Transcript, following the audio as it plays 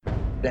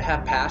To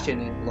have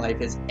passion in life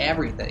is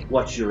everything.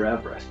 What's your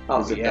Everest? Oh,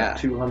 Is it yeah.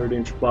 that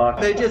 200-inch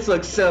box? They just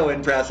look so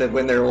impressive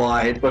when they're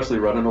wide. Especially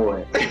running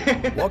away.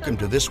 Welcome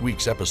to this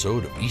week's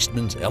episode of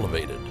Eastman's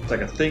Elevated. It's like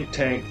a think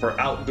tank for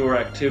outdoor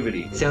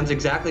activity. Sounds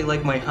exactly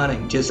like my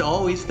hunting. Just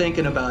always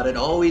thinking about it,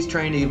 always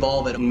trying to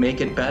evolve it and make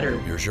it better.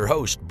 Here's your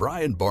host,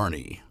 Brian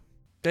Barney.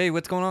 Hey,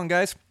 what's going on,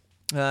 guys?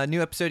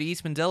 New episode of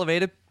Eastman's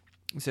Elevated.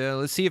 So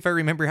let's see if I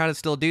remember how to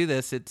still do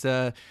this. It's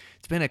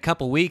been a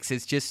couple weeks.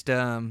 It's just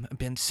I've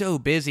been so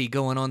busy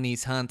going on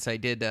these hunts. I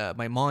did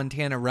my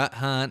Montana rut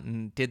hunt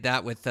and did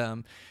that with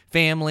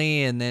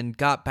family, and then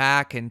got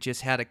back and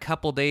just had a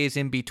couple days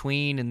in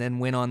between, and then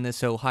went on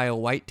this Ohio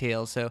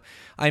whitetail. So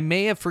I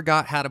may have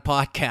forgot how to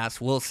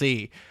podcast. We'll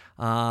see.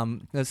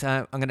 I'm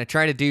going to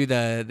try to do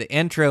the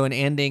intro and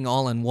ending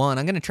all in one.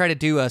 I'm going to try to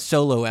do a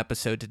solo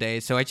episode today.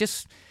 So I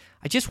just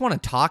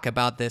want to talk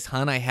about this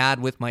hunt I had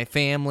with my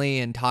family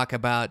and talk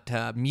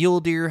about mule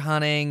deer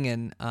hunting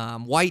and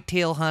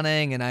whitetail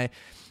hunting. And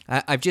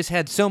I've just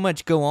had so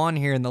much go on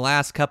here in the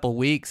last couple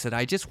weeks that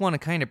I just want to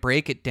kind of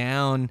break it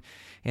down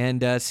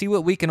and see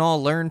what we can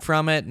all learn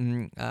from it,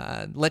 and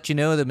let you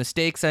know the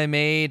mistakes I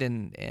made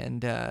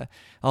and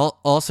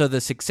also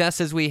the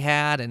successes we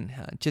had,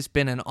 and just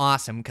been an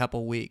awesome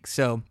couple weeks.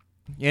 So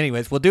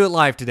anyways, we'll do it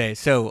live today.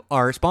 So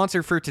our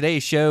sponsor for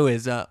today's show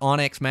is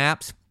onX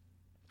Maps.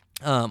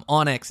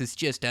 onX is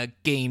just a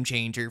game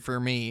changer for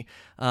me.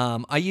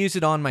 I use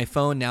it on my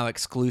phone now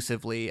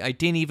exclusively. I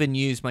didn't even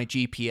use my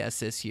GPS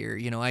this year.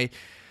 You know,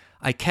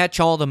 I catch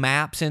all the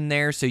maps in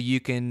there, so you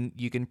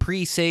can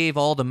pre-save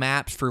all the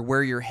maps for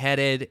where you're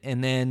headed,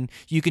 and then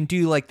you can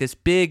do like this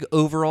big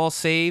overall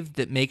save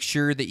that makes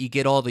sure that you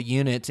get all the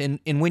units. And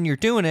when you're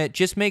doing it,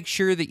 just make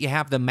sure that you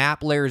have the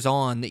map layers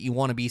on that you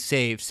want to be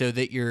saved, so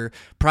that your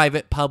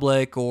private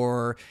public,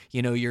 or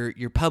you know,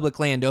 your public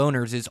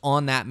landowners is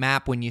on that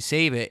map when you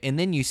save it. And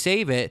then you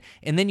save it,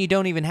 and then you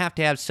don't even have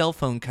to have cell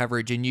phone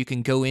coverage, and you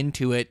can go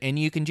into it and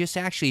you can just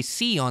actually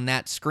see on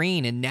that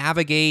screen and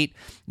navigate,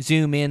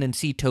 zoom in, and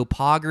see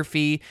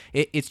topography.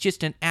 It's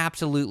just an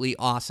absolutely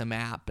awesome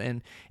app.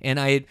 And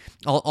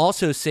I'll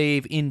also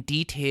save in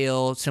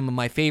detail some of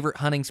my favorite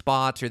hunting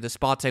spots or the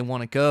spots I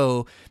want to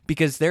go,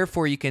 because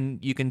therefore you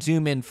can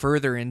zoom in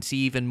further and see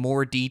even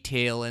more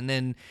detail. And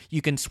then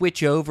you can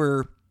switch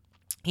over.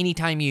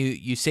 Anytime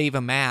you save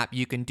a map,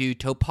 you can do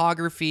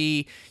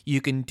topography,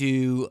 you can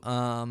do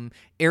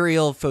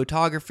aerial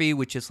photography,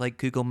 which is like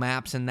Google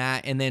Maps and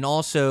that, and then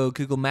also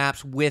Google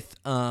Maps with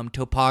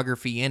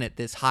topography in it,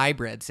 this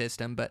hybrid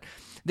system. But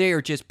they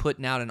are just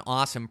putting out an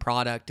awesome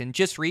product. And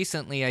just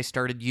recently I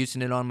started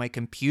using it on my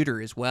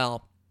computer as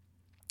well.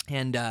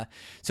 And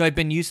so I've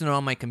been using it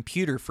on my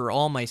computer for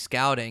all my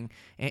scouting,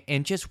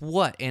 and just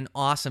what an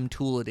awesome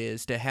tool it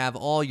is to have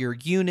all your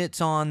units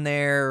on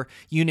there,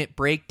 unit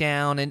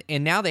breakdown,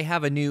 and now they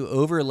have a new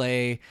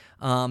overlay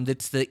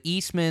that's the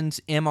Eastman's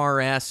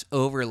MRS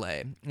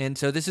overlay. And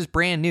so this is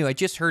brand new. I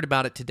just heard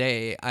about it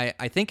today.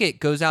 I think it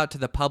goes out to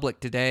the public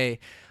today.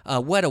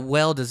 What a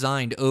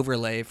well-designed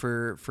overlay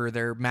for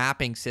their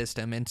mapping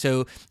system. And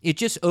so it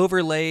just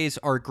overlays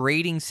our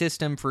grading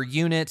system for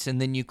units,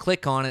 and then you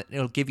click on it,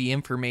 it'll give you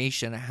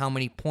information, how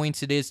many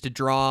points it is to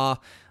draw,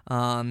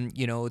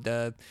 you know,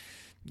 the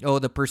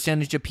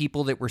percentage of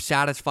people that were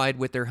satisfied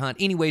with their hunt.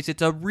 Anyways,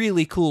 it's a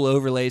really cool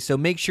overlay, so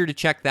make sure to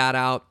check that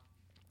out.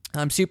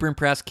 I'm super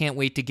impressed. Can't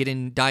wait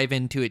to dive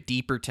into it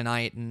deeper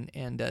tonight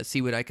and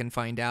see what I can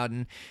find out.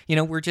 And you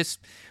know,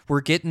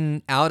 we're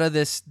getting out of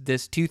this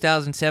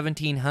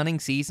 2017 hunting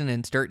season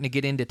and starting to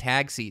get into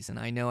tag season.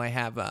 I know I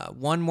have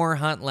one more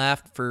hunt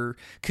left for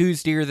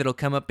Coues deer that'll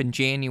come up in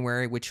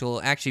January, which will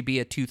actually be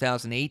a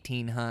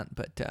 2018 hunt.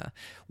 But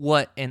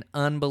what an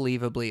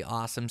unbelievably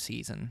awesome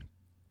season.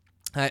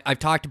 I've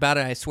talked about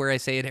it. I swear I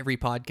say it every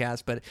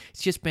podcast, but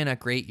it's just been a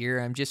great year.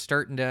 I'm just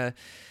starting to.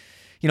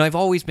 You know, I've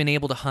always been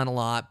able to hunt a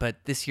lot,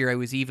 but this year I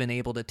was even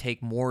able to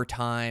take more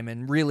time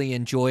and really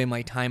enjoy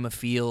my time of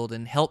field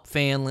and help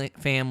family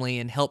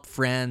and help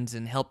friends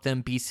and help them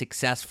be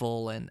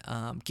successful and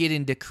get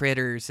into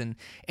critters and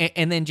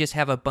then just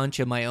have a bunch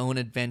of my own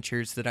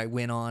adventures that I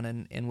went on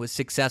and was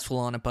successful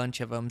on a bunch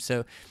of them.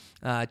 So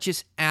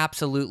just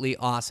absolutely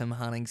awesome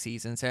hunting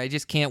season. So I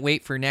just can't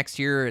wait for next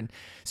year and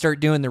start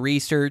doing the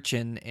research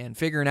and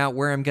figuring out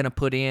where I'm going to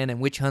put in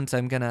and which hunts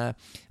I'm gonna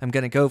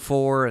go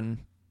for, and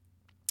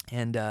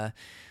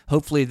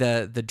hopefully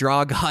the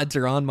draw gods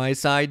are on my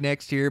side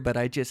next year, but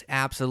I just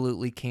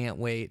absolutely can't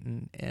wait.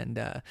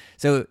 And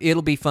so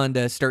it'll be fun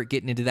to start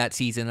getting into that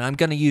season. And I'm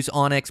going to use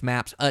onX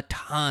Maps a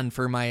ton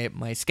for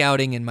my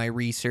scouting and my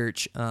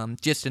research.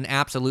 Just an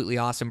absolutely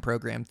awesome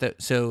program.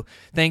 So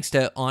thanks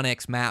to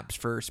onX Maps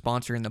for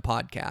sponsoring the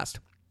podcast.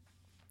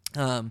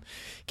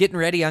 Getting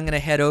ready, I'm going to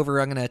head over,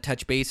 I'm going to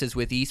touch bases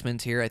with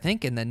Eastman's here. I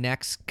think in the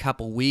next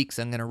couple weeks,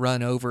 I'm going to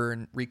run over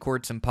and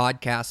record some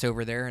podcasts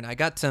over there. And I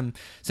got some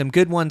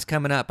good ones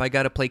coming up. I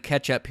got to play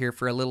catch up here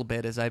for a little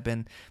bit as I've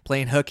been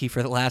playing hooky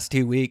for the last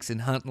 2 weeks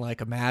and hunting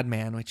like a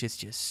madman, which is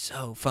just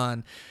so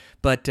fun.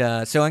 But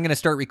so I'm going to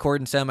start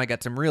recording some. I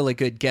got some really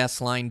good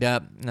guests lined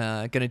up.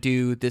 Going to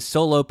do this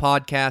solo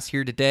podcast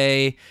here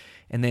today.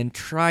 and then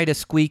try to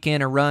squeak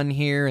in a run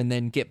here and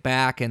then get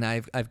back. And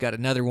I've got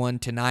another one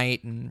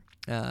tonight, and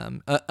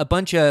a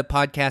bunch of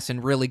podcasts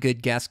and really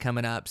good guests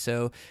coming up.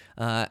 So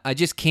I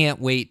just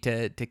can't wait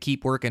to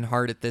keep working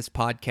hard at this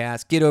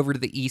podcast, get over to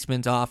the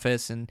Eastman's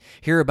office and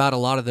hear about a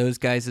lot of those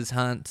guys'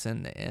 hunts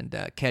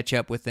and catch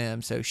up with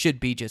them. So should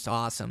be just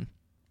awesome.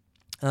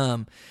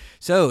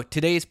 So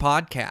today's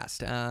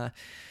podcast,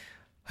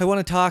 I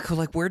want to talk,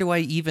 like, where do I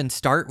even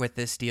start with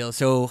this deal?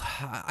 So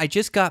I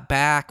just got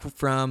back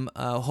from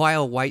a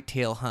Ohio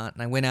whitetail hunt,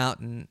 and I went out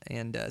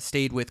and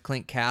stayed with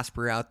Clint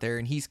Casper out there,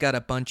 and he's got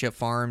a bunch of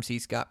farms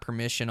he's got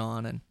permission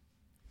on,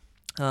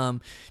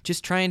 and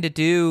just trying to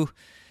do,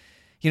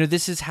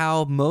 this is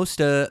how most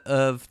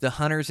of the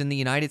hunters in the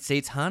United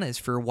States hunt, is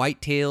for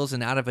whitetails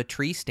and out of a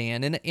tree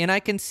stand. And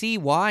I can see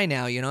why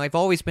now. I've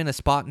always been a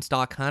spot and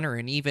stalk hunter,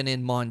 and even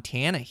in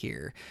Montana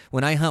here,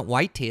 when I hunt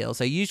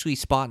whitetails, I usually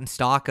spot and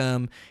stalk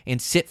them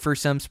and sit for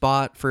some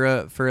spot for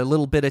a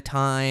little bit of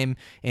time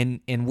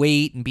and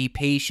wait and be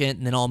patient,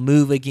 and then I'll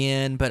move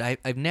again. But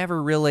I've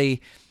never really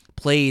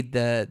played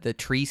the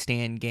tree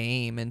stand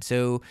game. And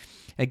so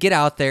I get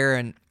out there,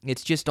 and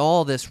it's just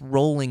all this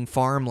rolling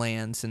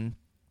farmlands, and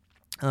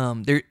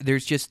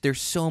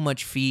there's so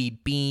much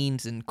feed,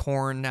 beans and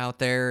corn out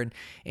there, and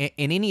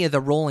any of the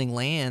rolling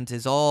lands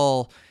is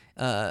all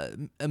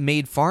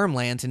made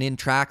farmlands and in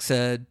tracts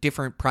of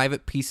different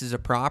private pieces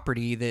of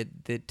property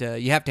that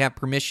you have to have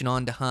permission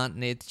on to hunt,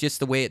 and it's just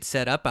the way it's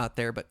set up out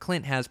there. But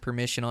Clint has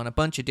permission on a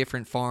bunch of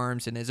different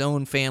farms and his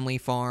own family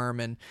farm,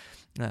 and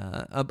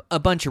a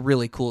bunch of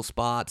really cool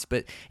spots.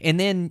 And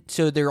then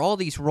so there are all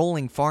these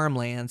rolling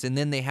farmlands, and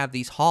then they have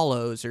these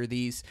hollows or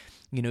these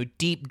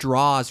deep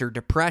draws or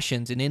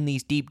depressions, and in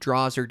these deep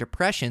draws or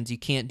depressions, you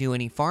can't do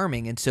any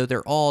farming, and so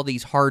they're all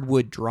these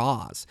hardwood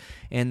draws,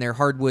 and they're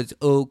hardwoods,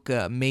 oak,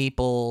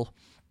 maple,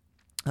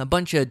 a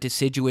bunch of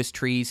deciduous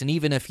trees, and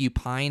even a few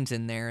pines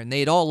in there, and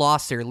they'd all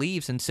lost their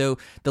leaves, and so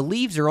the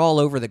leaves are all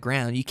over the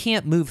ground. You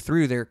can't move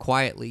through there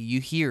quietly.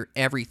 You hear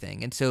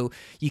everything, and so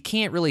you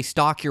can't really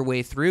stalk your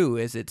way through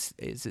as it's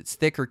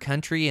thicker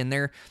country, and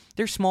they're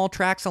small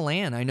tracts of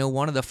land. I know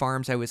one of the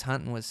farms I was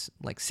hunting was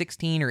like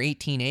 16 or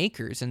 18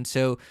 acres, and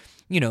so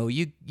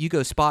you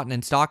go spotting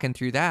and stalking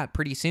through that,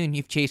 pretty soon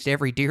you've chased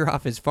every deer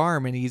off his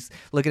farm, and he's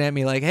looking at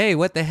me like, hey,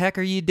 what the heck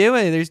are you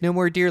doing? There's no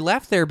more deer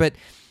left there. But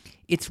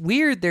it's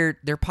weird,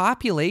 their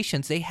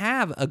populations, they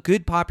have a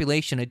good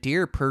population of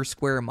deer per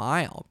square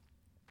mile.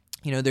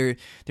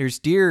 There's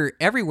deer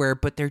everywhere,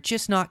 but they're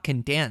just not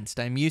condensed.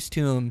 I'm used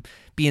to them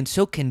being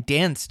so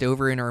condensed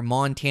over in our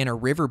Montana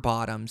river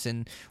bottoms,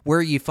 and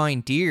where you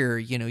find deer,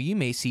 you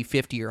may see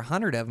 50 or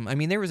 100 of them. I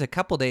mean, there was a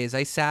couple days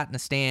I sat in a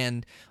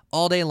stand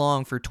all day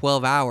long for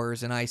 12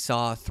 hours, and I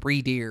saw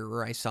 3 deer,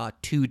 or I saw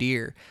 2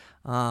 deer.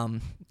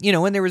 And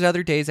there was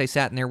other days I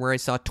sat in there where I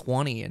saw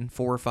 20 and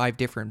 4 or 5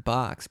 different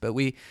bucks. But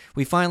we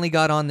finally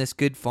got on this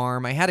good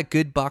farm. I had a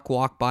good buck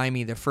walk by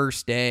me the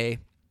first day,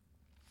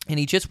 and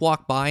he just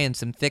walked by in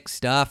some thick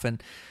stuff,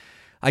 and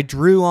I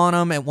drew on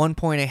him. At one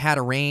point I had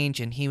a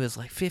range, and he was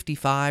like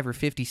 55 or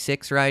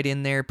 56 right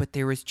in there, but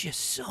there was just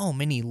so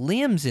many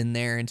limbs in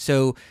there, and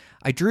so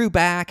I drew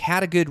back,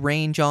 had a good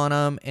range on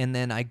him, and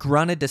then I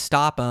grunted to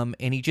stop him,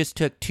 and he just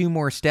took 2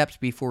 more steps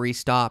before he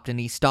stopped, and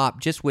he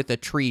stopped just with a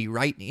tree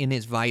right in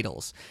his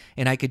vitals,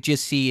 and I could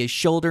just see his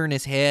shoulder and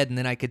his head, and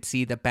then I could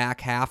see the back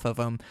half of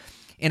him.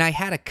 And I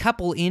had a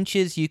couple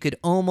inches, you could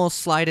almost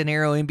slide an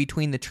arrow in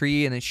between the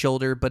tree and his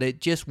shoulder, but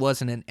it just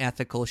wasn't an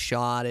ethical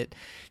shot.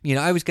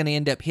 I was going to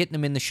end up hitting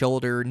him in the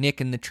shoulder,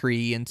 nicking the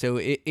tree, and so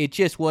it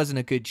just wasn't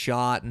a good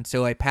shot. And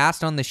so I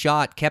passed on the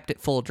shot, kept it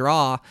full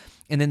draw,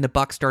 and then the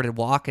buck started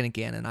walking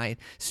again, and I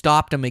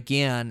stopped him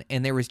again,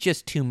 and there was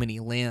just too many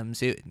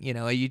limbs.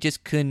 You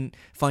just couldn't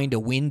find a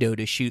window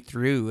to shoot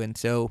through, and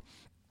so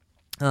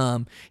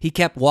he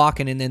kept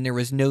walking, and then there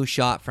was no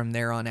shot from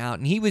there on out.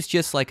 And he was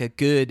just like a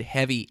good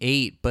heavy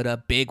 8, but a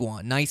big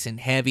one, nice and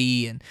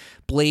heavy and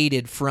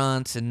bladed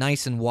fronts and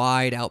nice and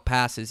wide out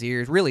past his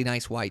ears. Really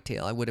nice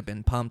whitetail. I would have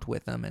been pumped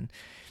with him.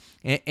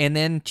 And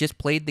then just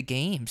played the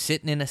game,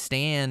 sitting in a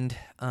stand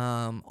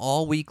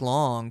all week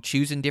long,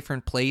 choosing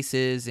different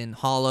places in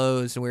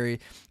hollows where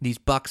these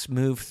bucks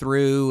move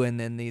through, and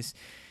then these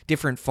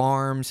different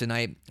farms. And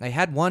I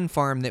had one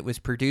farm that was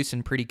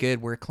producing pretty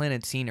good, where Clint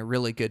had seen a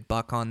really good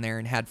buck on there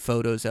and had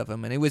photos of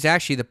him, and it was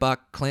actually the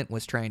buck Clint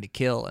was trying to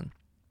kill. And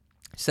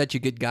such a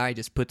good guy,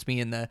 just puts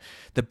me in the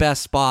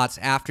best spots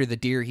after the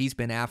deer he's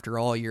been after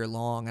all year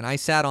long. And I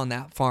sat on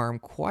that farm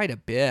quite a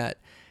bit,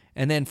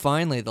 and then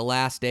finally the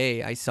last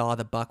day I saw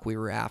the buck we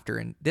were after.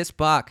 And this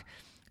buck,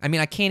 I mean,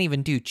 I can't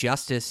even do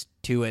justice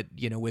to it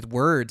with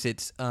words.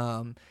 It's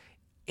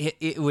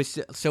it was,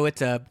 so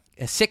it's a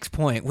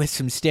 6-point with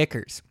some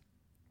stickers.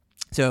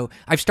 So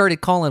I've started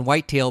calling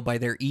whitetail by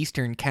their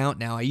eastern count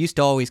now. I used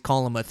to always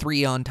call them a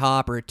 3 on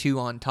top or a 2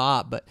 on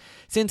top, but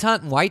since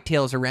hunting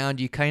whitetails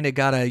around, you kind of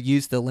got to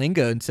use the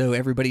lingo, and so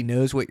everybody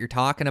knows what you're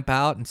talking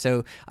about. And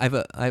so I've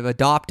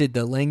adopted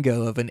the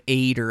lingo of an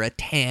 8 or a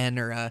 10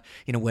 or a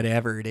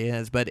whatever it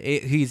is. But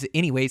he's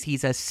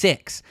a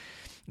 6.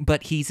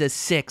 but he's a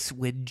 6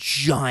 with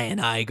giant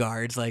eye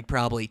guards, like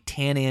probably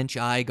 10-inch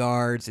eye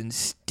guards and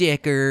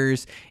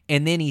stickers.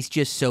 And then he's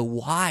just so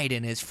wide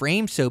and his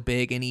frame's so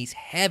big and he's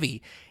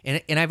heavy.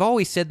 And I've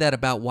always said that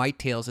about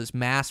whitetails, is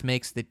mass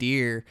makes the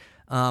deer.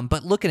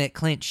 But looking at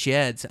Clint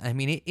sheds, I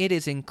mean, it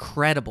is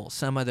incredible.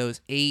 Some of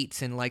those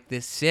 8s and like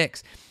this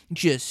 6,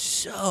 just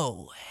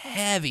so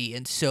heavy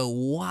and so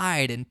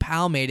wide and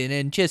palmated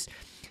and just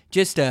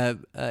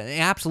an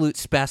absolute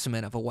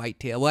specimen of a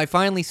whitetail. Well, I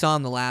finally saw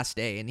him the last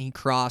day, and he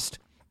crossed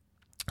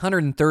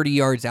 130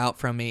 yards out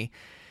from me.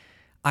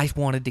 I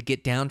wanted to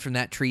get down from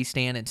that tree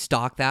stand and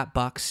stalk that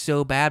buck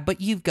so bad, but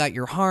you've got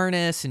your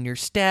harness and your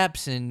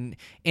steps, and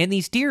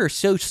these deer are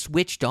so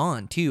switched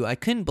on, too. I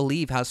couldn't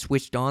believe how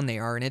switched on they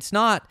are, and it's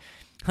not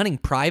hunting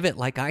private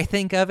like I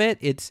think of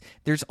it.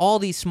 There's all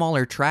these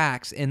smaller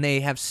tracks, and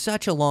they have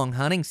such a long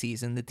hunting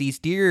season that these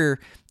deer,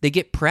 they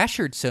get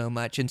pressured so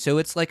much, and so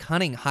it's like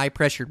hunting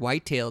high-pressured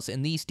whitetails,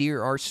 and these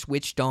deer are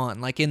switched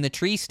on. Like in the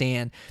tree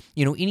stand,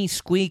 any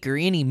squeak or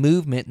any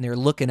movement, and they're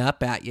looking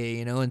up at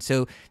you, and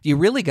so you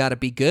really got to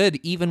be good,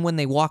 even when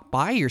they walk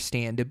by your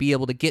stand, to be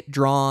able to get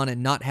drawn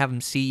and not have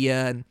them see you.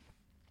 And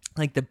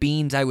like the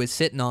beans I was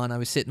sitting on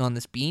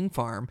this bean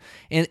farm,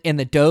 and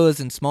the does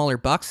and smaller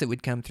bucks that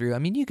would come through. I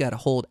mean, you got to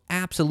hold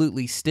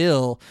absolutely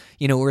still,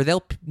 or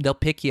they'll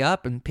pick you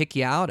up and pick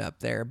you out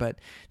up there. But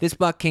this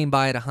buck came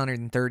by at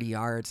 130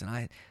 yards, and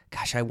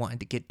I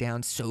wanted to get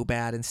down so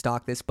bad and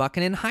stalk this buck.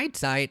 And in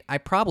hindsight, I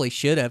probably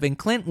should have. And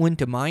Clint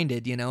wouldn't have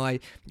minded. You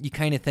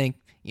kind of think,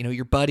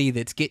 your buddy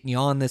that's getting you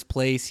on this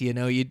place, you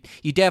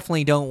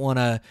definitely don't want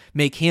to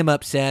make him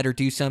upset or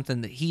do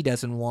something that he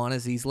doesn't want,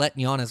 as he's letting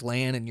you on his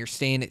land and you're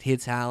staying at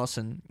his house.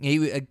 And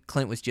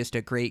Clint was just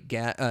a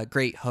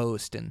great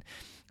host, and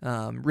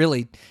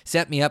really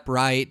set me up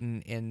right.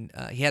 And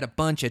he had a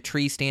bunch of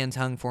tree stands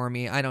hung for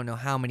me. I don't know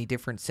how many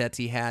different sets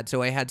he had,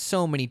 so I had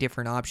so many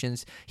different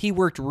options. He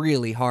worked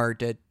really hard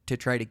to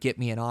try to get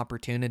me an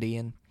opportunity,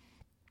 and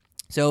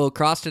so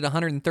crossed at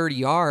 130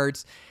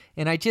 yards.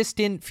 And I just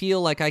didn't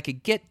feel like I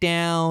could get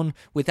down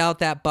without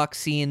that buck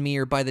seeing me,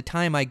 or by the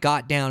time I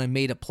got down and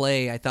made a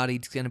play, I thought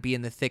he's going to be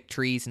in the thick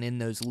trees and in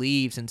those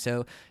leaves. And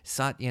so I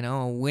thought,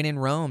 when in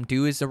Rome,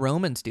 do as the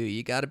Romans do.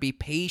 You got to be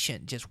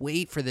patient. Just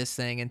wait for this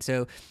thing. And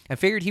so I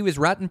figured he was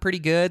rutting pretty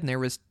good, and there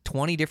was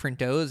 20 different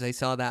does I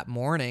saw that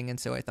morning. And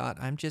so I thought,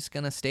 I'm just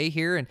going to stay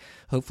here, and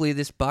hopefully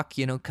this buck,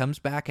 comes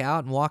back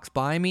out and walks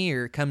by me,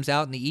 or comes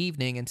out in the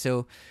evening. And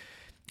so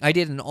I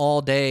did an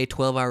all-day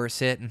 12-hour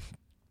sit, and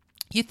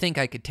you'd think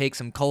I could take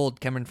some cold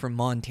coming from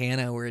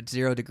Montana where it's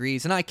 0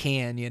 degrees, and I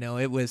can,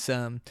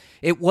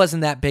 it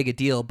wasn't that big a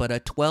deal, but a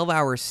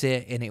 12-hour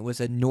sit, and it was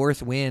a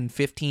north wind,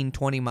 15,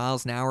 20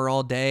 miles an hour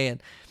all day,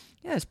 and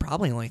yeah, it's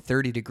probably only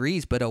 30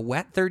 degrees, but a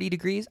wet 30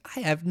 degrees, I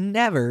have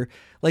never,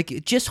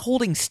 just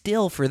holding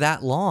still for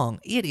that long,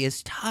 it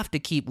is tough to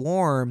keep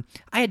warm.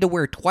 I had to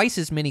wear twice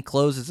as many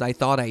clothes as I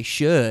thought I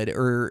should,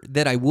 or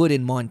that I would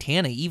in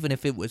Montana, even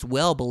if it was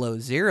well below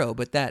 0,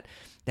 but that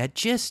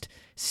just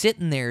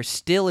sitting there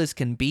still as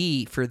can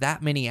be for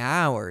that many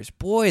hours,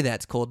 boy,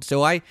 that's cold.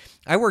 So I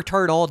worked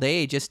hard all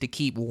day just to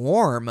keep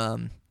warm,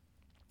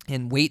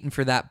 and waiting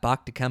for that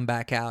buck to come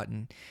back out,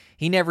 and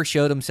he never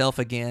showed himself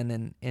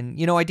again.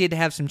 And I did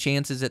have some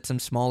chances at some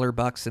smaller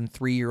bucks, some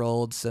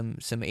 3-year-olds, some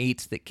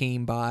 8s that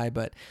came by,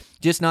 but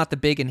just not the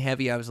big and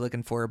heavy I was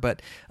looking for.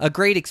 But a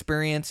great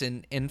experience,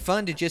 and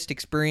fun to just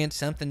experience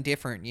something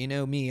different.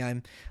 Me,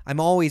 I'm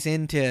always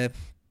into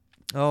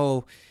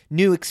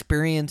new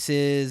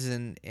experiences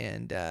and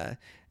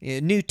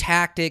new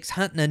tactics,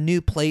 hunting a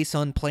new place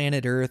on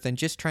planet Earth, and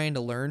just trying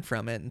to learn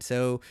from it. And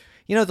so,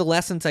 the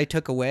lessons I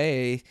took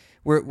away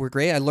were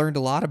great. I learned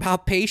a lot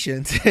about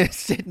patience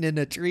sitting in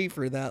a tree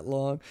for that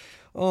long.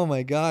 Oh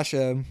my gosh.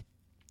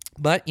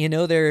 But you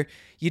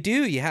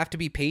have to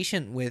be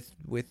patient with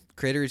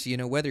critters,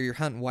 whether you're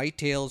hunting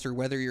whitetails or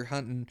whether you're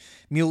hunting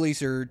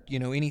muleys or,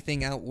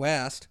 anything out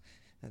west.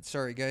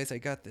 Sorry guys, I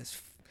got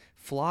this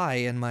fly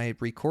in my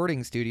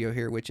recording studio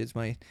here, which is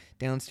my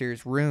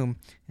downstairs room.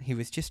 He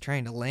was just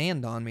trying to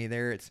land on me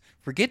there.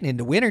 We're getting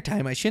into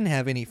wintertime. I shouldn't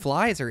have any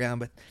flies around,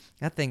 but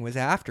that thing was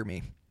after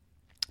me.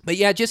 But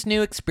yeah, just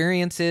new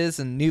experiences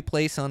and new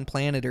place on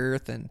planet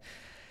Earth, and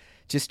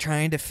just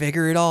trying to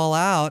figure it all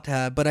out.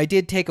 But I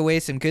did take away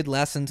some good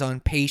lessons on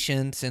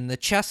patience and the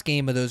chess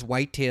game of those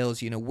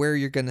whitetails, where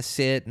you're going to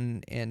sit,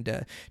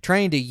 and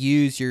trying to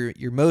use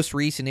your most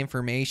recent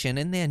information,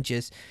 and then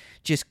just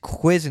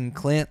quizzing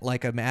Clint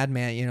like a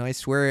madman. I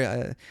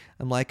swear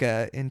I'm like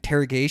a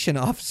interrogation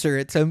officer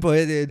at some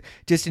point,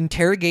 just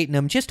interrogating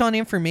him just on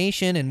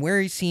information and where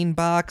he's seen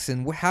bucks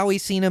and how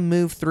he's seen him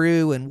move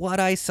through and what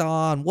I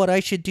saw and what I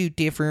should do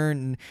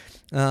different.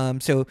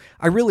 And so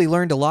I really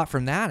learned a lot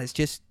from that. It's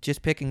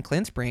just picking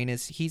Clint's brain.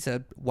 He's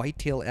a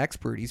whitetail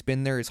expert. He's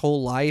been there his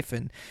whole life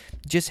and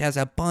just has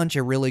a bunch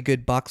of really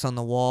good bucks on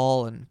the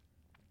wall, and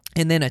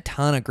And then a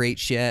ton of great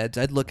sheds.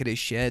 I'd look at his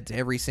sheds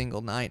every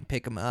single night and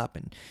pick them up,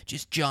 and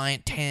just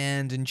giant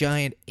 10s and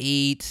giant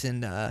 8s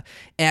and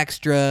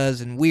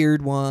extras and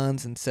weird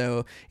ones. And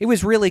so it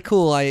was really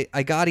cool. I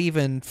got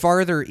even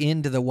farther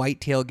into the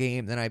whitetail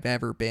game than I've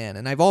ever been.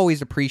 And I've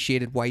always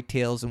appreciated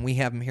whitetails, and we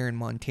have them here in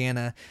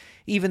Montana,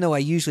 even though I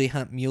usually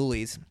hunt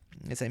muleys,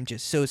 as I'm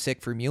just so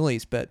sick for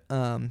muleys. But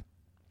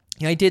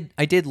I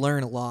did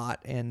learn a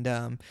lot,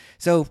 and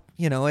so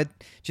it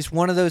just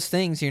one of those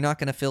things. You're not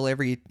going to fill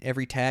every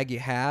tag you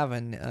have,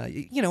 and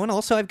and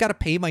also I've got to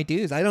pay my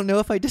dues. I don't know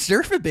if I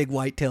deserve a big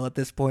whitetail at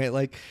this point.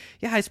 Like,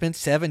 yeah, I spent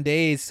 7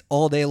 days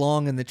all day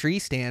long in the tree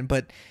stand,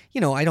 but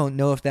I don't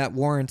know if that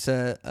warrants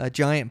a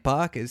giant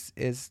buck. As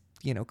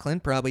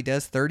Clint probably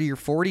does 30 or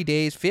 40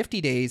 days,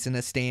 50 days in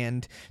a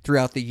stand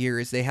throughout the year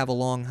as they have a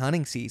long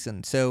hunting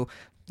season. So.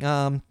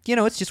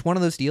 It's just one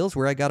of those deals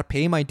where I got to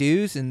pay my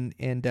dues and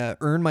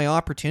earn my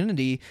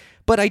opportunity.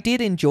 But I did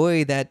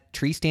enjoy that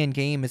tree stand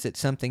game as it's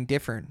something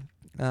different.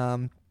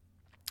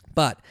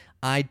 But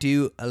I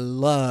do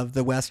love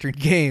the Western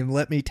game.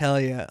 Let me tell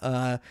you,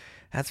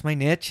 that's my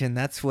niche, and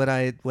that's what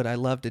I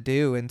love to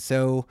do. And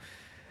so,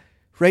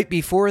 right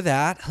before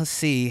that, let's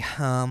see.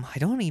 I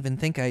don't even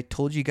think I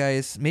told you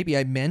guys. Maybe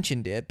I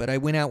mentioned it, but I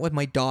went out with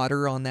my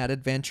daughter on that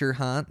adventure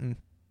hunt, and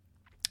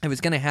I was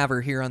going to have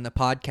her here on the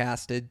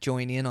podcast to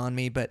join in on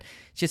me, but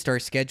it's just our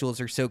schedules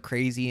are so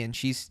crazy, and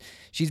she's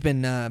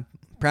been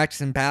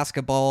practicing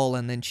basketball,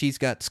 and then she's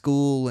got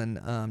school,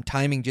 and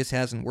timing just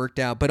hasn't worked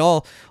out. But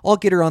I'll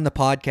get her on the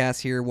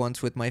podcast here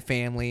once with my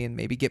family, and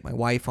maybe get my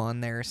wife on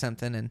there or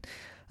something,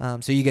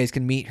 and so you guys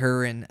can meet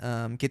her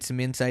and get some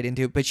insight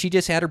into it. But she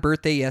just had her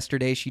birthday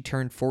yesterday. She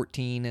turned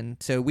 14, and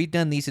so we've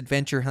done these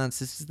adventure hunts.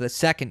 This is the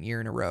second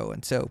year in a row,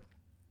 and so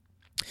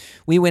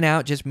we went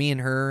out, just me and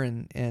her,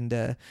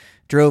 and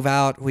drove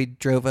out. We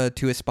drove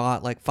to a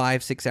spot like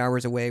 5-6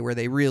 hours away where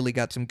they really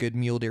got some good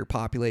mule deer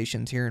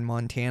populations here in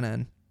Montana,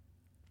 and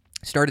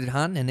started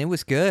hunting, and it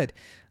was good.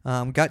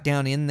 Got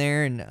down in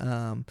there,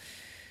 and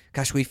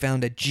we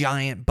found a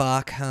giant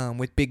buck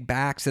with big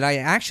backs that I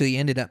actually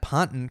ended up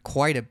hunting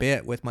quite a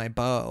bit with my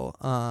bow.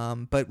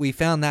 But we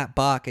found that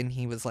buck, and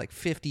he was like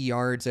 50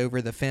 yards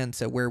over the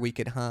fence of where we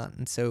could hunt.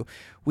 And so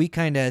we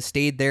kind of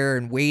stayed there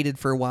and waited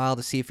for a while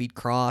to see if he'd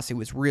cross. It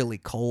was really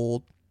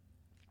cold.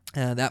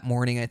 That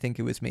morning, I think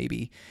it was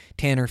maybe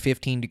 10 or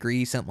 15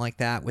 degrees, something like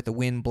that, with the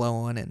wind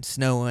blowing and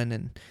snowing.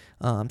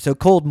 And so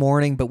cold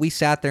morning, but we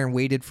sat there and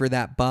waited for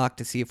that buck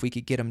to see if we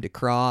could get him to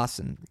cross,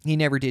 and he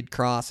never did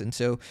cross. And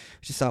so we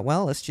just thought,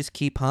 well, let's just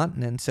keep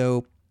hunting. And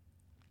so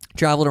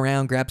traveled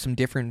around, grabbed some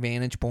different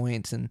vantage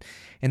points, and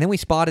then we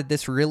spotted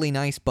this really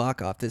nice buck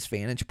off this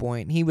vantage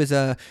point. And he was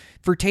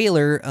for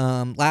Taylor,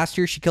 last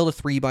year she killed a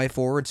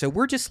 3x4, and so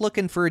we're just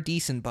looking for a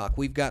decent buck.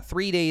 We've got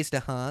 3 days to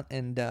hunt,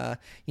 and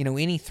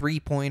any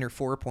 3-point or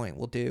 4-point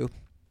will do.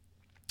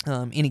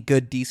 Any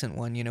good decent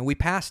one. We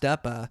passed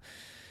up a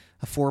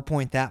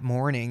 4-point that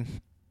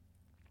morning.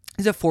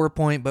 He's a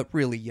 4-point, but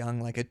really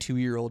young, like a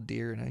 2-year-old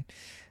deer, and I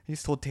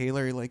just told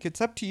Taylor, like,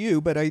 it's up to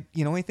you, but I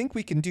think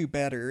we can do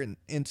better.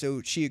 And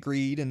so she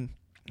agreed, and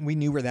we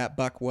knew where that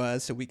buck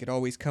was, so we could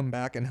always come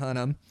back and hunt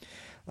him.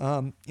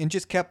 And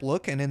just kept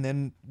looking, and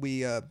then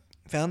we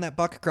found that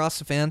buck across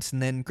the fence,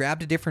 and then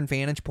grabbed a different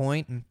vantage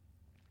point and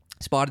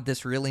spotted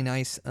this really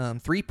nice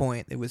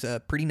 3-point. It was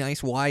a pretty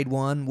nice wide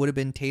one, would have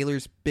been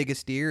Taylor's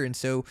biggest deer, and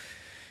so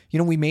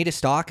we made a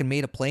stalk and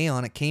made a play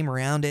on it, came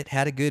around it,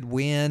 had a good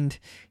wind.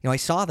 I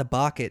saw the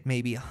buck at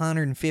maybe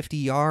 150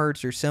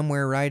 yards or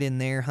somewhere right in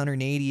there,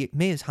 180,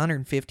 maybe it was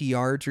 150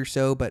 yards or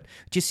so, but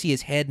just see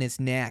his head and his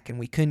neck, and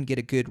we couldn't get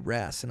a good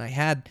rest. And I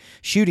had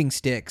shooting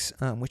sticks,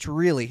 which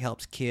really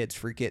helps kids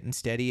for getting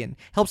steady, and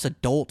helps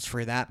adults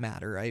for that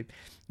matter.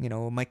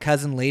 My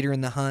cousin later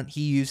in the hunt,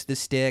 he used the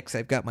sticks.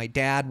 I've got my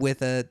dad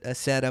with a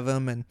set of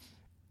them, and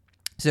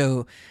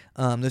so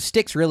those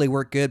sticks really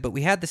work good, but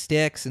we had the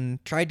sticks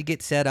and tried to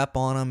get set up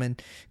on them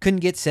and couldn't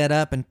get set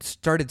up, and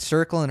started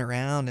circling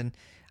around, and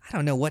I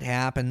don't know what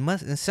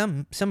happened.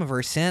 Some of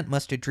our scent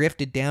must have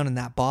drifted down in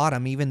that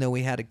bottom, even though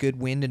we had a good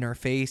wind in our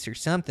face or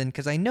something,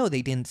 because I know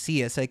they didn't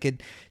see us. I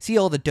could see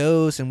all the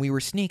does, and we were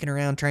sneaking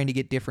around trying to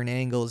get different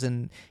angles,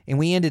 and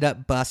we ended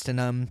up busting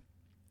them,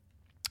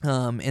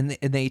 and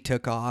they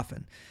took off.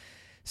 And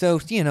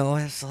so,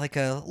 it's like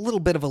a little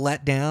bit of a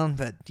letdown,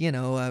 but,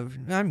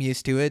 I'm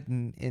used to it,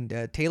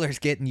 and Taylor's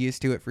getting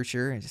used to it for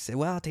sure. I just say,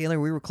 well, Taylor,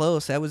 we were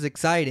close. That was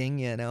exciting,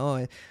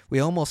 We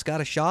almost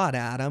got a shot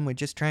at him. We're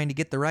just trying to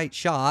get the right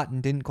shot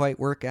and didn't quite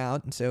work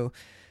out. And so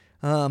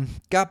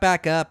got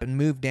back up and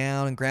moved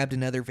down and grabbed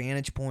another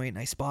vantage point, and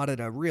I spotted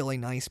a really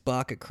nice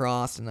buck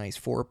across, a nice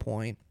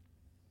 4-point.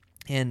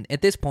 And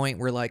at this point,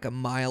 we're like a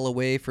mile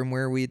away from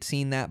where we had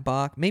seen that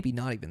buck. Maybe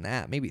not even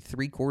that. Maybe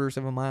 3/4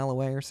 of a mile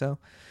away or so.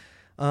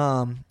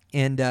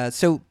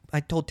 So I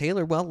told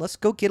Taylor, well, let's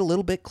go get a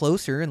little bit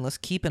closer and let's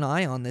keep an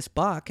eye on this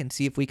buck and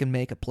see if we can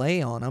make a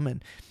play on him.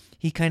 And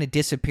he kind of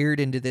disappeared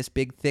into this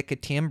big thick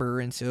of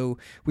timber. And so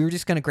we were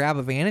just going to grab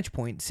a vantage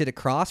point and sit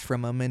across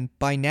from him. And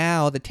by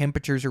now the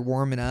temperatures are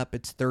warming up.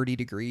 It's 30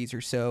 degrees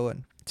or so.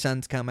 And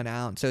sun's coming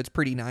out, so it's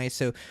pretty nice.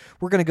 So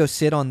we're gonna go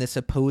sit on this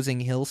opposing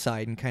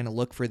hillside and kind of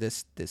look for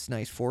this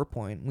nice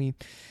 4-point. We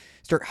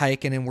start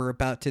hiking and we're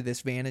about to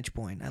this vantage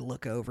point. I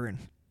look over and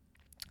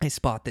I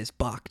spot this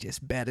buck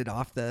just bedded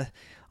off the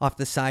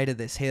side of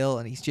this hill,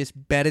 and he's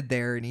just bedded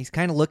there, and he's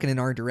kind of looking in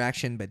our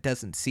direction but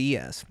doesn't see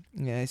us.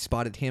 Yeah, I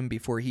spotted him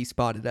before he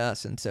spotted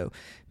us, and so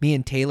me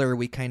and Taylor,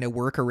 we kind of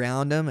work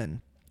around him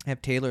and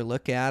have Taylor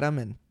look at him,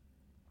 and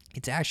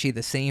it's actually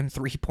the same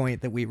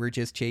 3-point that we were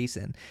just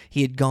chasing.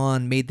 He had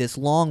made this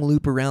long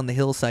loop around the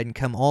hillside and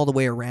come all the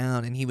way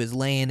around, and he was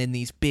laying in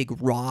these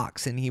big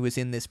rocks, and he was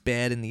in this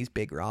bed in these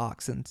big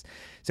rocks. And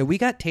so we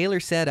got Taylor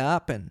set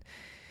up, and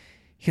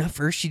at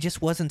first she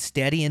just wasn't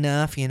steady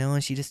enough,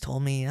 and she just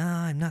told me,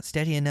 I'm not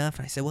steady enough.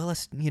 And I said, well,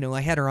 let's, I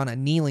had her on a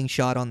kneeling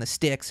shot on the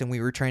sticks, and we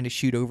were trying to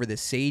shoot over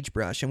this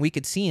sagebrush, and we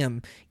could see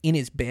him in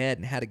his bed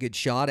and had a good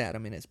shot at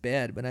him in his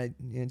bed. But I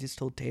just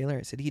told Taylor,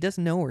 I said, he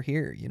doesn't know we're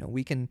here.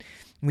 We can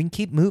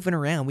keep moving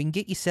around. We can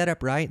get you set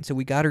up right. And so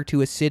we got her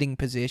to a sitting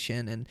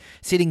position,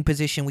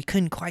 we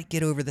couldn't quite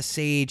get over the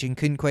sage and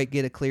couldn't quite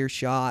get a clear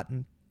shot.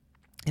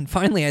 And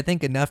finally, I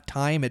think enough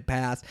time had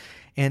passed,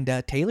 and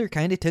Taylor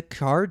kind of took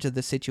charge of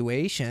the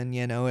situation,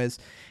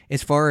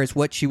 as far as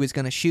what she was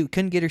going to shoot.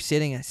 Couldn't get her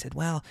sitting. I said,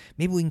 well,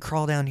 maybe we can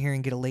crawl down here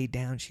and get it laid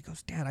down. She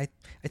goes, Dad,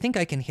 I think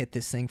I can hit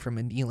this thing from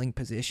a kneeling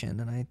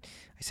position. And I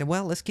said,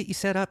 well, let's get you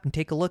set up and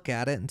take a look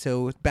at it. And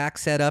so back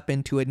set up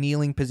into a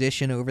kneeling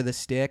position over the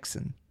sticks,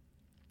 and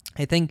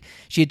I think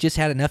she had just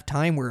had enough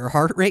time where her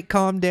heart rate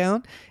calmed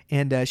down,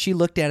 and she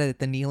looked at it at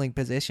the kneeling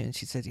position.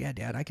 She said, yeah,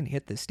 Dad, I can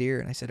hit this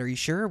deer. And I said, are you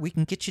sure? We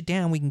can get you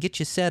down. We can get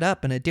you set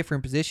up in a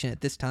different position.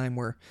 At this time,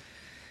 we're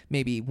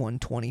maybe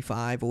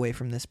 125 away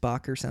from this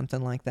buck or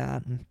something like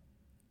that. And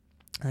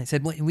I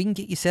said, well, we can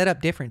get you set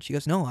up different. She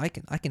goes, no, I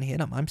can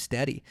hit him. I'm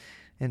steady.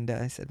 And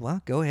I said,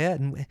 well, go ahead.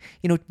 And,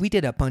 we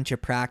did a bunch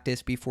of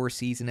practice before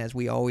season, as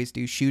we always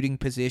do, shooting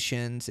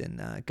positions,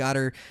 and got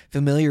her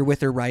familiar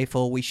with her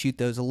rifle. We shoot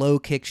those low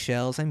kick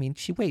shells. I mean,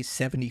 she weighs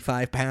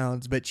 75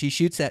 pounds, but she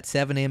shoots that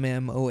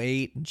 7mm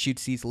 08 and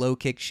shoots these low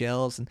kick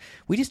shells. And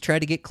we just try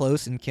to get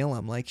close and kill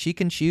them. Like, she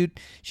can shoot.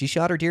 She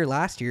shot her deer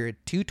last year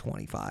at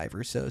 225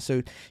 or so.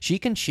 So she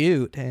can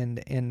shoot,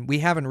 and we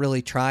haven't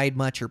really tried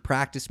much or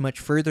practiced much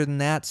further than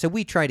that. So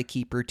we try to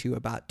keep her to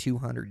about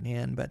 200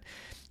 in, but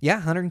yeah,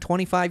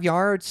 125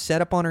 yards, set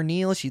up on her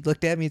kneel. She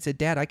looked at me and said,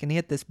 Dad, I can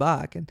hit this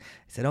buck. And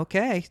I said,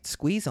 okay,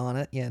 squeeze on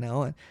it,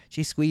 and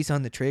she squeezed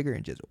on the trigger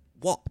and just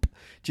whoop,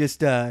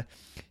 just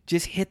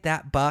hit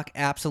that buck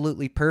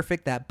absolutely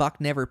perfect. That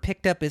buck never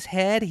picked up his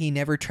head. He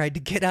never tried to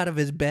get out of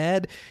his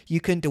bed.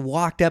 You couldn't have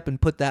walked up and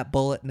put that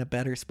bullet in a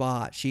better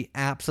spot. She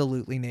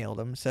absolutely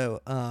nailed him.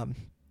 So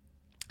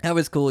that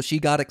was cool. She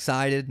got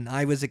excited, and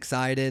I was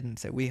excited, and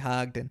so we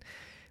hugged and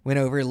went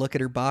over to look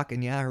at her buck,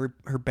 and yeah,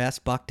 her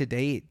best buck to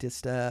date.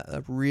 Just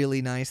a really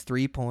nice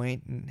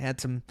 3-point, and had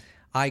some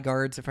eye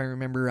guards, if I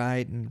remember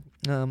right, and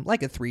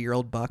like a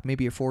 3-year-old buck,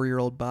 maybe a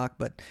 4-year-old buck,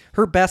 but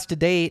her best to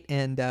date.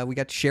 And we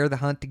got to share the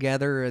hunt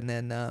together, and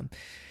then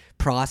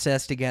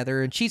process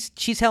together. And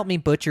she's helped me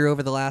butcher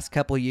over the last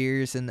couple of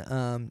years, and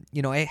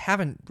I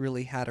haven't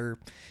really had her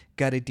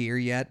gut a deer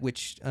yet,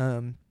 which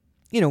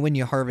when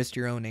you harvest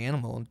your own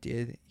animal,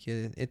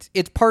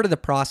 it's part of the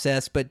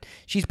process. But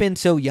she's been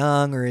so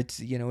young, or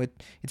it's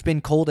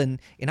been cold, and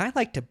I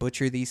like to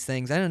butcher these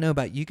things. I don't know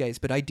about you guys,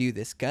 but I do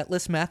this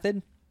gutless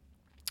method.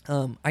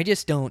 I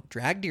just don't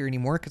drag deer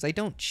anymore because I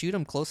don't shoot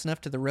them close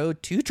enough to the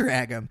road to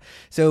drag them.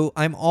 So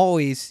I'm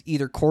always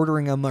either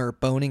quartering them or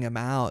boning them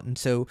out. And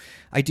so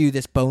I do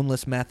this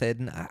boneless method,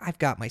 and I've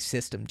got my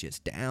system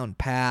just down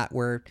pat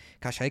where,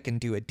 gosh, I can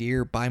do a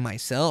deer by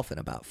myself in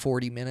about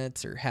 40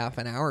 minutes or half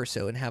an hour or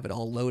so and have it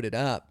all loaded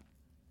up.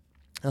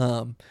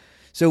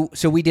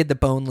 So we did the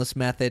boneless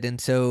method,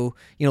 and so,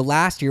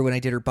 last year when I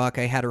did her buck,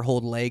 I had her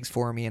hold legs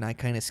for me, and I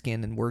kind of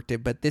skinned and worked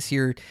it. But this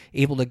year,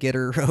 able to get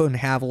her own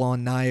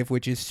Havalon knife,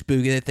 which is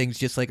spooky. That thing's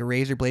just like a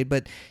razor blade,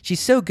 but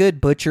she's so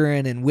good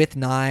butchering and with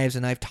knives,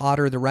 and I've taught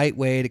her the right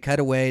way to cut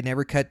away,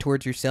 never cut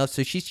towards herself.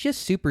 So she's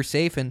just super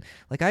safe, and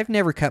like I've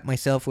never cut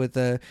myself with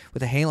a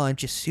halo. I'm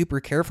just super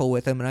careful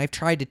with them, and I've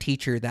tried to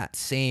teach her that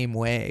same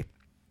way.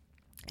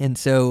 And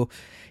so,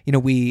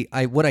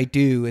 what I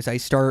do is I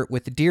start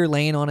with the deer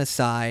laying on his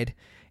side,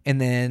 and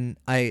then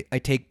I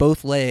take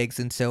both legs,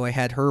 and so I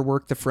had her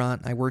work the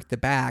front, I work the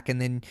back, and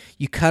then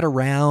you cut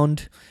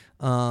around,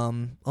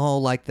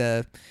 like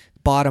the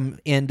bottom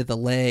end of the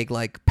leg,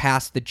 like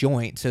past the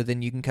joint, so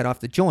then you can cut off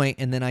the joint,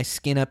 and then I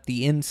skin up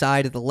the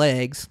inside of the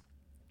legs,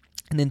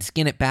 and then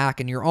skin it back,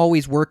 and you're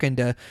always working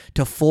to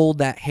fold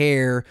that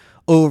hair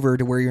over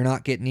to where you're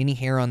not getting any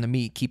hair on the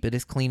meat. Keep it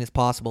as clean as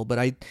possible. But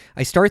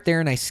I start there,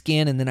 and I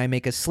skin, and then I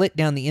make a slit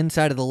down the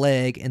inside of the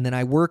leg, and then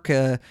I work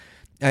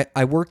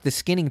I work the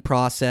skinning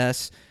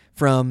process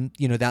from,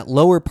 that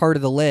lower part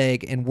of the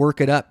leg and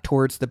work it up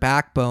towards the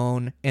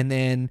backbone, and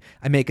then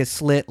I make a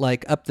slit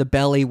like up the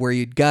belly where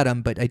you'd gut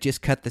them, but I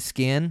just cut the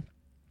skin.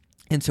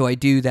 And so I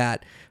do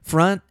that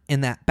front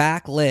and that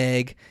back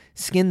leg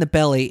skin the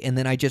belly, and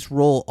then I just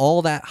roll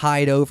all that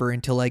hide over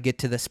until I get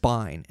to the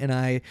spine.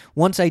 And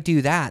once I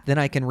do that, then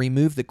I can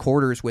remove the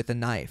quarters with a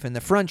knife. And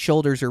the front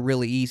shoulders are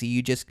really easy.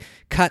 You just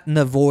cut in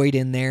the void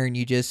in there, and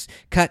you just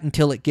cut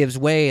until it gives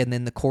way, and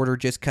then the quarter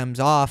just comes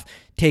off.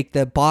 Take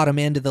the bottom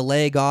end of the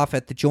leg off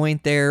at the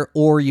joint there,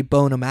 or you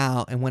bone them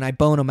out. And when I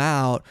bone them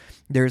out,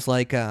 there's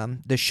like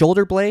the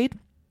shoulder blade,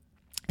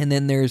 and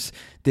then there's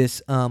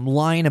this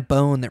line of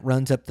bone that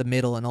runs up the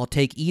middle, and I'll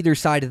take either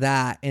side of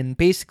that, and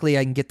basically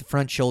I can get the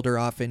front shoulder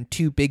off in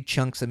 2 big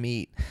chunks of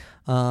meat.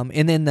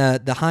 And then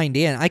the hind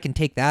end, I can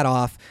take that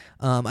off.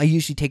 I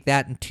usually take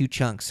that in 2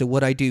 chunks. So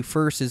what I do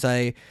first is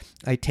I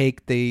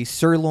take the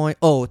sirloin.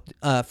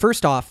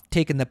 First off,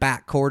 taking the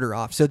back quarter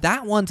off. So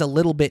that one's a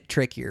little bit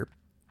trickier.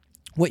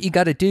 What you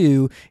got to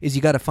do is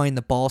you got to find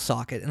the ball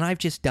socket, and I've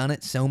just done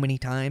it so many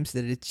times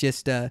that it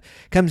just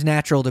comes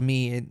natural to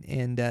me.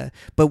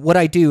 But what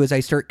I do is I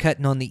start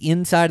cutting on the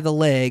inside of the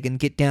leg and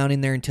get down in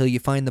there until you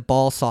find the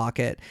ball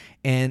socket,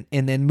 and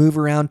then move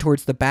around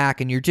towards the back,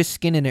 and you're just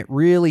skinning it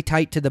really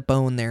tight to the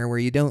bone there where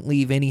you don't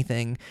leave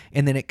anything,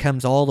 and then it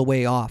comes all the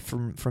way off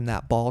from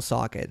that ball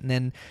socket. And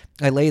then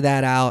I lay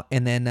that out,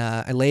 and then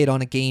I lay it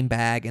on a game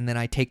bag, and then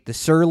I take the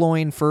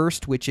sirloin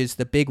first, which is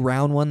the big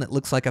round one that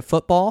looks like a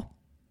football.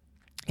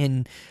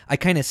 And I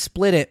kind of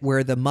split it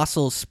where the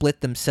muscles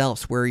split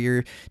themselves, where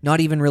you're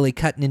not even really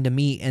cutting into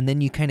meat, and then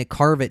you kind of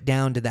carve it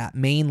down to that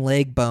main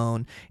leg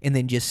bone, and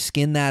then just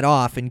skin that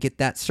off and get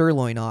that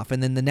sirloin off.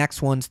 And then the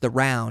next one's the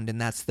round,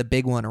 and that's the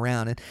big one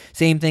around. And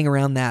same thing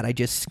around that. I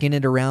just skin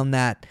it around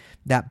that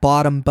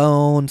bottom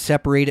bone,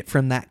 separate it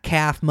from that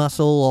calf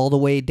muscle all the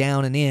way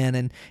down and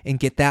in, and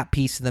get that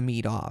piece of the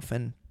meat off.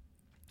 And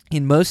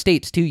in most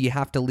states, too, you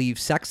have to leave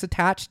sex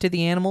attached to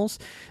the animals,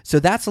 so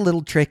that's a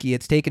little tricky.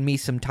 It's taken me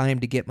some time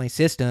to get my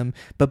system,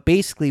 but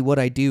basically what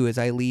I do is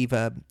I leave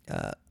a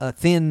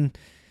thin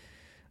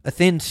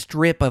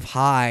strip of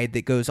hide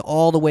that goes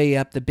all the way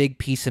up the big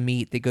piece of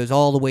meat that goes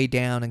all the way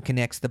down and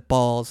connects the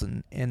balls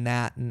and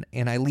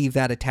I leave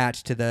that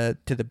attached to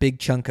the big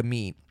chunk of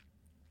meat.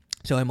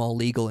 So I'm all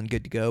legal and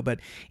good to go.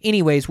 But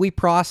anyways, we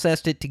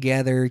processed it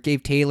together,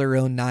 gave Taylor her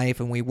own knife,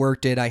 and we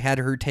worked it. I had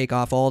her take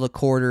off all the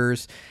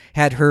quarters,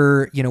 had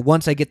her,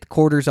 once I get the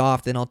quarters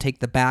off, then I'll take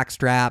the back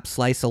strap,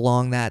 slice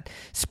along that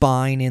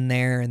spine in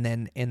there, and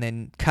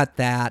then cut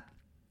that,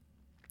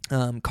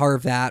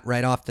 carve that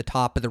right off the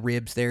top of the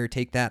ribs there,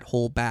 take that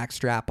whole back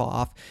strap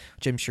off,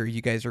 which I'm sure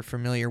you guys are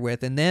familiar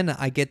with. And then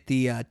I get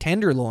the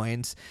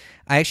tenderloins.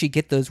 I actually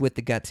get those with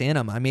the guts in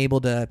them. I'm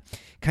able to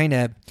kind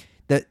of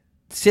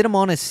sit him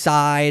on his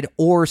side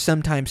or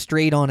sometimes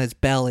straight on his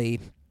belly,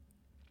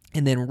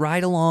 and then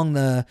right along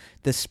the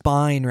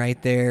spine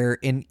right there,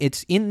 and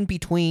it's in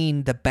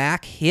between the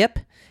back hip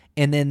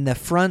and then the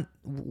front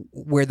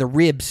where the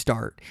ribs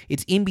start.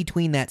 It's in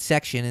between that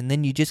section, and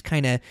then you just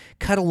kind of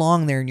cut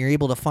along there, and you're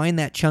able to find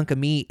that chunk of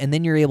meat, and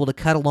then you're able to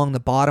cut along the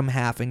bottom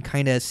half and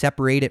kind of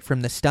separate it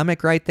from the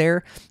stomach right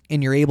there,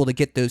 and you're able to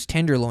get those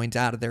tenderloins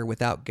out of there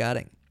without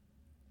gutting.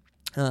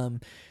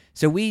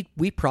 So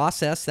we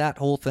processed that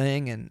whole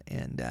thing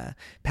and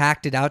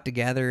packed it out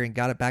together and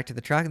got it back to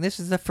the truck. And this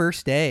is the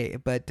first day,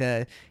 but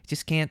you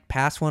just can't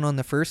pass one on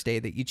the first day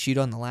that you'd shoot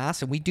on the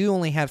last. And we do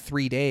only have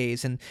 3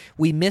 days, and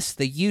we missed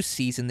the youth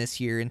season this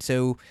year. And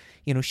so,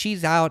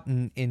 she's out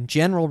in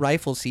general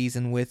rifle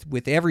season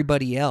with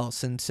everybody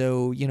else. And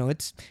so,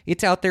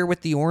 it's out there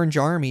with the Orange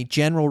Army,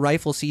 general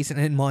rifle season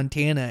in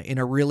Montana in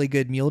a really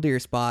good mule deer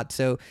spot.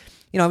 So,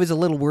 I was a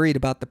little worried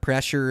about the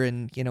pressure,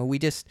 and, we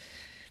just...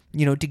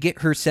 to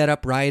get her set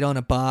up right on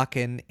a buck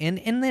and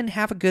then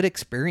have a good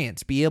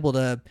experience, be able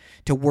to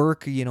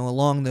work,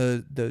 along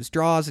those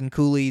draws and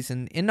coulees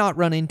and not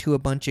run into a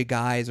bunch of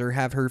guys or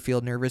have her feel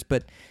nervous,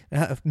 but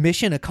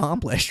mission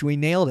accomplished. We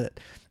nailed it.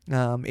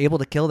 Able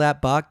to kill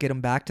that buck, get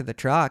him back to the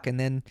truck. And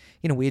then,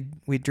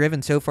 we'd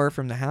driven so far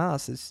from the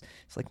house. It's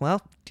like,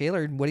 well,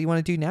 Taylor, what do you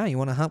want to do now? You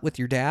want to hunt with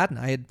your dad? And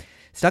I had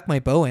stuck my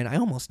bow in. I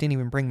almost didn't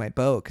even bring my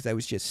bow because I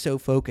was just so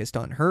focused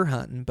on her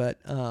hunting. But,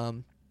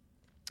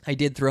 I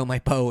did throw my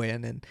bow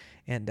in,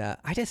 and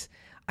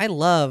I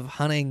love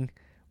hunting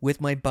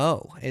with my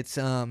bow. It's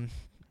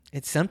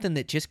something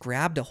that just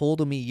grabbed a hold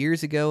of me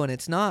years ago, and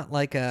it's not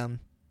like I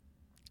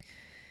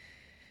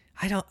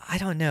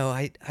don't know.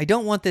 I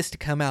don't want this to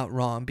come out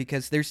wrong,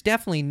 because there's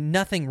definitely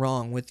nothing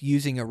wrong with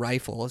using a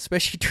rifle,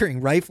 especially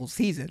during rifle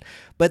season.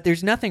 But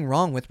there's nothing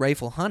wrong with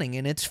rifle hunting,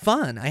 and it's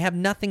fun. I have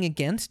nothing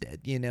against it.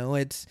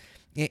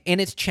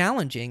 It's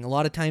challenging. A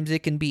lot of times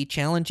it can be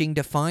challenging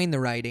to find the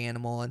right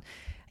animal, and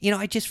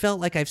I just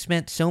felt like I've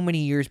spent so many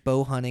years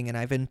bow hunting, and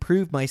I've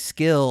improved my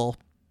skill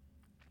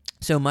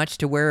so much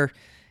to where,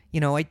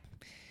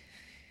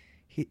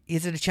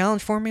 is it a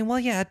challenge for me? Well,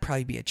 yeah, it'd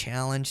probably be a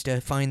challenge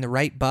to find the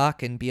right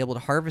buck and be able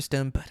to harvest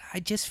them, but I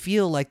just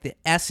feel like the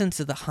essence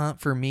of the hunt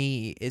for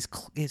me is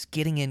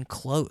getting in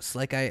close.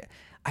 Like I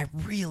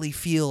really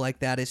feel like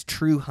that is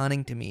true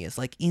hunting to me. It's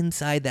like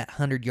inside that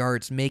 100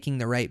 yards, making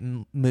the right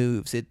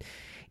moves.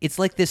 It's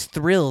like this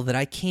thrill that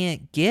I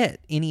can't get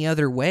any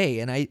other way.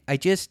 And I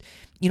just,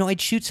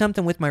 I'd shoot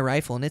something with my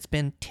rifle, and it's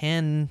been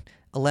 10,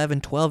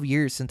 11, 12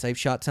 years since I've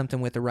shot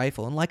something with a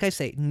rifle. And like I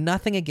say,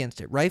 nothing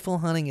against it. Rifle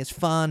hunting is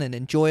fun and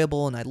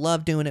enjoyable, and I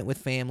love doing it with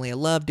family. I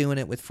love doing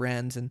it with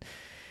friends. And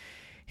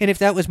if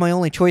that was my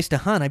only choice to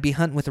hunt, I'd be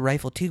hunting with a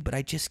rifle too, but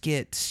I just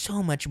get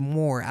so much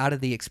more out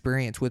of the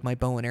experience with my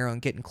bow and arrow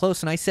and getting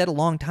close. And I said a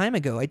long time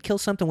ago, I'd kill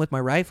something with my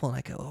rifle, and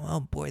I go, oh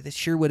boy, this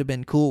sure would have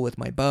been cool with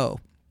my bow.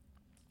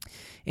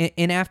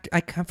 And after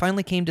I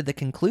finally came to the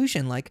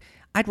conclusion, like,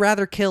 I'd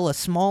rather kill a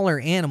smaller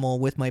animal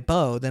with my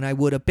bow than I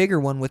would a bigger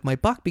one with my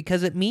buck,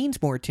 because it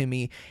means more to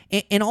me.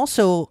 And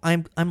also,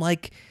 I'm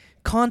like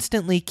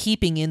constantly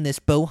keeping in this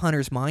bow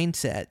hunter's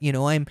mindset. You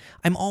know, I'm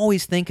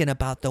always thinking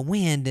about the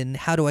wind and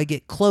how do I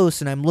get close,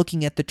 and I'm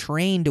looking at the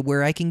terrain to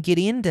where I can get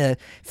into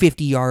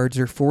 50 yards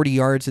or 40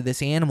 yards of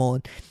this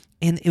animal.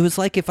 And it was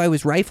like if I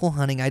was rifle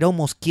hunting, I'd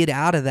almost get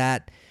out of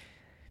that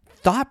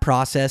thought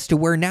process to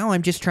where now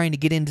I'm just trying to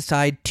get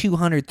inside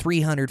 200,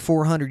 300,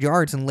 400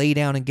 yards and lay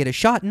down and get a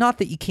shot. Not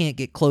that you can't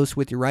get close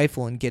with your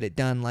rifle and get it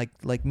done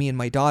like me and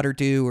my daughter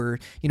do, or,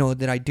 you know,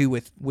 that I do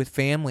with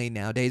family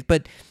nowadays.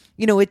 But,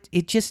 you know, it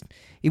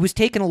was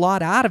taking a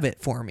lot out of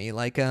it for me.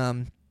 Like,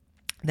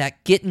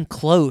 that getting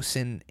close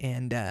and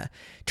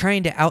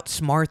trying to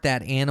outsmart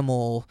that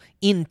animal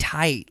in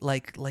tight,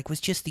 like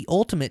was just the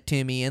ultimate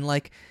to me. And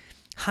like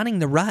hunting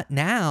the rut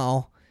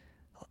now,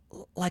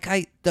 like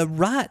the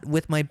rut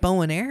with my bow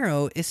and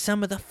arrow is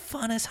some of the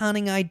funnest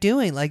hunting I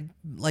doing.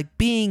 Like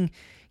being,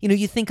 you know,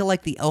 you think of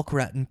like the elk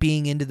rut and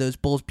being into those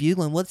bulls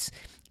bugling. Well,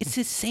 it's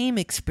the same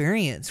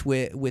experience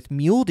with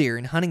mule deer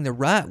and hunting the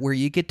rut, where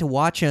you get to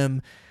watch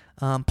them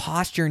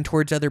posturing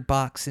towards other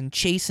bucks and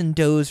chasing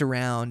does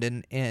around,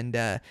 and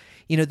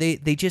you know,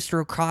 they just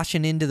throw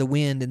caution into the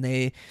wind, and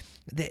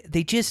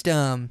they just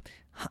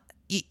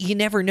you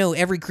never know.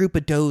 Every group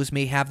of does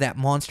may have that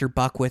monster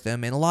buck with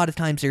them, and a lot of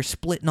times they're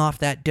splitting off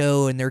that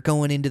doe and they're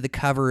going into the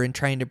cover and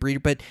trying to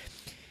breed. But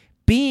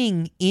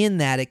being in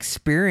that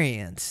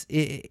experience,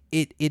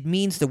 it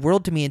means the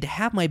world to me. And to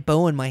have my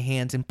bow in my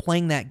hands and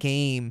playing that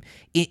game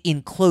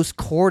in close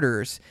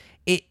quarters,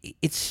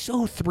 it's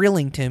so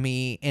thrilling to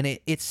me, and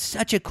it's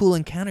such a cool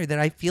encounter that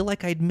I feel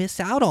like I'd miss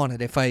out on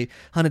it if I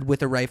hunted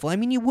with a rifle. I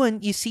mean, you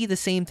wouldn't. You see the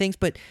same things,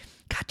 but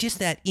God, just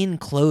that in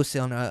close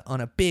on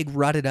a big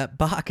rutted up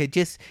buck, it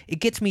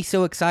gets me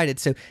so excited.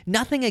 So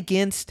nothing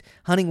against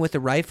hunting with a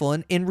rifle,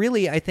 and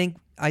really I think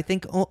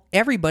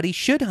everybody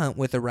should hunt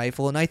with a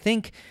rifle. And I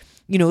think,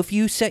 you know, if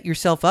you set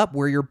yourself up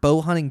where you're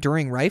bow hunting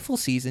during rifle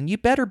season, you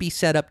better be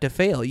set up to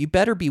fail. You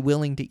better be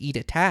willing to eat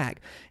a tag.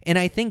 And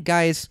I think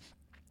guys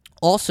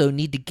also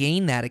need to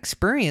gain that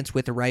experience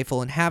with a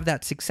rifle and have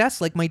that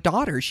success. Like my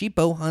daughter, she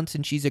bow hunts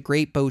and she's a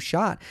great bow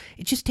shot.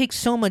 It just takes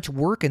so much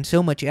work and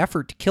so much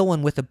effort to kill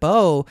one with a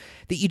bow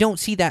that you don't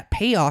see that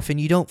payoff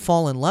and you don't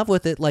fall in love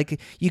with it. Like,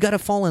 you got to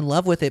fall in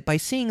love with it by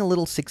seeing a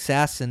little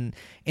success, and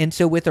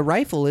so with a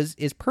rifle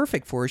is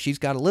perfect for her. She's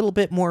got a little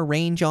bit more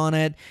range on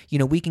it. You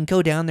know, we can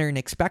go down there and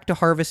expect to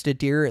harvest a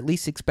deer, at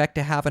least expect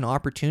to have an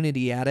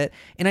opportunity at it.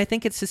 And I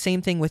think it's the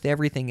same thing with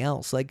everything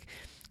else.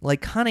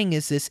 Like hunting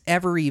is this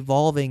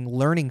ever-evolving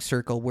learning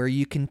circle where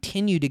you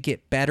continue to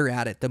get better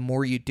at it the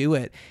more you do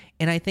it.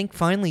 And I think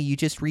finally you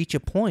just reach a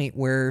point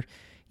where,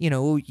 you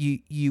know,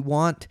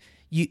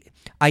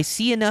 I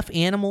see enough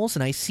animals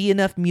and I see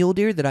enough mule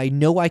deer that I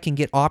know I can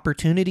get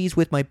opportunities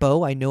with my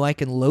bow. I know I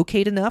can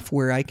locate enough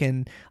where I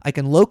can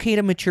locate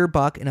a mature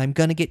buck, and I'm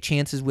going to get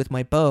chances with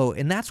my bow.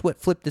 And that's what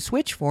flipped the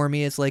switch for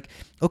me, is like,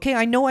 okay,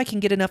 I know I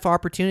can get enough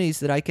opportunities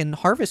that I can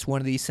harvest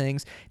one of these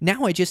things.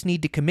 Now I just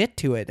need to commit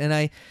to it. And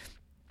I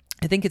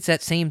think it's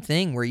that same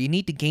thing where you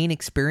need to gain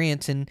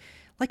experience. And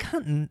like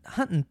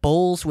hunting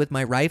bulls with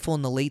my rifle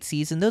in the late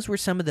season, those were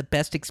some of the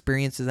best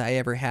experiences I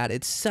ever had.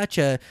 It's such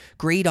a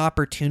great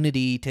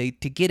opportunity to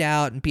get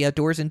out and be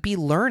outdoors and be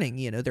learning.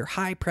 You know, they're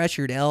high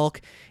pressured elk,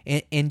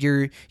 and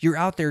you're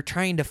out there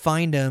trying to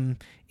find them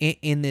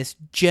in this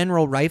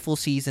general rifle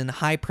season,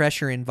 high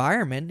pressure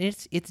environment.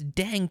 It's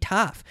dang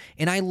tough.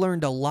 And I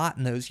learned a lot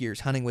in those years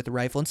hunting with a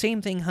rifle. And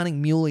same thing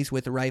hunting muleys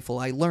with a rifle.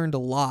 I learned a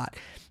lot.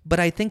 But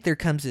I think there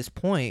comes this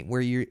point where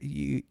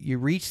you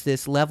reach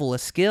this level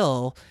of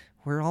skill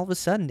where all of a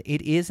sudden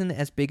it isn't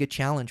as big a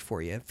challenge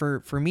for you.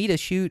 For me to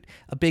shoot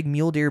a big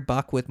mule deer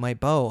buck with my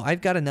bow,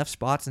 I've got enough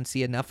spots and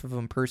see enough of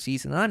them per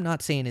season. And I'm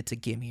not saying it's a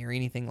gimme or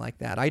anything like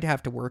that. I'd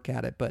have to work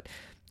at it, but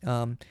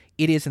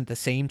it isn't the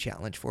same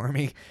challenge for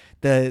me.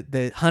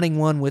 The hunting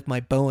one with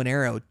my bow and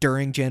arrow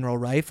during general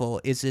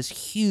rifle is this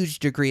huge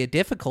degree of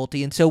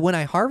difficulty. And so when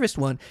I harvest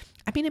one,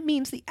 I mean, it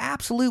means the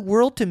absolute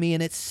world to me,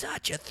 and it's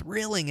such a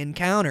thrilling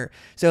encounter.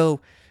 So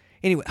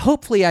anyway,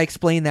 hopefully I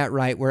explained that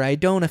right, where I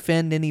don't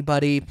offend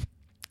anybody,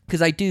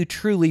 because I do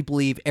truly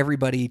believe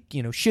everybody,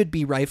 you know, should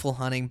be rifle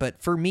hunting.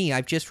 But for me,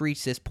 I've just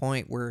reached this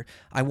point where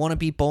I want to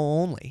be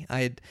bow only.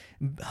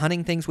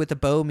 Hunting things with a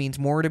bow means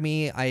more to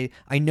me. I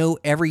know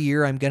every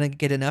year I'm going to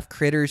get enough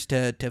critters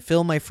to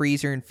fill my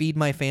freezer and feed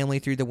my family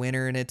through the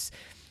winter. And it's,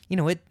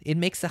 it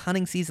makes the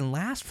hunting season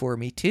last for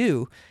me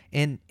too.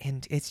 And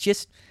it's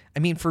just, I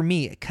mean, for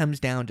me, it comes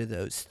down to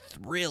those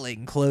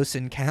thrilling close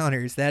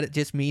encounters. That it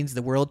just means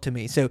the world to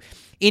me. So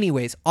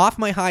anyways, off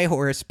my high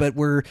horse, but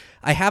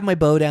I have my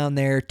bow down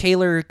there.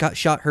 Taylor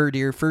shot her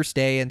deer first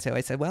day. And so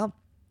I said, well,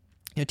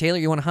 Taylor,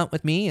 you want to hunt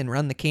with me and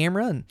run the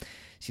camera? And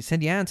she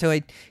said, yeah. And so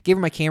I gave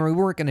her my camera. We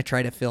weren't going to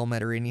try to film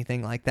it or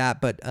anything like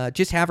that, but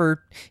just have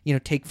her,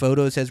 take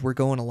photos as we're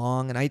going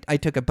along. And I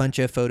took a bunch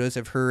of photos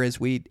of her as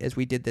we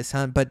did this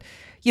hunt. But,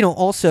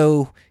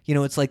 also,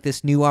 it's like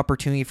this new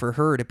opportunity for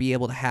her to be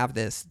able to have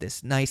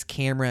this nice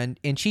camera.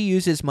 And she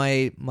uses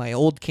my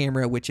old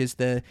camera, which is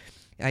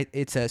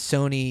it's a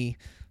Sony,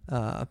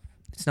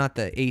 it's not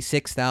the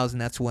A6000,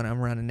 that's what I'm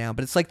running now,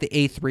 but it's like the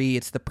A3,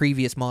 it's the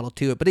previous model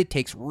to it, but it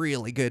takes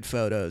really good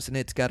photos, and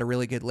it's got a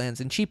really good lens,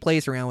 and she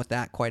plays around with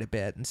that quite a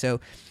bit. And so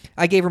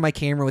I gave her my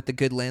camera with the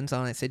good lens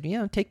on it. I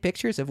said, take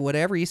pictures of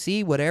whatever you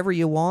see, whatever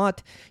you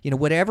want,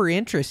 whatever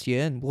interests you,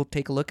 and we'll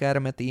take a look at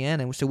them at the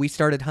end. And so we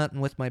started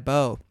hunting with my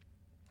bow,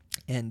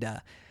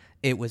 and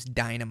it was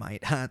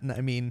dynamite hunting.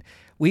 I mean,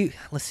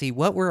 let's see,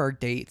 what were our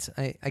dates?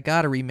 I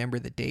got to remember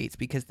the dates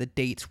because the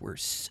dates were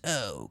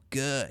so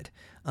good.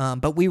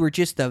 But we were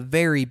just the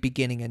very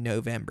beginning of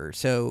November.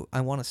 So I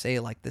want to say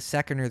like the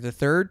 2nd or the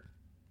 3rd.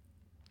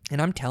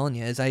 And I'm telling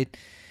you, as I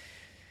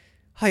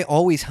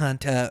always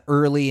hunt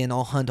early, and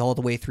I'll hunt all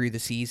the way through the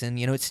season.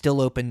 It's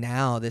still open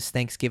now this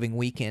Thanksgiving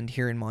weekend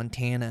here in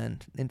Montana.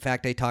 And in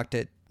fact, I talked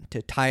to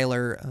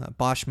Tyler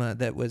Boschma,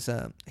 that was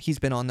he's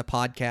been on the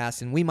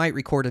podcast, and we might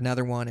record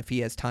another one if he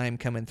has time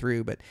coming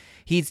through, but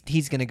he's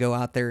going to go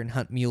out there and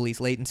hunt muleys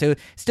late. And so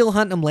still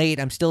hunting them late.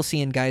 I'm still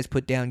seeing guys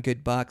put down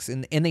good bucks,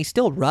 and they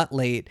still rut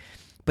late,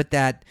 but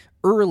that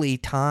early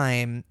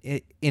time,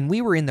 and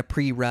we were in the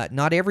pre-rut.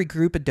 Not every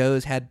group of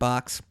does had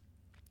bucks.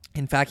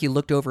 In fact, you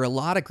looked over a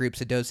lot of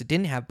groups of does that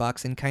didn't have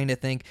bucks and kind of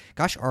think,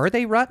 gosh, are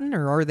they rutting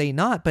or are they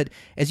not? But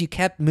as you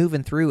kept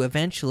moving through,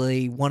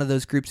 eventually one of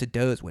those groups of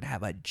does would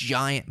have a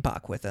giant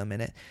buck with them in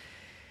it.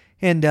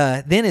 And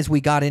then as we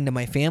got into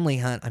my family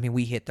hunt, I mean,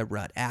 we hit the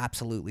rut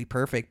absolutely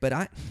perfect. But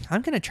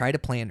I'm going to try to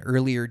plan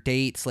earlier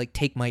dates, like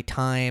take my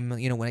time,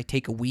 when I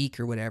take a week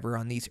or whatever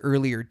on these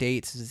earlier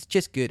dates. It's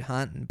just good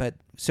hunting. But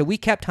so we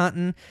kept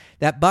hunting.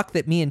 That buck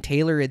that me and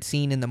Taylor had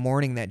seen in the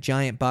morning, that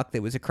giant buck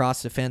that was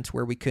across the fence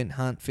where we couldn't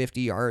hunt 50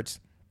 yards,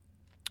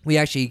 we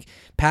actually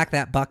packed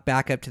that buck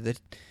back up to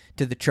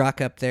the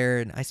truck up there,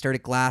 and I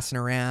started glassing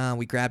around.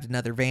 We grabbed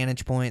another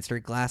vantage point,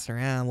 started glassing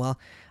around. Well,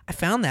 I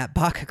found that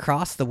buck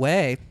across the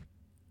way.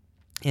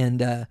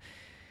 And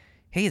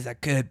he's a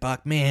good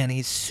buck, man.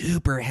 He's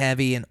super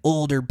heavy, an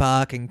older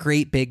buck, and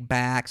great big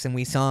backs. And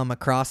we saw him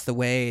across the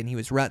way, and he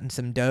was rutting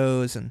some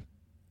does. And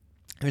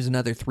there's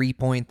another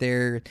 3-point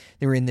there.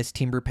 They were in this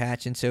timber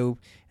patch, and so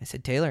I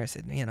said, Taylor,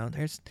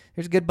 there's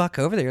a good buck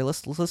over there.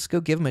 Let's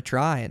go give him a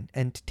try.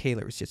 And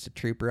Taylor was just a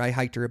trooper. I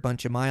hiked her a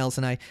bunch of miles,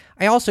 and I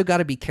also got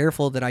to be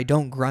careful that I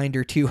don't grind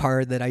her too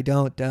hard. That I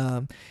don't,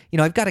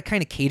 I've got to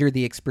kind of cater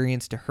the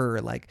experience to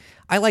her. Like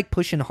I like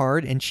pushing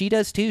hard, and she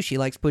does too. She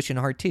likes pushing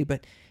hard too,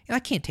 but I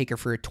can't take her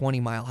for a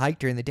 20-mile hike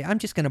during the day. I'm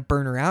just going to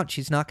burn her out.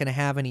 She's not going to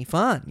have any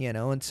fun,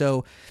 And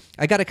so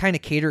I got to kind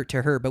of cater it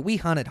to her, but we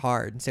hunted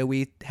hard. And so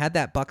we had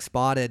that buck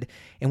spotted,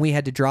 and we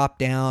had to drop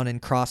down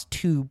and cross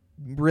 2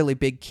 really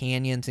big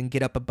canyons and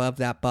get up above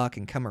that buck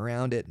and come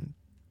around it. And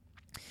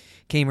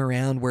came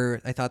around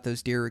where I thought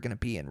those deer were going to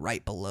be, and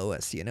right below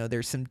us,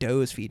 there's some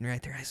does feeding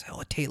right there. I said,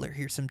 oh, Taylor,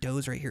 here's some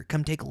does right here.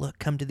 Come take a look.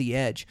 Come to the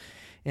edge.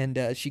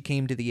 And she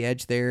came to the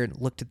edge there and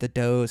looked at the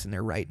does, and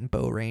they're right in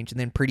bow range. And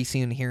then pretty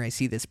soon here I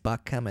see this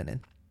buck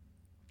coming,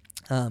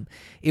 and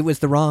it was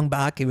the wrong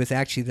buck. It was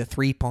actually the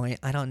 3-point.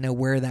 I don't know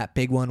where that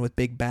big one with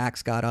big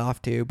backs got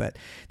off to, but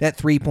that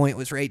 3-point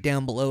was right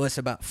down below us,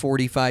 about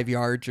 45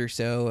 yards or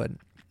so.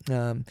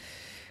 And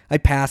I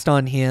passed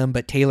on him,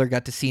 but Taylor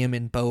got to see him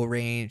in bow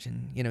range.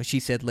 And, she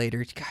said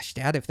later, gosh,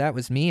 Dad, if that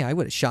was me, I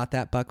would have shot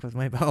that buck with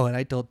my bow. And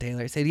I told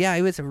Taylor, I said, yeah,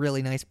 it was a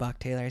really nice buck,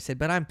 Taylor. I said,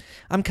 but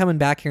I'm coming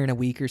back here in a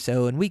week or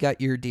so, and we got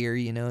your deer,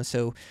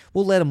 so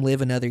we'll let him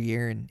live another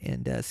year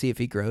and see if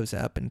he grows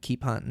up and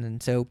keep hunting.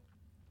 And so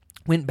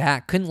went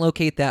back, couldn't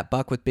locate that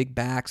buck with big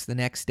backs the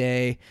next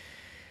day.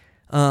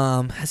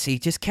 Let's see,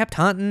 just kept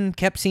hunting,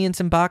 kept seeing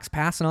some bucks,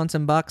 passing on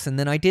some bucks. And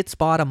then I did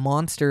spot a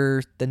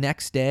monster the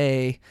next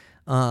day.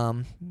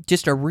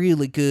 Just a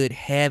really good,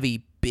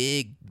 heavy,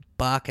 big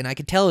buck, and I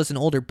could tell it was an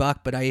older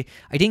buck, but I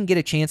didn't get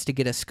a chance to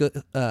get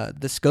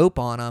the scope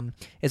on him,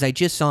 as I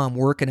just saw him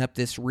working up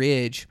this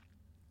ridge.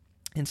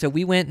 And so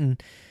we went,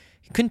 and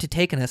it couldn't have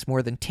taken us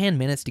more than 10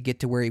 minutes to get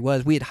to where he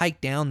was. We had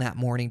hiked down that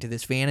morning to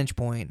this vantage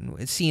point and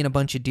was seeing a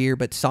bunch of deer,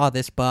 but saw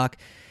this buck.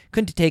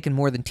 Couldn't have taken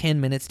more than 10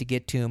 minutes to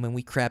get to him, and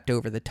we crept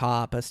over the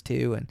top, us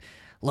two, and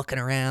looking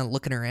around,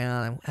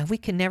 and we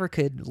never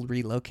could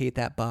relocate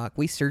that buck.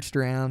 We searched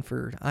around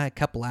for a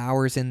couple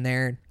hours in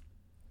there.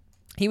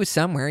 He was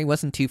somewhere. He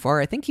wasn't too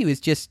far. I think he was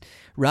just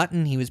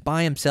rutting. He was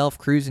by himself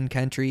cruising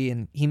country,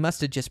 and he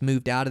must have just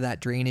moved out of that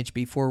drainage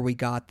before we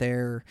got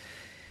there.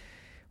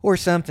 or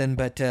something,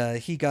 but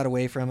he got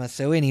away from us.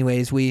 So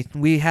anyways,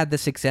 we had the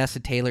success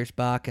of Taylor's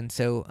buck, and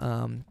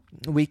so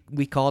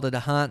we called it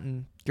a hunt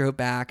and drove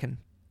back and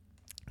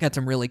got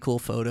some really cool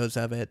photos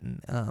of it.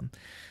 And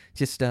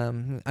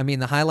I mean,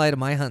 the highlight of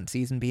my hunt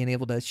season, being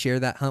able to share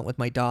that hunt with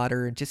my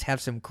daughter and just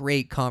have some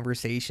great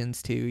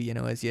conversations too. You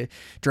know, as you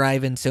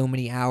drive in so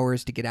many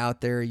hours to get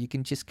out there, you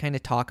can just kind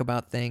of talk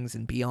about things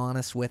and be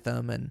honest with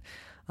them, and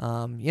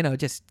you know,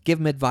 just give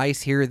them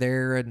advice here or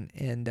there,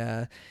 and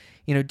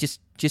you know, just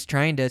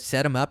trying to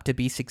set them up to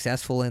be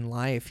successful in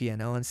life, you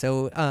know. And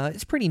so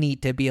it's pretty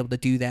neat to be able to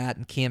do that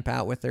and camp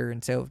out with her,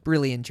 and so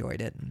really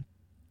enjoyed it. And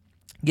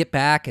get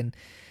back and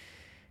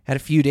had a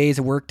few days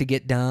of work to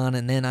get done,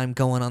 and then I'm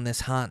going on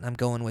this hunt. I'm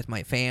going with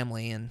my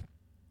family, and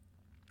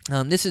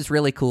this is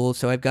really cool.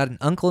 So I've got an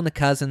uncle and a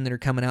cousin that are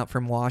coming out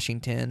from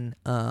Washington,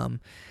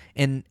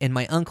 and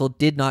my uncle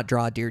did not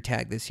draw a deer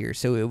tag this year,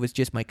 so it was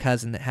just my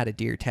cousin that had a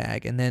deer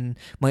tag. And then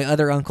my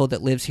other uncle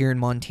that lives here in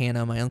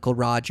Montana, my Uncle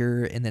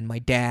Roger, and then my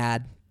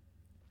dad,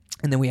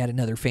 and then we had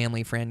another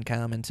family friend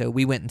come, and so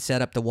we went and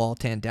set up the wall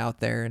tent out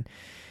there, and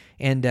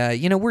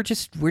you know, we're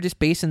just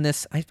basing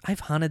this.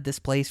 I've hunted this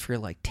place for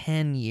like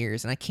 10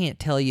 years, and I can't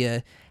tell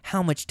you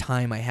how much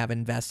time I have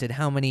invested,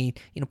 how many,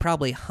 you know,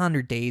 probably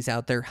 100 days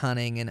out there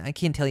hunting, and I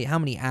can't tell you how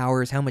many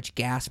hours, how much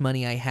gas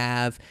money I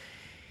have,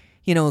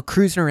 you know,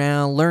 cruising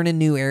around, learning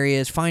new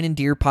areas, finding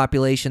deer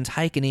populations,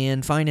 hiking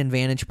in, finding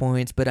vantage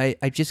points. But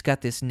I've just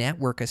got this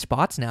network of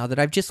spots now that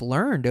I've just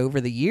learned over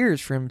the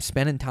years from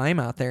spending time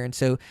out there, and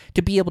so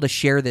to be able to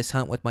share this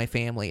hunt with my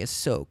family is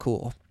so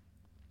cool.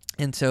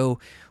 And so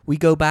we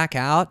go back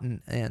out,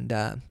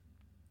 and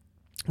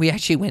we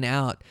actually went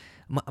out.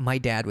 My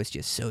dad was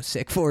just so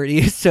sick for it.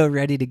 He was so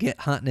ready to get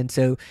hunting. And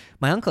so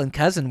my uncle and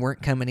cousin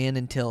weren't coming in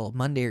until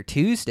Monday,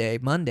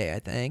 I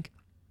think.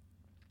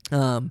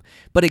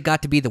 But it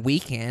got to be the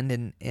weekend,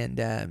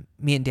 and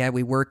me and Dad,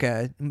 we work.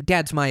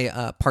 Dad's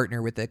my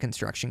partner with the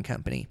construction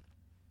company.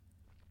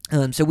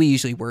 So we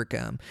usually work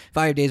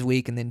 5 days a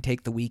week and then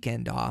take the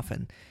weekend off.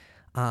 And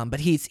but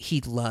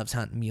he loves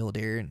hunting mule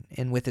deer,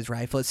 and with his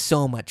rifle, it's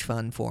so much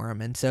fun for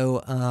him. And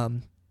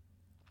so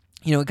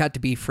you know, it got to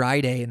be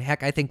Friday, and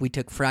heck, I think we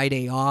took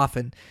Friday off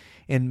and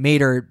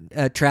made our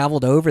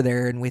traveled over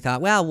there, and we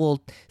thought, well,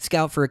 we'll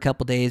scout for a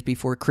couple days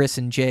before Chris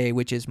and Jay,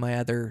 which is my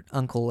other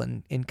uncle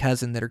and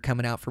cousin that are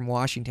coming out from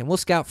Washington. We'll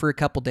scout for a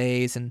couple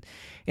days, and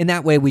in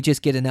that way we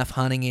just get enough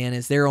hunting in,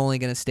 as they're only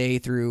going to stay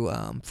through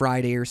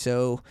Friday or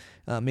so,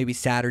 maybe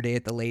Saturday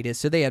at the latest.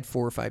 So they had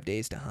 4 or 5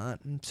 days to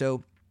hunt, and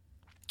so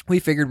we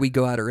figured we'd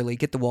go out early,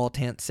 get the wall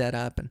tent set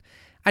up, and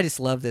I just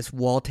love this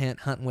wall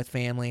tent hunting with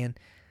family. And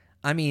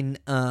I mean,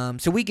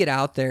 so we get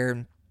out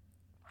there,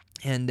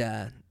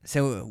 and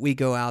so we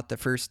go out the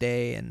first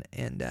day,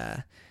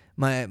 and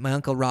my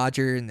Uncle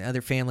Roger and the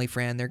other family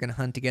friend, they're going to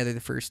hunt together the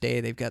first day.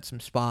 They've got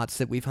some spots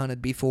that we've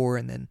hunted before,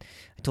 and then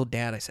I told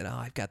Dad, I said, oh,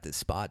 I've got this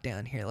spot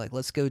down here. Like,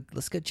 let's go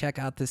check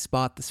out this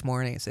spot this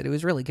morning. I said, it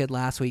was really good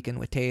last weekend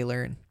with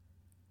Taylor. And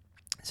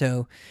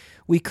so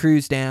we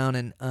cruise down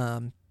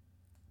and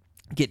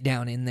get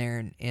down in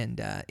there,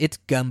 and it's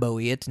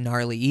gumbo-y, it's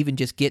gnarly, even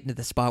just getting to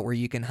the spot where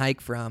you can hike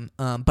from,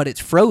 but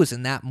it's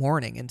frozen that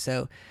morning. And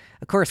so,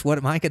 of course, what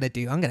am I going to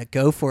do? I'm going to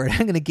go for it.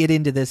 I'm going to get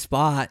into this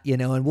spot, you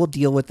know, and we'll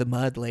deal with the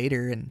mud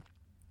later. And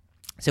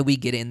so we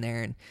get in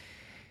there,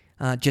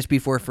 and just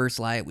before first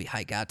light, we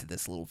hike out to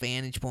this little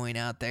vantage point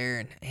out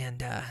there,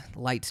 and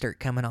lights start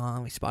coming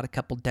on. We spot a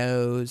couple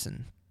does,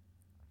 and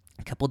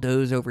a couple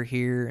does over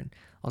here, and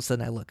all of a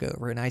sudden I look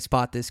over and I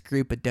spot this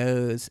group of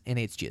does, and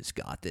it's just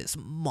got this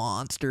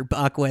monster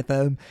buck with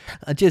them,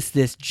 just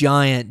this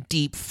giant,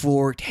 deep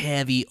forked,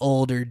 heavy,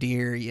 older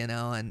deer, you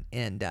know,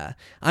 and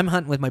I'm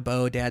hunting with my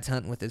bow, Dad's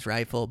hunting with his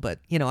rifle, but,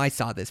 you know, I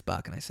saw this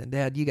buck, and I said,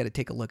 Dad, you got to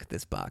take a look at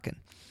this buck. And,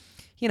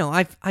 you know,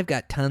 I've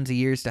got tons of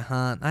years to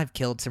hunt. I've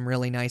killed some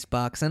really nice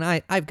bucks, and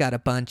I've got a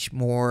bunch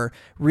more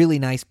really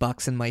nice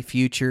bucks in my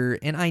future,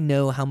 and I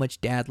know how much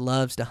Dad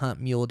loves to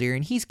hunt mule deer,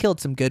 and he's killed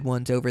some good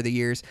ones over the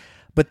years.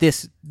 But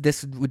this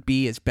would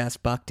be his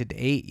best buck to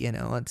date, you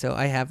know. And so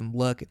I have him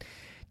look.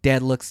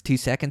 Dad looks 2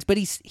 seconds, but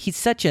he's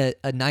such a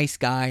nice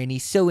guy, and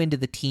he's so into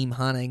the team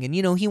hunting. And,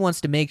 you know, he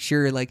wants to make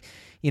sure, like,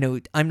 you know,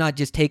 I'm not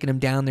just taking him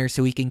down there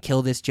so he can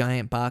kill this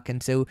giant buck.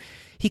 And so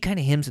he kind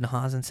of hems and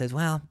haws and says,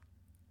 well,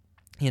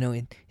 you know,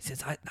 he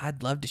says,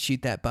 I'd love to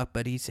shoot that buck,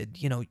 but he said,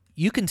 you know,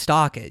 you can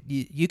stalk it.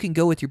 You can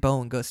go with your bow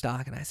and go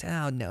stalk. And I said,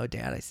 oh, no,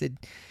 Dad. I said,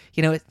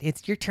 you know,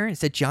 it's your turn.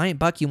 It's a giant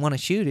buck you want to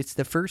shoot. It's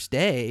the first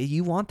day.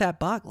 You want that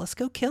buck. Let's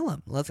go kill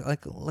him. Let's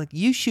like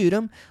you shoot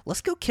him.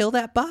 Let's go kill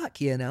that buck,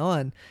 you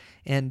know.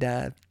 And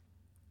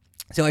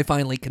so I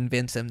finally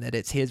convince him that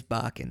it's his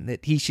buck and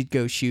that he should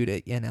go shoot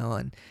it, you know.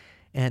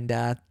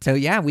 And so,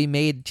 yeah, we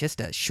made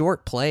just a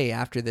short play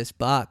after this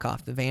buck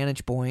off the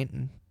vantage point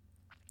and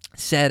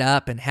set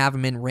up and have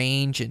him in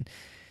range. And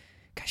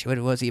gosh, what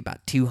was he,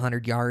 about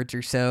 200 yards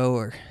or so?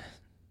 Or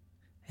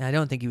I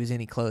don't think he was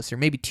any closer.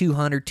 Maybe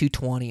 200,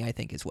 220, I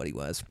think is what he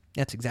was.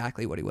 That's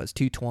exactly what he was,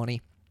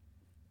 220.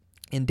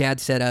 And Dad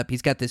set up,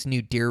 he's got this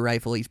new deer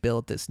rifle he's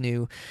built, this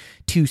new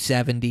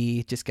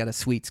 270, just got a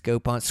sweet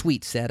scope on,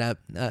 sweet setup,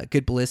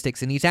 good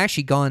ballistics. And he's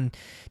actually gone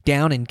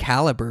down in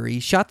caliber. He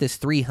shot this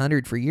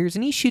 300 for years,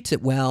 and he shoots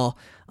it well,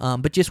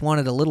 but just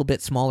wanted a little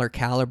bit smaller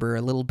caliber,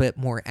 a little bit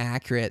more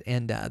accurate.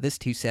 And this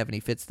 270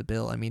 fits the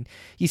bill. I mean,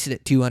 you sit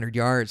at 200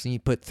 yards, and you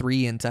put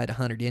 3 inside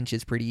 100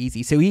 inches pretty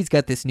easy. So he's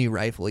got this new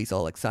rifle he's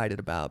all excited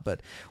about.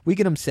 But we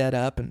get him set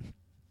up, and,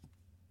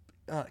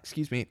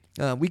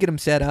 we get him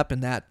set up,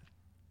 and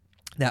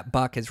that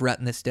buck is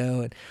rutting this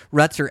doe, and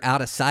ruts are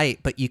out of sight,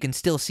 but you can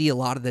still see a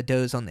lot of the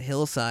does on the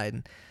hillside.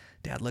 And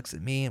Dad looks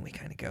at me, and we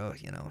kind of go,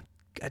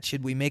 God,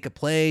 should we make a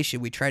play?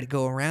 Should we try to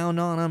go around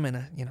on them? And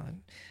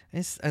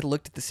I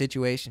looked at the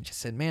situation, just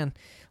said, man,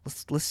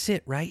 let's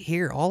sit right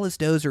here. All his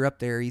does are up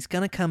there. He's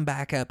gonna come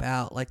back up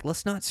out. Like,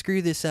 let's not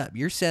screw this up.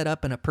 You're set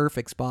up in a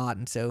perfect spot.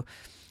 And so,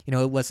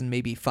 it wasn't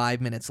maybe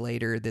 5 minutes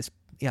later.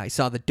 I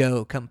saw the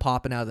doe come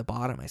popping out of the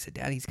bottom. I said,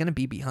 Dad, he's gonna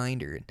be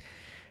behind her. And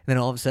then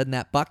all of a sudden,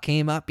 that buck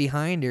came up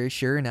behind her.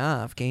 Sure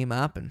enough, came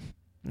up, and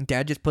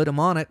Dad just put him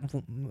on it,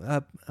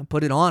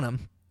 put it on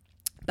him.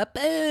 But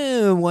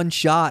boom, one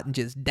shot and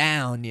just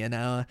down,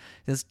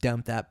 just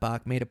dumped that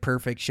buck, made a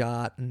perfect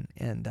shot,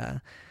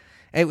 and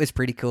it was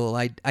pretty cool.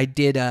 I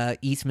did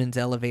Eastman's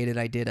Elevated.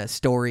 I did a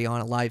story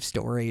on a live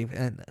story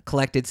and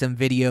collected some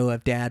video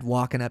of Dad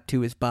walking up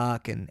to his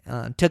buck and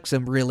took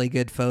some really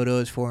good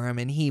photos for him.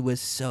 And he was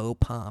so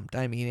pumped.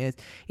 I mean,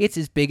 it's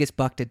his biggest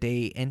buck to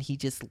date, and he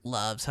just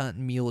loves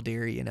hunting mule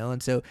deer,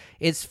 And so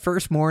it's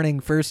first morning,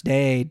 first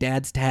day,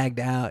 Dad's tagged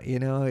out, He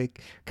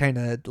kind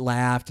of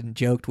laughed and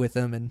joked with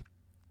him, and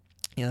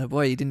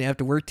boy, you didn't have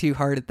to work too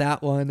hard at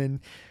that one.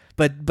 And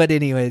But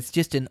anyways,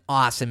 just an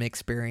awesome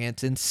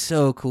experience, and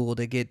so cool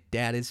to get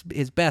Dad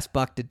his best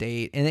buck to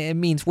date. And it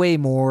means way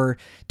more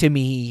to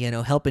me,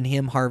 helping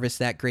him harvest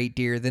that great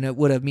deer than it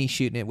would have me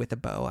shooting it with a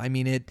bow. I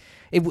mean, it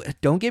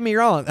don't get me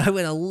wrong, I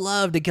would have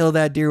loved to kill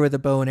that deer with a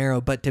bow and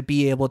arrow, but to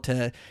be able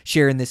to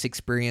share in this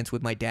experience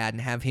with my dad and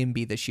have him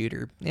be the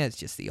shooter, it's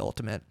just the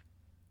ultimate.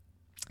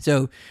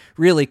 So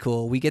really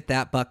cool. We get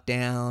that buck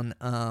down.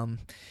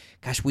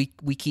 Gosh,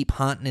 we keep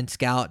hunting and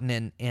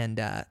scouting, and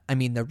I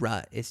mean, the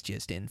rut is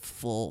just in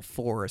full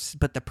force,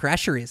 but the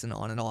pressure isn't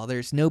on at all.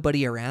 There's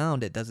nobody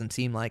around, it doesn't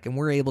seem like, and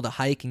we're able to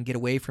hike and get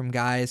away from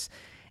guys,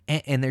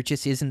 and there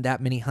just isn't that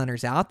many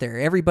hunters out there.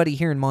 Everybody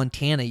here in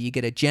Montana, you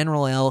get a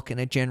general elk and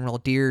a general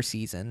deer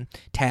season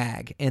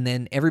tag, and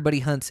then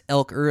everybody hunts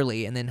elk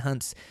early and then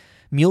hunts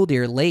mule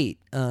deer late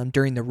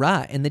during the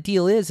rut. And the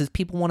deal is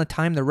people want to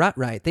time the rut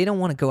right. They don't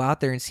want to go out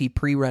there and see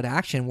pre-rut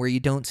action where you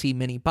don't see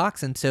many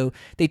bucks, and so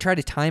they try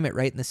to time it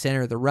right in the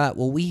center of the rut.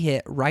 Well, we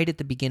hit right at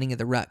the beginning of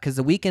the rut, because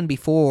the weekend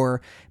before,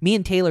 me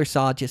and Taylor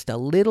saw just a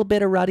little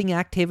bit of rutting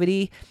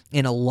activity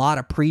and a lot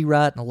of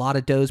pre-rut and a lot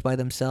of does by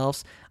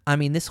themselves. I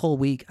mean, this whole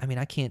week,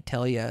 I can't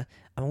tell you.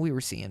 We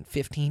were seeing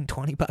 15,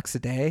 20 bucks a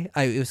day.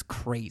 It was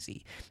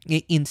crazy.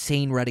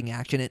 Insane rutting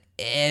action, and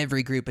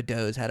every group of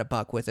does had a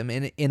buck with them.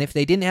 And if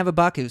they didn't have a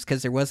buck, it was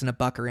because there wasn't a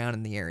buck around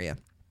in the area.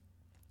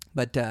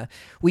 But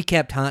we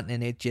kept hunting,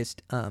 and it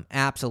just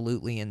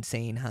absolutely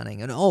insane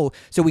hunting. And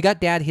so we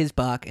got Dad his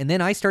buck, and then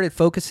I started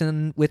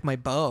focusing with my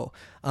bow.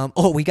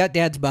 We got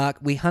Dad's buck.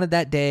 We hunted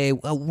that day.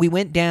 We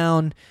went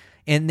down.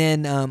 And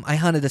then I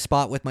hunted a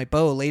spot with my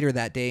bow later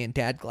that day, and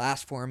Dad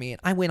glassed for me.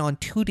 And I went on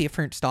 2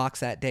 different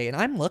stalks that day, and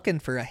I'm looking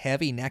for a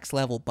heavy next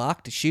level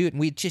buck to shoot. And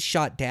we just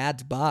shot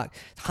Dad's buck,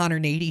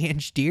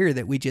 180-inch deer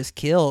that we just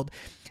killed.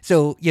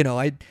 So,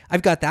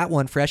 I've got that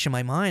one fresh in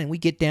my mind. And we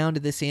get down to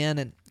this inn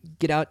and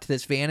get out to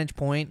this vantage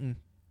point and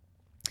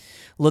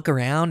look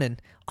around,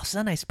 and all of a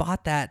sudden I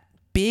spot that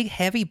big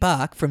heavy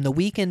buck from the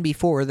weekend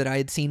before that I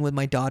had seen with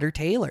my daughter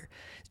Taylor.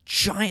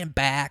 Giant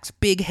backs,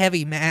 big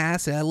heavy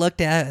mass, and I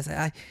looked at it.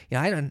 I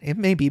said, it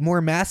may be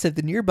more massive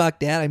than your buck,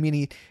 Dad. I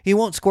mean, he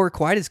won't score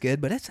quite as good,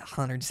 but it's a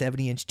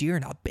 170-inch deer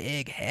and a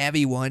big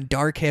heavy one,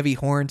 dark heavy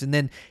horns, and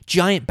then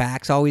giant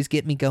backs always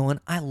get me going.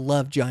 I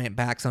love giant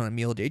backs on a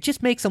mule deer. It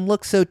just makes them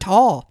look so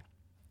tall.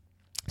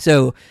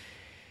 So,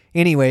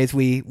 anyways,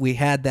 we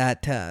had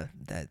that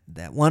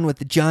one with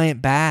the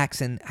giant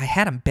backs, and I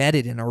had him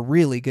bedded in a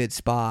really good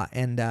spot,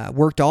 and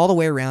worked all the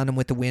way around him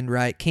with the wind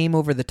right, came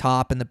over the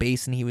top in the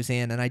basin he was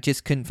in, and I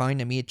just couldn't find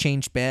him. He had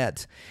changed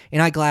beds,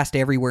 and I glassed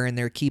everywhere in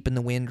there, keeping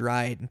the wind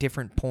right and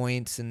different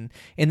points, and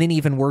then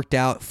even worked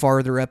out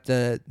farther up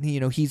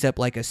he's up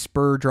like a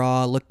spur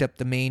draw, looked up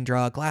the main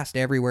draw, glassed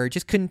everywhere,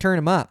 just couldn't turn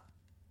him up.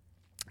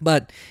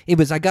 But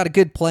I got a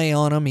good play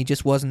on him. He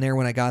just wasn't there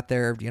when I got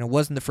there.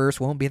 Wasn't the first,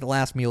 won't be the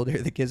last mule deer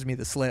that gives me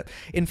the slip.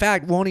 In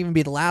fact, won't even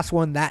be the last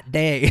one that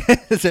day.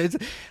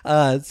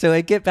 So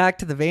I get back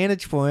to the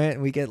vantage point,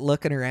 and we get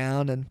looking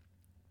around,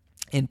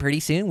 and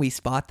pretty soon we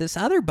spot this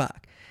other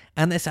buck.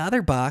 And this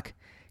other buck,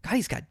 God,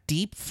 he's got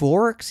deep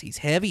forks. He's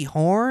heavy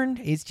horned.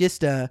 He's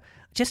just a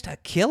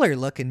killer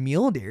looking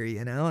mule deer,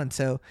 and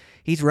so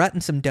he's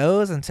rutting some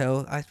does, and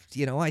so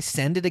I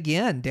send it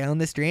again down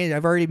this drainage.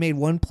 I've already made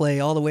one play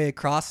all the way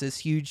across this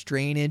huge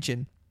drainage,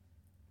 and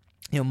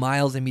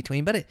miles in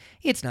between, but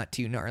it's not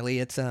too gnarly.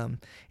 It's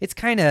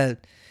kind of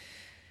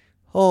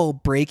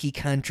breaky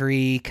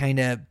country, kind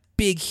of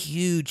big,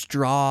 huge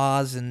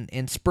draws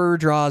and spur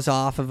draws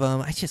off of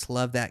them. I just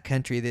love that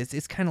country.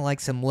 It's kind of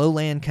like some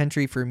lowland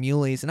country for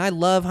muleys. And I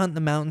love hunting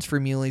the mountains for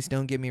muleys,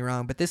 don't get me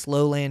wrong. But this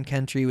lowland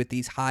country with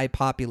these high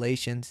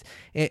populations,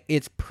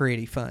 it's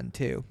pretty fun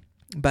too.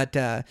 But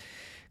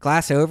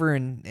glass over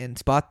and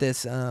spot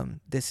this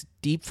this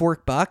deep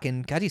fork buck.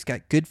 And God, he's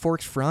got good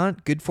forks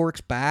front, good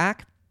forks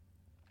back.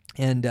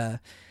 And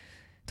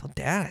told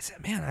Dad, I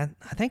said, man,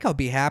 I think I'll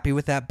be happy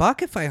with that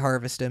buck if I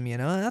harvest him,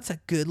 That's a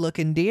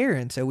good-looking deer.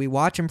 And so we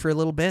watch him for a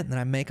little bit, and then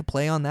I make a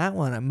play on that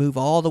one. I move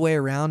all the way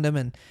around him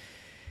and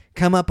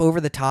come up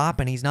over the top,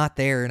 and he's not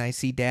there. And I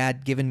see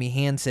Dad giving me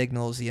hand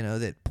signals,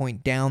 that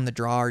point down the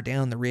draw or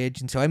down the ridge.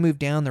 And so I move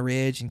down the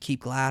ridge and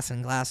keep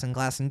glassing,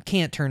 and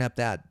can't turn up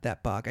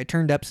that buck. I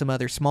turned up some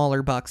other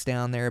smaller bucks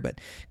down there,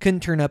 but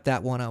couldn't turn up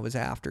that one I was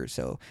after.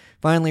 So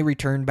finally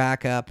returned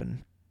back up,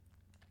 and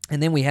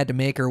then we had to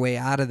make our way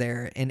out of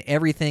there, and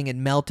everything had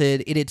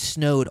melted. It had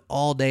snowed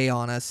all day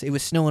on us. It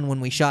was snowing when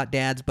we shot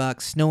Dad's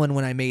bucks, snowing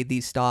when I made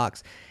these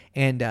stalks,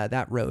 and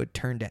that road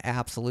turned to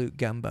absolute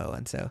gumbo.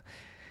 And so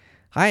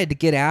I had to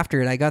get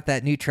after it. I got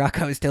that new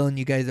truck I was telling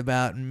you guys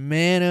about, and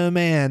man, oh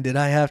man, did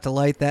I have to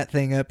light that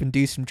thing up and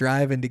do some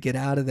driving to get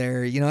out of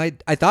there.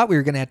 I thought we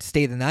were going to have to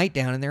stay the night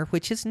down in there,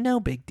 which is no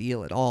big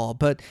deal at all.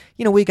 But,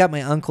 we got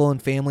my uncle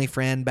and family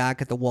friend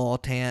back at the wall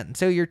tent, and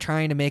so you're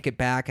trying to make it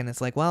back, and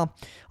it's like, well,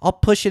 I'll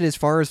push it as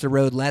far as the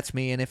road lets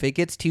me, and if it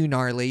gets too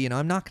gnarly,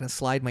 I'm not going to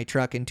slide my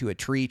truck into a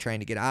tree trying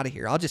to get out of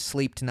here. I'll just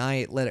sleep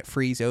tonight, let it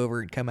freeze over,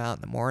 and come out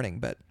in the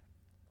morning. But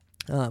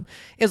it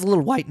was a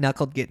little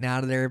white-knuckled getting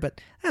out of there,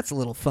 but that's a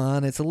little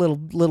fun. It's a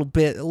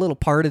little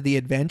part of the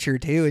adventure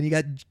too, and you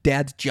got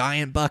Dad's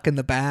giant buck in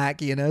the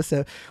back,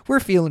 so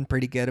we're feeling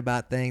pretty good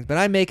about things. But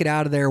I make it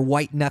out of there,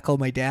 white-knuckle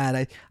my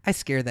dad. I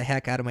scare the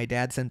heck out of my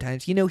dad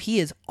sometimes. He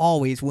is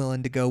always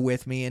willing to go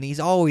with me, and he's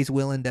always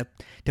willing to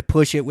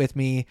push it with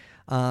me.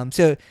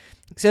 So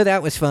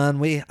that was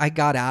fun. I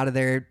got out of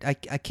there. I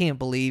can't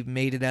believe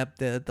made it up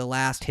the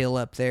last hill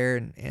up there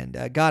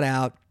and got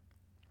out.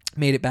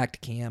 Made it back to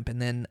camp,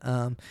 and then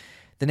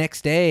the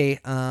next day,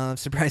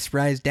 surprise,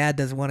 surprise, Dad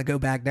doesn't want to go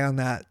back down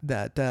that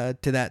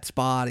to that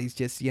spot. He's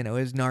just, it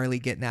was gnarly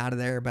getting out of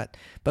there. But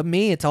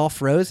me, it's all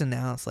frozen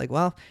now. It's like,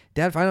 well,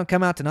 Dad, if I don't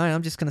come out tonight,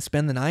 I'm just gonna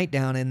spend the night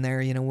down in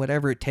there.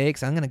 Whatever it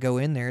takes, I'm gonna go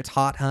in there. It's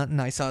hot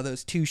hunting. I saw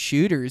those 2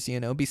 shooters,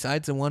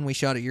 besides the one we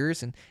shot at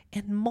yours, and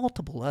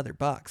multiple other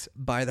bucks.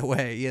 By the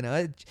way,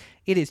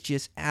 it is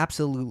just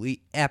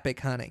absolutely epic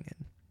hunting.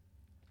 And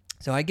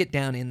so I get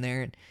down in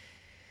there and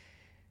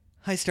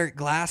I start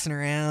glassing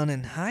around,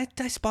 and I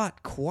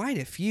spot quite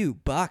a few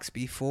bucks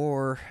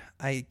before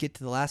I get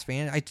to the last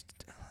vantage.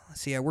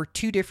 I worked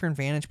 2 different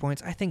vantage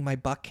points. I think my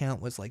buck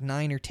count was like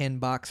 9 or 10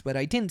 bucks, but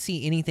I didn't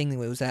see anything that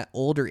was that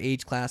older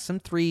age class,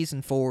 some 3s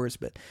and 4s,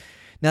 but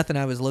nothing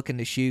I was looking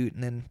to shoot.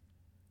 And then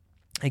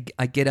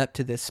I get up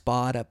to this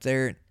spot up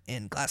there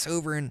and glass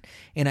over, and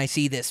I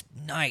see this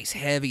nice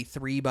heavy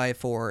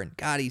 3x4, and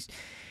God,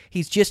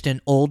 he's just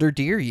an older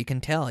deer. You can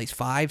tell he's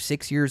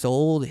 5-6 years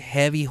old,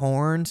 heavy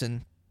horns,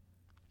 and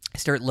I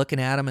start looking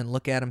at him and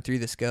look at him through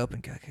the scope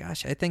and go,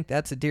 gosh, I think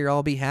that's a deer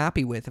I'll be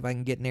happy with if I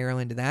can get an arrow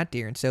into that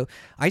deer. And so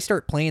I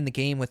start playing the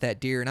game with that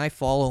deer, and I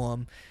follow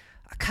him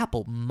a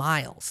couple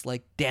miles,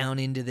 like down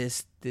into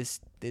this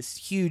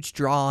huge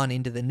draw and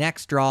into the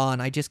next draw, and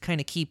I just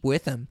kind of keep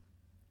with him.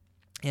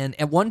 And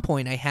at one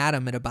point, I had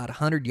him at about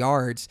 100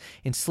 yards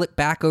and slipped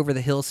back over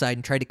the hillside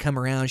and tried to come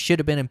around. Should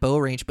have been in bow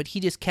range, but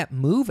he just kept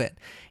moving.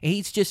 And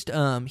he's just,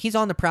 he's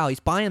on the prowl. He's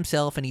by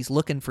himself, and he's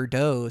looking for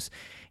does.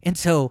 And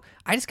so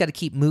I just got to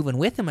keep moving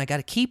with him. I got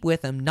to keep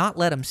with him, not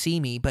let him see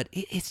me. But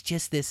it's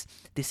just this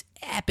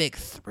epic,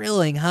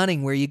 thrilling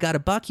hunting where you got a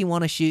buck you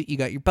want to shoot, you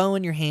got your bow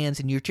in your hands,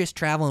 and you're just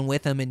traveling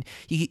with him. And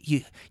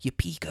you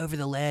peek over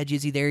the ledge.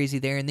 Is he there? Is he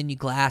there? And then you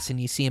glass, and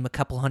you see him a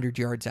couple 100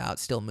 yards out,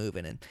 still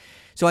moving. And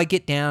so I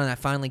get down, and I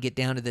finally get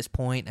down to this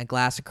point, and I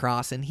glass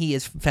across, and he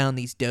has found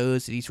these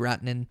does that he's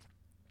rutting. And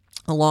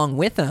along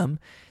with him,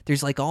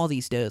 there's like all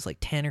these does, like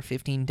 10 or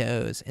 15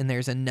 does, and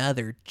there's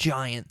another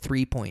giant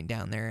 3-point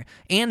down there,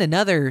 and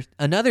another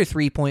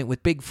 3-point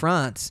with big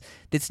fronts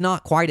that's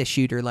not quite a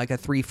shooter like a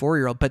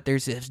 3-4-year-old, but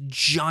there's this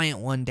giant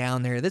one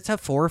down there that's a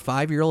 4 or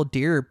 5-year-old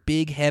deer,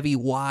 big, heavy,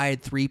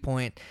 wide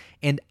 3-point.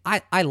 And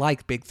I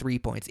like big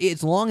 3-points.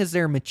 As long as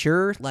they're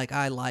mature, like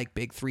I like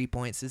big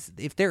 3-points.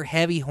 If they're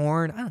heavy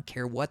horn, I don't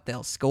care what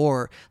they'll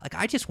score. Like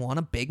I just want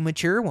a big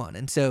mature one.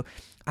 And so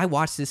I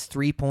watched this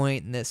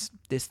 3-point and this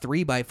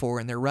 3x4,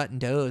 and they're rutting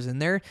does,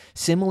 and they're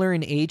similar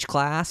in age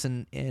class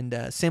and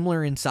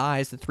similar in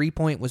size. The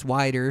 3-point was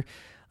wider,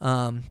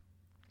 or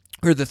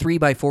the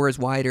 3x4 is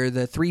wider.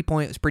 The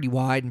 3-point was pretty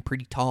wide and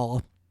pretty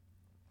tall.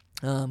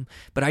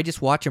 But I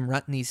just watch them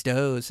rutting these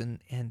does,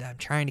 and I'm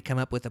trying to come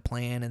up with a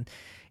plan, and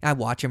I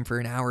watch them for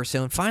an hour or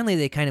so, and finally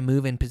they kind of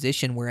move in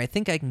position where I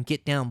think I can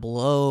get down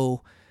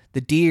below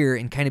the deer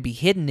and kind of be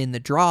hidden in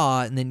the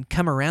draw, and then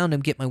come around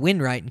them, get my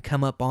wind right, and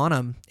come up on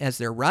them as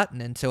they're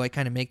rutting. And so I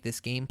kind of make this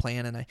game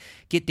plan, and I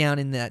get down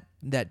in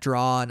that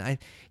draw, and I,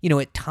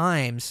 at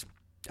times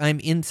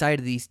I'm inside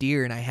of these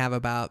deer, and I have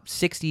about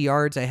 60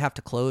 yards I have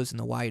to close in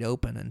the wide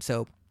open, and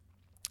so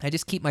I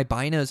just keep my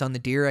binos on the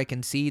deer I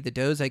can see, the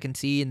does I can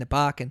see, and the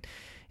buck, and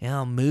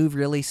I'll move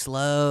really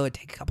slow,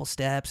 take a couple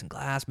steps and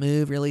glass,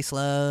 move really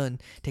slow and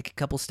take a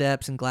couple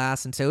steps and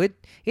glass. And so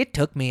it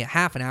took me a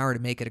half an hour to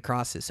make it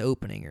across this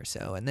opening or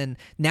so. And then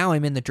now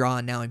I'm in the draw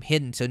and now I'm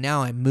hidden. So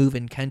now I'm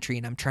moving country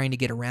and I'm trying to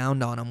get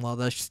around on them while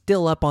they're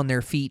still up on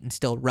their feet and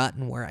still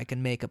rutting where I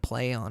can make a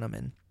play on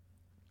them.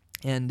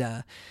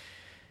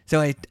 So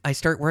I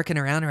start working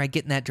around, or I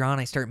get in that draw and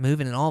I start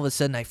moving, and all of a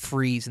sudden I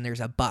freeze and there's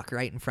a buck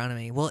right in front of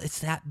me. Well, it's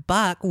that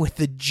buck with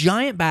the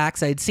giant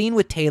backs I'd seen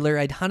with Taylor.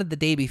 I'd hunted the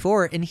day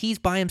before, and he's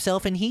by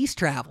himself and he's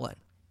traveling.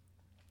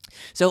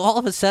 So all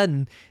of a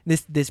sudden,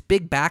 this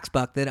big backs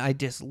buck that I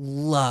just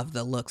love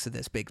the looks of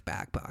this big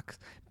back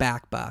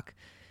buck,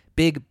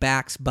 big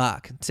backs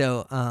buck.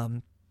 So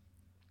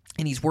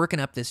and he's working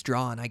up this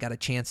draw, and I got a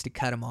chance to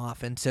cut him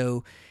off. And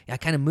so I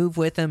kind of move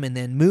with him and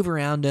then move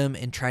around him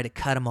and try to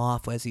cut him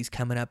off as he's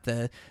coming up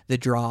the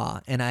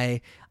draw. And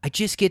I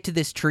just get to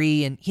this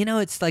tree, and,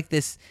 it's like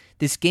this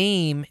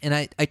game. And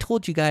I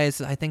told you guys,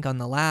 I think on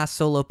the last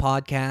solo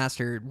podcast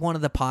or one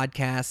of the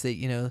podcasts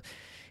that,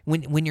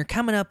 when you're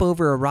coming up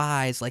over a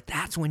rise, like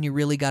that's when you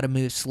really got to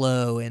move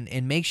slow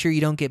and make sure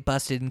you don't get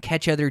busted and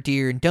catch other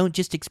deer, and don't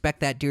just expect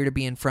that deer to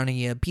be in front of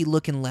you. Be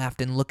looking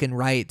left and looking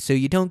right so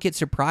you don't get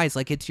surprised,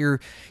 like it's your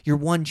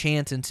one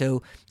chance. And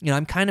so,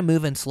 I'm kind of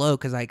moving slow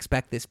because I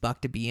expect this buck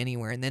to be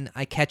anywhere, and then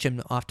I catch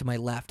him off to my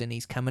left and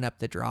he's coming up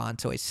the draw.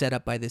 And so I set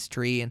up by this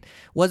tree and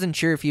wasn't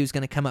sure if he was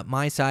going to come up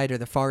my side or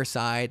the far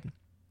side.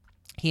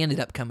 He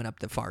ended up coming up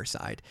the far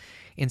side,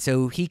 and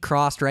so he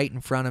crossed right in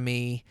front of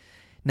me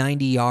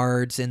 90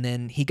 yards, and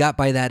then he got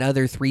by that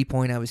other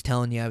 3-point I was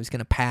telling you I was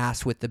going to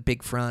pass with the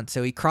big front.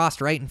 So he crossed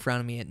right in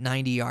front of me at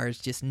 90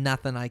 yards, just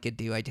nothing I could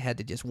do. I had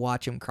to just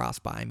watch him cross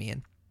by me.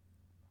 And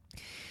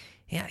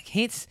yeah,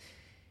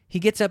 he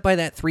gets up by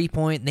that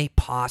 3-point, and they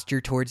posture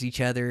towards each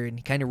other, and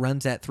he kind of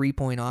runs that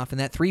 3-point off, and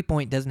that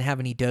 3-point doesn't have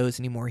any does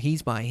anymore.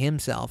 He's by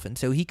himself, and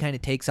so he kind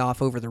of takes off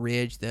over the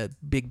ridge. The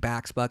big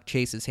backs buck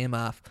chases him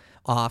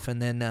off,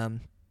 and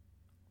then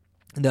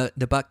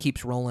the buck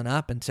keeps rolling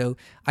up. And so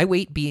I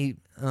wait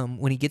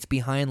when he gets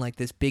behind like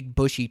this big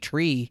bushy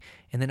tree,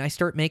 and then I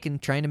start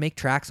trying to make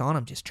tracks on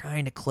him, just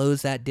trying to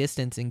close that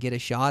distance and get a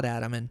shot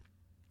at him. And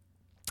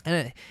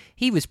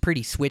he was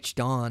pretty switched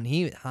on.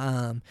 He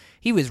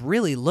was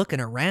really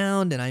looking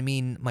around, and I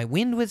mean, my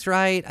wind was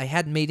right. I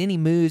hadn't made any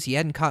moves. He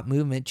hadn't caught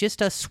movement.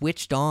 Just a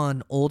switched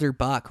on older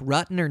buck,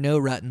 rutting or no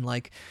rutting.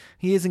 Like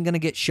he isn't going to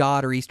get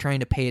shot, or he's trying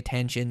to pay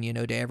attention,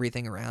 to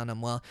everything around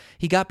him. Well,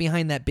 he got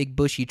behind that big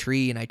bushy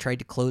tree, and I tried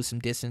to close some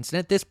distance. And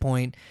at this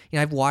point,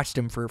 I've watched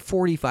him for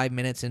 45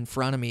 minutes in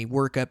front of me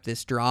work up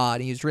this draw,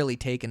 and he was really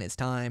taking his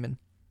time, and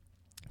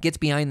gets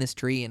behind this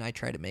tree, and I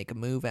try to make a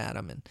move at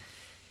him, and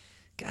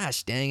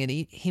gosh dang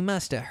it, he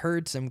must have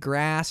heard some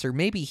grass, or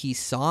maybe he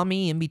saw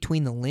me in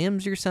between the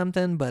limbs or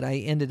something, but I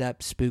ended up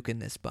spooking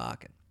this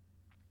buck.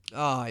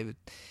 I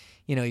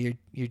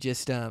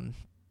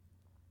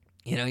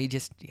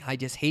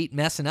just hate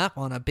messing up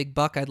on a big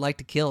buck I'd like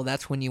to kill.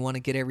 That's when you want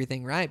to get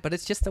everything right, but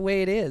it's just the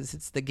way it is.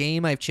 It's the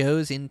game I've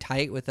chose in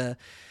tight with a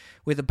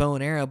bow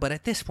and arrow. But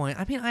at this point,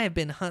 I have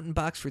been hunting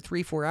bucks for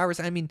 3-4 hours.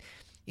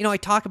 I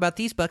talk about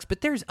these bucks,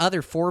 but there's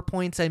other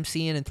 4-points I'm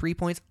seeing and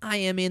 3-points. I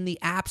am in the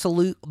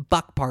absolute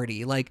buck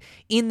party. Like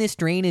in this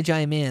drainage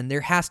I'm in, there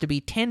has to be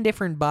 10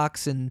 different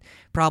bucks and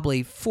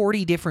probably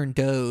 40 different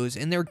does,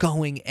 and they're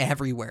going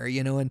everywhere,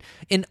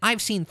 and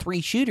I've seen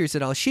 3 shooters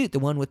that I'll shoot. The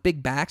one with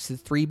big backs, the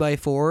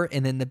 3x4,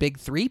 and then the big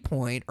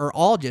 3-point are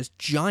all just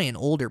giant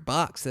older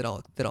bucks that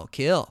I'll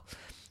kill.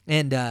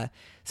 And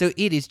so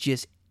it is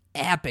just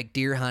epic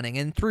deer hunting.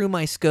 And through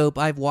my scope,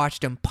 I've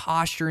watched them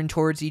posturing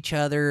towards each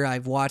other.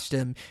 I've watched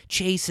them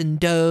chasing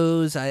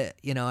does. I've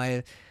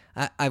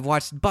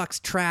watched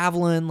bucks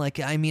traveling.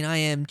 I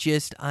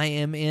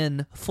am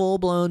in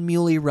full-blown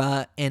muley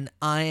rut, and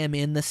I am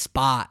in the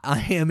spot. I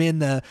am in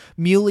the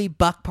muley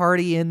buck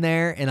party in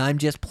there, and I'm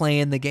just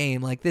playing the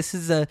game. This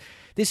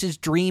is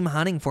dream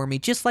hunting for me,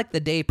 just like the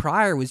day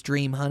prior was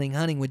dream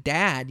hunting with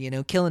Dad,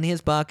 killing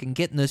his buck and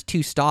getting those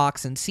 2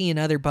 stalks and seeing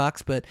other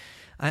bucks. But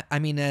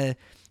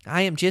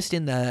I am just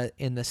in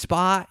the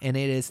spot, and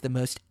it is the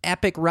most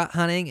epic rut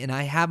hunting, and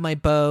I have my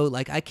bow.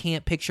 I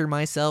can't picture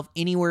myself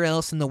anywhere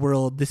else in the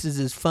world. This is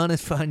as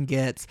fun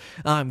gets.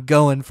 I'm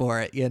going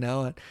for it,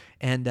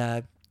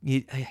 and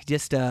you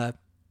just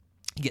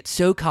get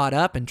so caught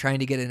up in trying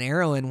to get an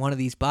arrow in one of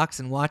these bucks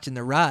and watching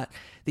the rut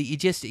that you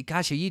just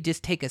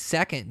take a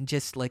second and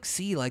just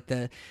see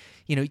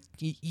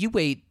you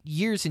wait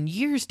years and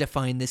years to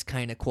find this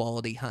kind of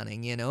quality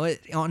hunting,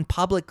 on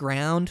public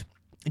ground.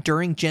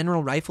 During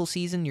general rifle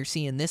season, you're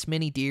seeing this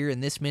many deer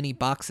and this many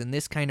bucks and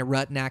this kind of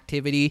rutting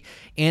activity,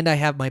 and I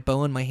have my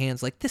bow in my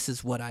hands. This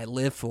is what I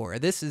live for.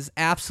 This is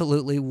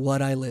absolutely what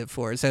I live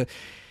for. So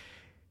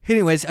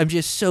anyways, I'm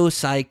just so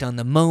psyched on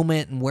the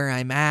moment and where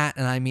I'm at,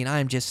 and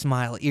I'm just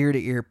smile ear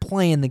to ear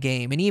playing the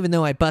game. And even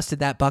though I busted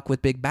that buck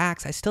with big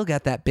backs, I still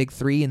got that big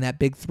 3 and that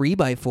big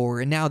 3x4,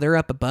 and now they're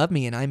up above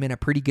me, and I'm in a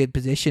pretty good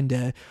position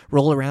to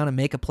roll around and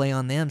make a play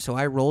on them. So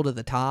I roll to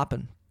the top,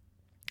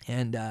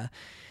 and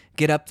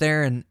get up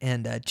there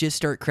and just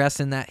start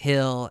cresting that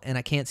hill, and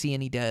I can't see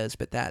any does,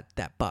 but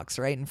that buck's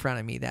right in front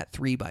of me, that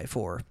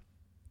 3x4.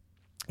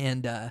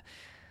 And I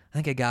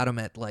think I got him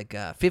at like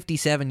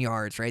 57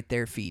 yards right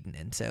there feeding.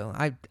 And so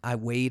I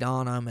wait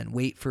on him and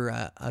wait for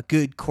a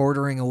good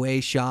quartering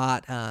away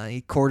shot.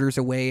 He quarters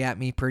away at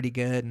me pretty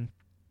good.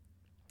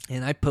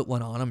 And I put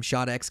one on him,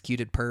 shot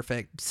executed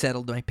perfect,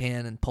 settled my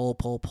pin and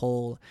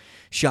pull,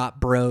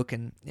 shot broke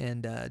and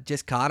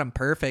just caught him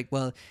perfect.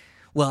 Well,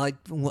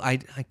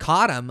 I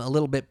caught him a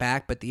little bit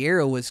back, but the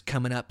arrow was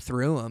coming up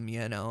through him,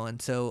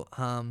 and so,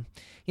 and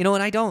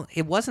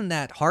it wasn't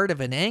that hard of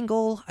an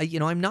angle.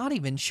 I'm not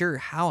even sure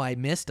how I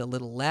missed a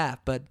little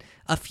left, but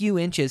a few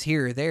inches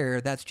here or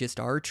there, that's just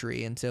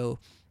archery. And so,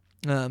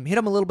 hit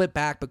him a little bit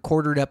back, but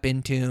quartered up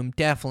into him,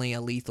 definitely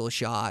a lethal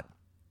shot.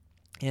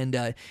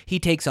 And he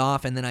takes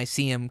off, and then I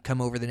see him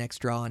come over the next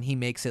draw, and he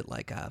makes it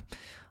like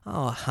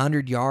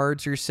 100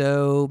 yards or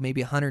so,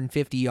 maybe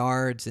 150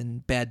 yards,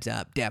 and beds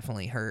up,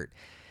 definitely hurt.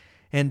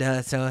 And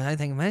so I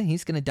think, man,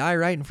 he's going to die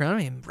right in front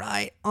of me.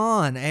 Right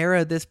on.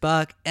 Arrowed this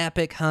buck,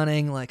 epic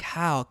hunting, like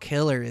how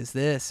killer is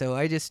this? So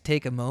I just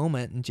take a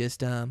moment and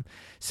just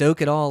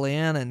soak it all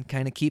in and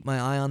kind of keep my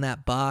eye on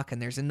that buck.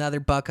 And there's another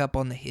buck up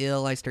on the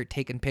hill. I start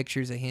taking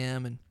pictures of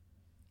him and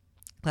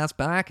that's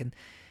back. And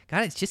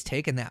God, it's just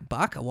taken that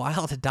buck a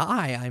while to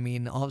die. I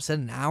mean, all of a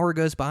sudden an hour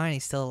goes by and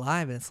he's still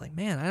alive. And it's like,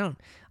 man,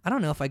 I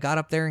don't know if I got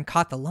up there and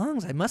caught the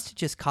lungs. I must have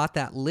just caught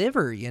that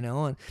liver,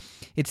 and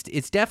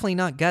it's definitely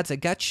not guts. A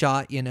gut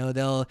shot,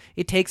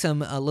 it takes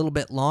them a little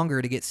bit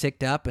longer to get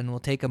sicked up and will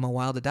take them a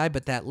while to die.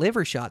 But that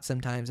liver shot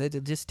sometimes, it'll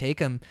just take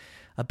them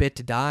a bit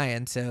to die.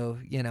 And so,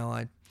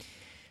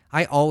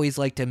 I always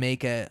like to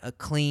make a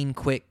clean,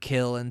 quick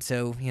kill, and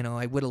so,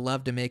 I would have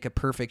loved to make a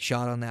perfect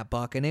shot on that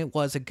buck, and it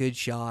was a good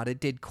shot. It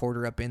did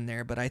quarter up in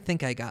there, but I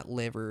think I got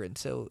liver, and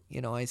so,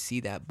 I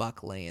see that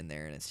buck laying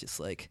there, and it's just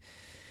like,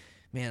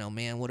 man, oh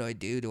man, what do I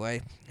do?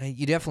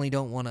 You definitely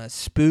don't want to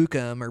spook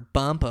him or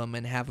bump him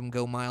and have him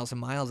go miles and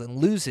miles and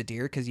lose a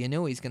deer because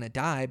he's going to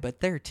die,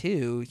 but there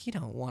too, you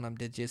don't want him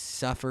to just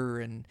suffer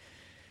and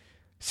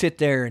sit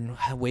there and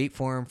wait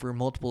for him for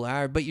multiple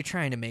hours, but you're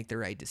trying to make the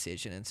right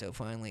decision. And so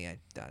finally I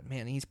thought,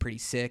 man, he's pretty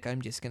sick.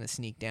 I'm just going to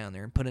sneak down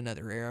there and put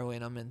another arrow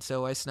in him. And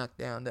so I snuck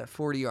down to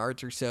 40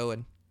 yards or so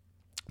and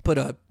put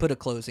a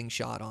closing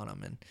shot on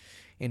him,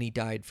 and he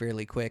died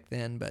fairly quick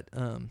then. But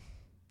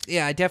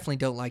yeah, I definitely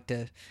don't like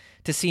to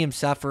see him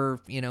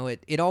suffer.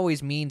 It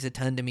always means a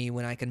ton to me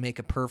when I can make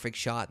a perfect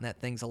shot and that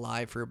thing's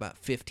alive for about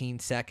 15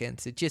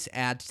 seconds. It just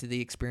adds to the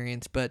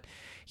experience. But,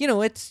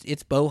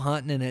 it's bow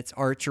hunting and it's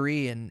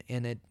archery and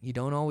you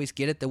don't always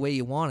get it the way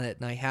you want it.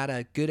 And I had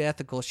a good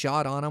ethical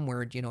shot on him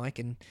where, I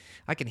can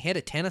hit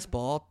a tennis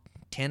ball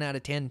 10 out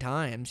of 10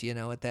 times,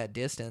 at that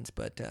distance.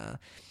 But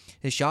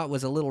his shot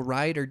was a little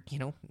right, or,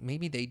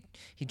 maybe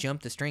he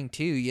jumped the string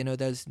too.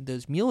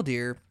 Those mule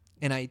deer.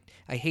 And I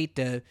hate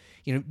to,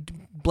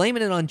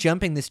 blaming it on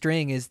jumping the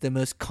string is the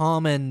most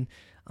common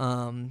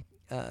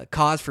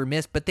cause for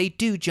miss, but they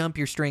do jump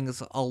your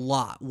strings a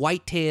lot.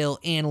 Whitetail,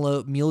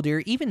 antelope, mule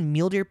deer, even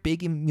mule deer,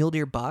 big mule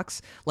deer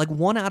bucks, like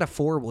 1 out of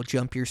 4 will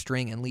jump your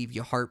string and leave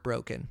you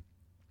heartbroken.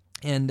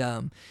 And,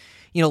 a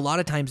lot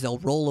of times they'll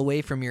roll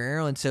away from your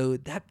arrow, and so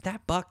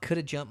that buck could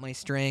have jumped my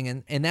string,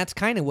 and that's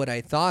kind of what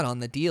I thought on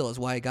the deal is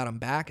why I got him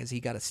back, is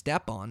he got a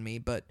step on me,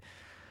 but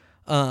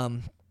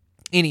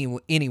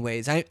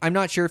anyways, I'm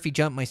not sure if he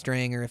jumped my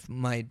string or if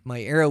my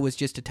arrow was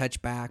just a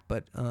touch back,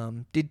 but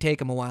did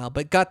take him a while,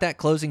 but got that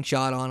closing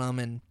shot on him,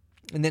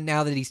 and then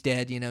now that he's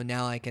dead,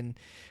 now I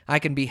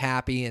can be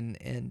happy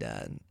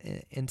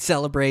and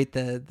celebrate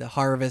the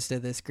harvest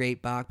of this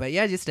great buck. But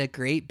yeah, just a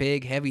great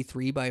big heavy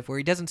 3x4.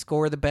 He doesn't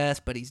score the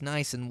best, but he's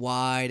nice and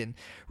wide and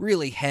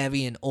really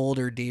heavy and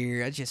older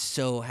deer. I'm just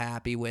so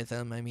happy with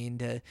him. I mean,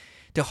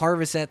 to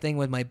harvest that thing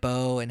with my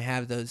bow and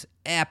have those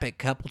epic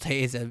couple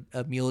days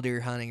of mule deer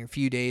hunting or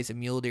few days of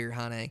mule deer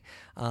hunting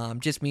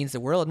just means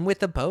the world. And with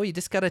the bow, you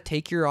just got to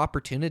take your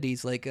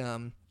opportunities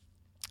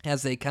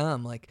as they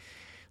come. Like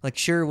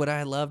sure, would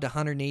I loved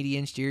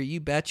 180-inch deer? You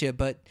betcha,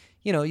 but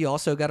you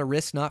also got to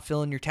risk not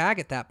filling your tag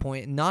at that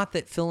point. Not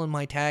that filling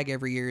my tag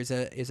every year is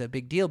a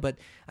big deal, but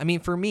I mean,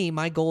 for me,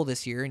 my goal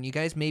this year, and you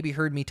guys maybe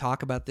heard me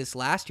talk about this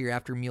last year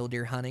after mule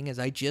deer hunting, is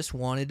I just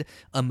wanted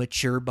a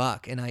mature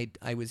buck, and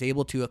I was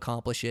able to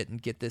accomplish it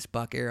and get this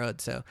buck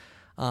arrowed. So,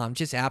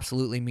 just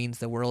absolutely means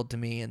the world to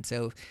me, and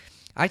so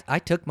I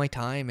took my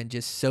time and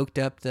just soaked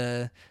up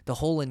the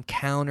whole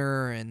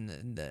encounter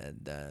and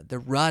the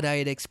rut I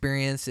had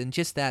experienced and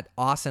just that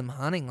awesome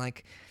hunting.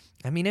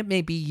 It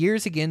may be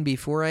years again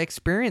before I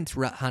experienced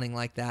rut hunting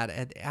like that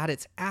at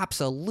its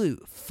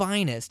absolute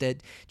finest, at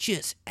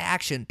just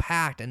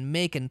action-packed and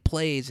making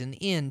plays and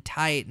in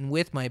tight and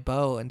with my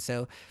bow. And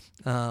so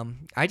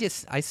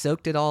I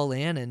soaked it all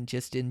in and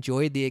just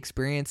enjoyed the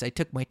experience. I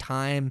took my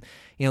time,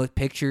 with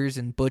pictures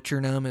and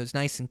butchering them. It was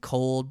nice and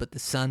cold, but the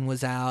sun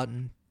was out,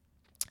 and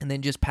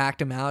then just packed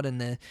them out in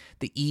the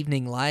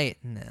evening light.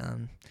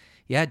 And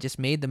just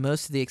made the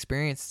most of the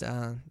experience.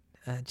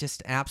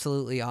 just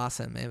absolutely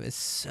awesome. It was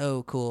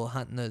so cool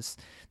hunting those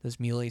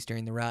muleys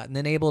during the rut, and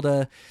then able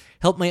to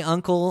help my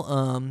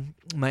uncle.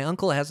 My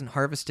uncle hasn't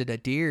harvested a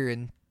deer,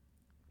 and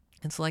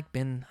it's like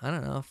been, I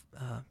don't know,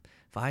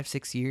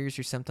 5-6 years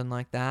or something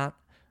like that.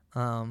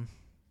 I'm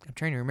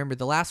trying to remember.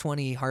 The last one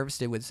he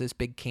harvested was this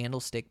big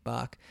candlestick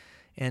buck.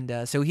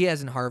 And so he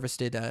hasn't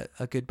harvested a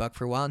good buck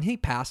for a while, and he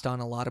passed on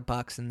a lot of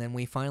bucks. And then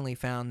we finally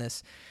found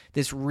this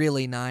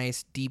really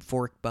nice deep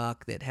fork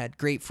buck that had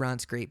great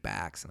fronts, great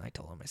backs. And I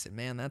told him, I said,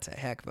 man, that's a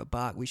heck of a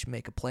buck. We should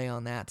make a play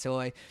on that. So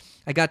I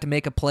got to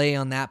make a play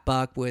on that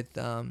buck with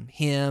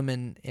him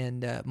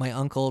and my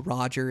uncle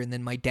Roger, and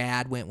then my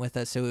dad went with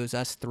us. So it was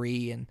us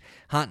three and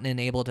hunting and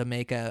able to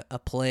make a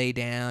play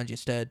down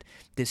just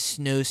this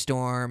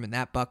snowstorm, and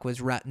that buck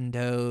was rutting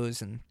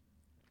does and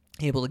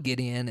able to get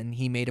in, and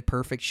he made a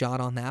perfect shot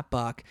on that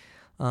buck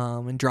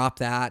and dropped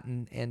that,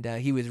 and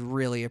he was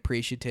really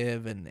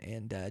appreciative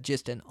and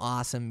just an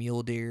awesome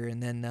mule deer.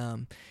 And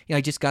then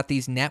I just got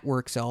these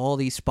networks of all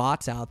these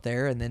spots out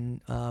there, and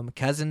then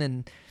cousin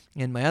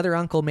and my other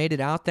uncle made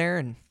it out there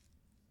and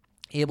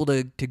able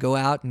to go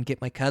out and get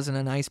my cousin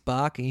a nice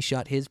buck, and he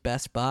shot his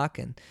best buck.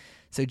 And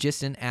so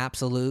just an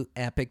absolute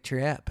epic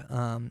trip.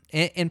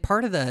 And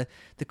part of the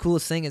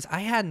coolest thing is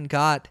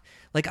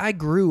I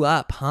grew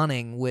up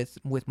hunting with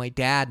my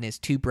dad and his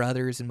two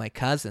brothers and my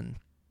cousin,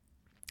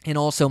 and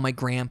also my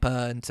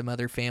grandpa and some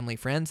other family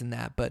friends and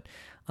that. But,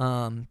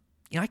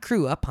 I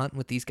grew up hunting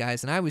with these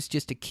guys, and I was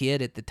just a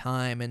kid at the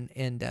time,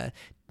 and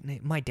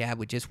my dad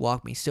would just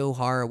walk me so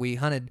hard. We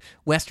hunted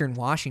Western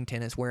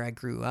Washington is where I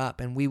grew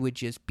up, and we would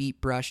just beat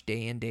brush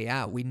day in, day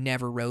out. We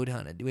never road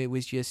hunted.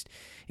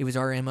 It was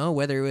our MO,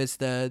 whether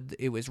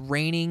it was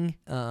raining,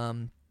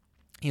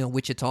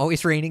 which it's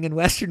always raining in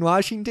Western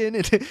Washington,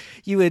 and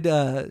you would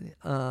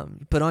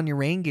put on your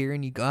rain gear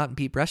and you go out and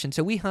beat brush. And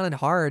so we hunted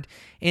hard.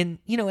 And,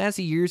 as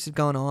the years have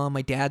gone on,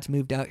 my dad's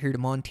moved out here to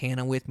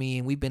Montana with me,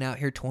 and we've been out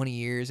here 20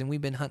 years, and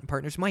we've been hunting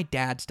partners. My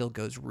dad still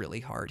goes really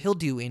hard. He'll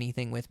do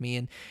anything with me,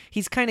 and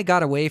he's kind of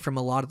got away from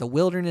a lot of the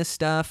wilderness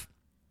stuff,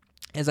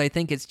 as I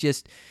think it's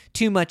just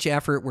too much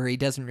effort where he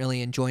doesn't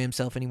really enjoy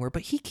himself anymore.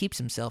 But he keeps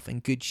himself in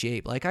good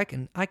shape. Like I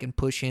can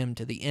push him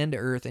to the end of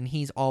earth, and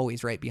he's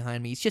always right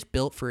behind me. He's just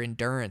built for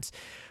endurance.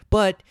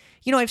 But,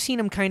 I've seen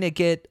him kind of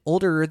get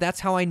older.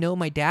 That's how I know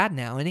my dad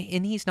now. And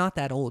he's not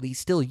that old. He's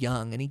still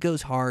young, and he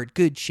goes hard,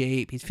 good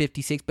shape. He's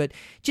 56, but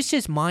just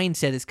his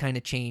mindset has kind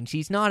of changed.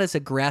 He's not as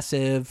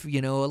aggressive. A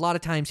lot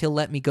of times he'll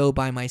let me go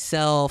by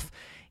myself.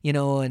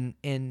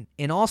 And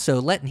also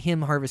letting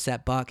him harvest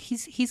that buck.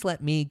 He's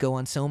let me go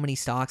on so many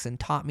stalks and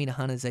taught me to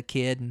hunt as a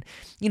kid, and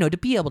to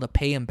be able to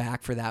pay him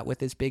back for that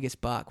with his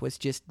biggest buck was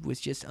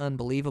just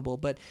unbelievable.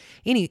 But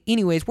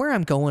anyways, where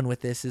I'm going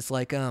with this is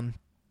like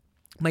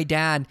my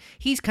dad,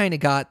 he's kind of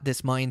got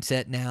this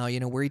mindset now,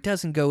 where he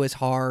doesn't go as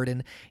hard,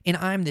 and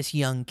I'm this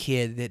young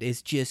kid that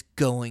is just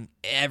going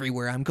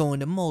everywhere. I'm going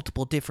to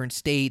multiple different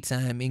states.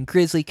 I'm in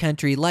grizzly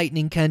country,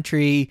 lightning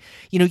country,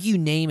 you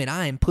name it.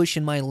 I am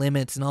pushing my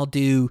limits, and I'll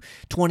do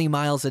 20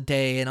 miles a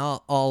day, and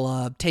I'll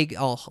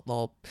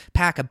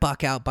pack a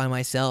buck out by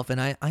myself,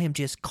 and I am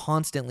just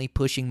constantly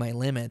pushing my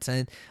limits.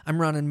 And I'm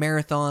running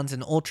marathons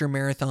and ultra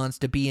marathons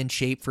to be in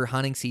shape for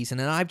hunting season,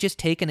 and I've just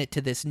taken it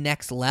to this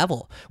next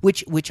level,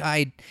 which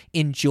I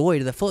enjoy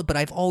to the full. But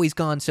I've always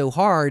gone so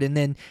hard. And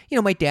then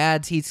my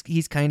dad's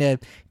he's kind of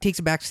takes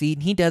a back seat,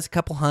 and he does a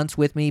couple hunts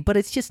with me, but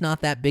it's just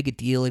not that big a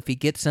deal if he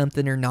gets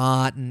something or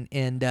not.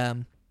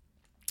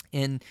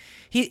 And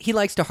he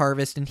likes to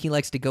harvest, and he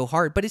likes to go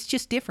hard, but it's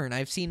just different.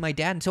 I've seen my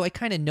dad, and so I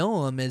kind of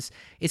know him as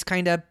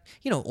kind of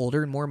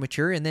older and more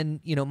mature. And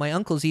then my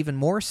uncles even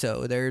more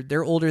so.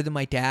 They're older than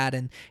my dad,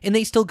 and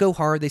they still go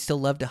hard. They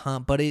still love to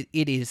hunt, but it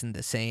isn't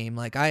the same.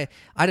 Like I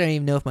don't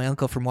even know if my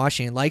uncle from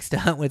Washington likes to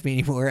hunt with me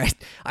anymore.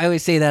 I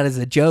always say that as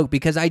a joke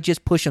because I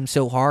just push him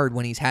so hard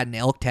when he's had an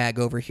elk tag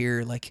over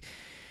here. Like,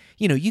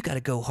 you got to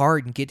go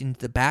hard and get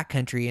into the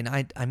backcountry.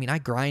 And I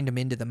grind him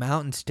into the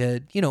mountains to,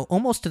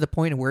 almost to the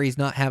point of where he's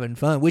not having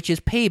fun, which is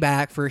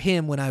payback for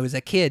him when I was a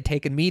kid,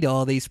 taking me to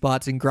all these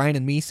spots and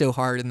grinding me so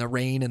hard in the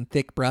rain and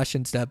thick brush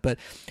and stuff. But,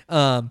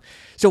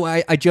 so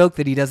I joke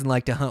that he doesn't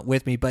like to hunt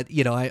with me, but,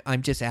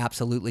 I'm just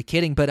absolutely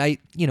kidding. But I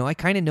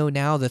kind of know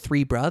now the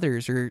three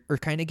brothers are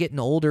kind of getting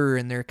older,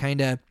 and they're kind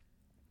of,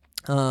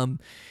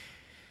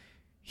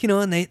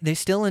 and they're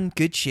still in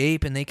good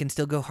shape, and they can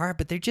still go hard,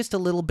 but they're just a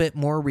little bit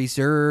more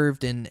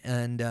reserved, and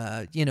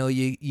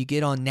you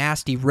get on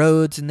nasty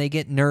roads and they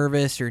get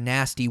nervous, or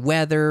nasty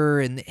weather,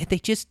 and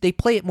they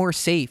play it more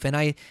safe.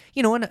 And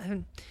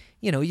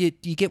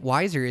you get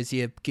wiser as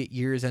you get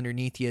years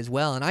underneath you as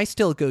well. And I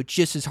still go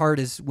just as hard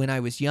as when I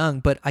was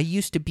young, but I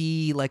used to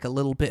be like a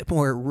little bit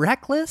more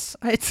reckless,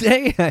 I'd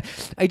say.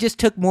 I just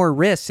took more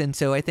risks, and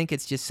so I think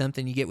it's just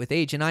something you get with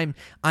age. And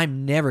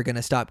I'm never going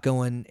to stop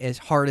going as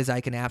hard as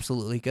I can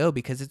absolutely go,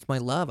 because it's my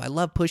love. I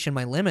love pushing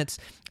my limits.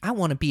 I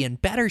want to be in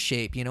better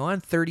shape. I'm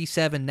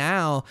 37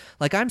 now.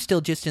 Like, I'm still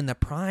just in the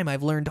prime.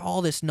 I've learned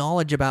all this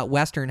knowledge about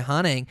Western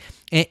hunting,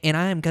 and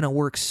I'm going to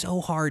work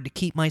so hard to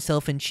keep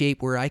myself in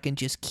shape where I can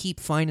just keep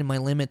finding my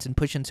limits and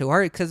pushing so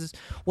hard, because it's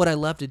what I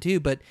love to do.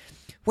 But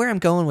where I'm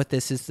going with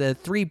this is the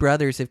three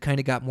brothers have kind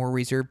of got more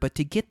reserved, but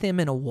to get them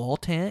in a wall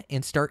tent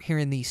and start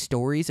hearing these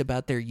stories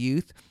about their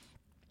youth,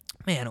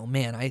 man, oh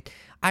man,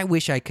 I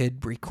wish I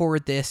could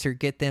record this or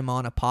get them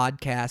on a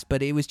podcast,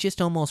 but it was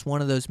just almost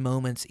one of those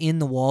moments in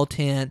the wall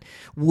tent,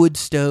 wood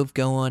stove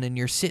going, and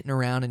you're sitting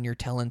around and you're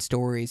telling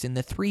stories, and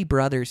the three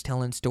brothers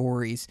telling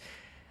stories.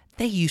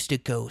 They used to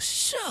go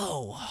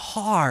so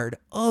hard.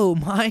 Oh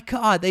my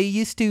God. They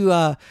used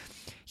to,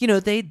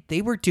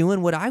 they were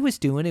doing what I was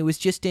doing. It was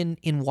just in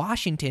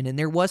Washington, and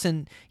there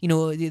wasn't,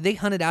 they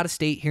hunted out of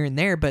state here and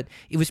there, but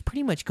it was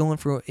pretty much going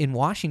in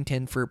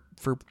Washington for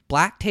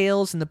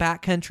blacktails in the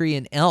backcountry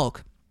and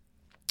elk.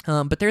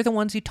 But they're the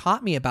ones who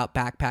taught me about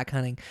backpack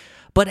hunting,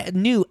 but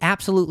knew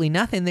absolutely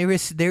nothing. There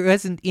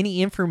wasn't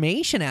any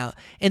information out.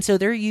 And so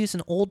they're using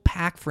old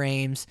pack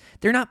frames.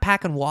 They're not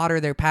packing water.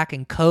 They're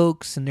packing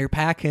Cokes, and they're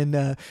packing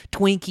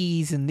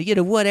Twinkies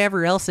and,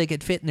 whatever else they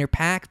could fit in their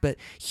packs, but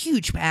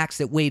huge packs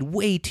that weighed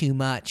way too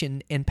much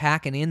and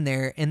packing in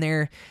there. And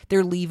they're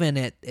leaving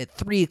at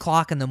 3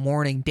 o'clock in the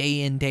morning,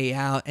 day in, day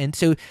out. And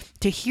so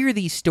to hear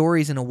these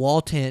stories in a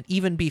wall tent,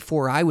 even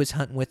before I was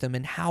hunting with them,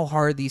 and how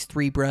hard these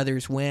three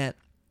brothers went,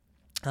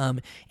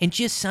 and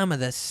just some of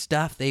the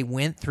stuff they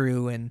went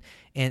through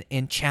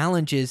and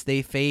challenges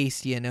they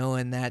faced,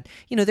 and that,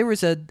 there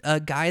was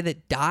a guy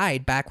that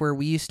died back where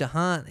we used to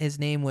hunt. His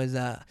name was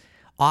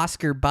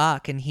Oscar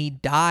Buck, and he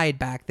died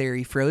back there.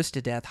 He froze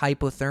to death,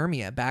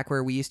 hypothermia, back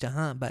where we used to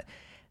hunt. But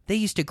they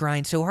used to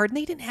grind so hard, and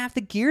they didn't have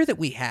the gear that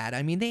we had.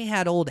 I mean, they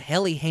had old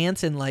Helly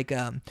Hansen, like,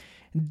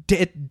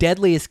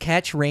 Deadliest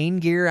Catch rain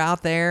gear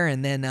out there,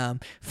 and then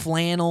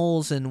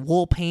flannels and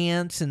wool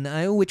pants,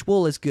 and which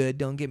wool is good,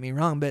 don't get me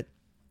wrong, but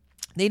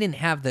they didn't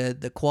have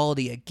the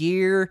quality of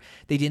gear.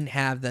 They didn't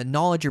have the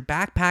knowledge or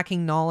backpacking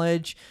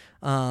knowledge.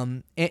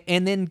 And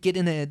then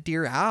getting a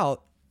deer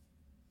out.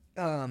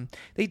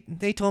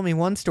 They told me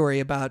one story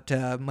about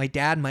my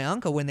dad and my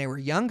uncle when they were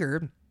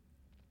younger.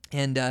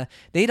 And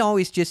they'd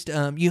always just,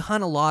 you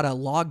hunt a lot of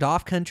logged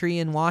off country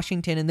in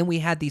Washington, and then we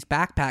had these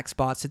backpack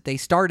spots that they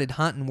started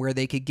hunting where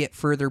they could get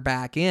further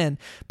back in.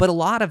 But a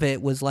lot of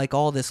it was like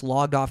all this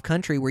logged off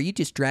country where you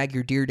just drag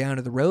your deer down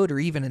to the road, or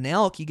even an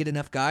elk, you get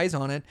enough guys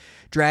on it,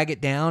 drag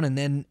it down, and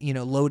then,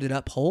 load it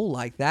up whole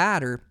like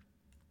that. Or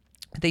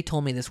they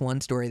told me this one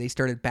story. They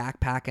started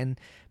backpack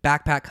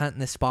hunting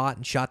this spot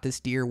and shot this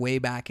deer way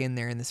back in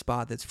there in the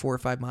spot that's 4 or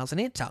 5 miles, and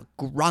it's a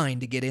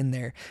grind to get in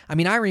there. I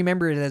mean, I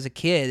remember it as a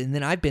kid, and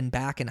then I've been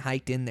back and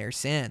hiked in there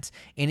since,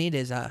 and it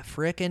is a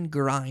frickin'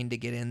 grind to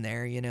get in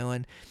there,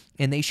 and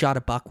they shot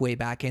a buck way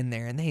back in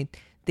there, and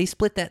they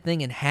split that thing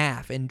in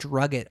half and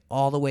drug it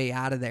all the way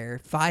out of there,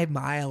 5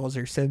 miles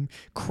or some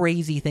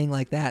crazy thing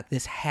like that,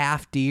 this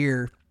half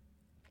deer.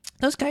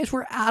 Those guys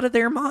were out of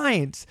their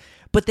minds,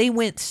 but they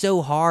went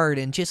so hard,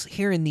 and just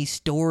hearing these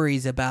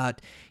stories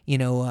about,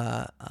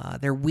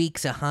 their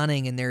weeks of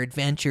hunting and their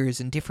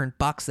adventures and different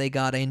bucks they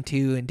got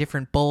into and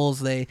different bulls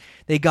they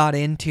got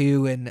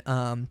into, and,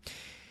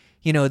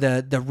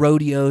 the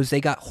rodeos.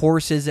 They got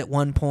horses at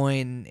one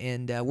point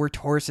and worked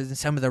horses in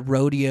some of the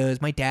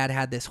rodeos. My dad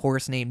had this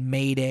horse named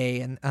Mayday,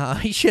 and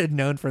he should have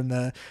known from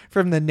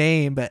the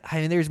name, but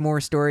I mean, there's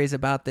more stories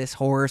about this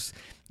horse,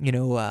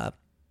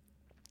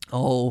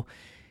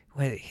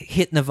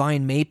 hitting the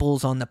vine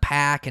maples on the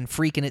pack and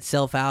freaking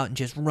itself out and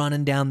just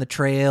running down the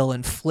trail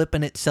and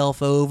flipping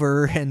itself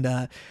over. And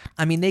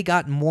they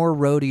got more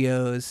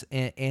rodeos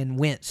and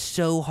went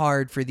so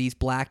hard for these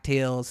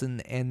blacktails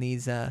and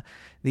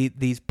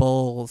these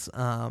bulls.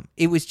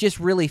 It was just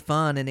really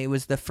fun, and it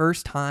was the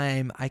first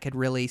time I could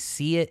really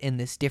see it in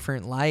this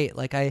different light.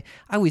 Like I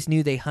always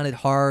knew they hunted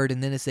hard,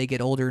 and then as they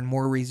get older and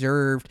more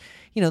reserved,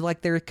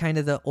 like they're kind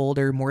of the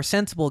older, more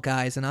sensible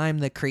guys, and I'm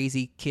the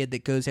crazy kid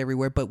that goes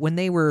everywhere. But when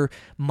they were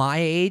my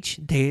age,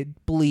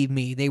 believe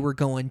me, they were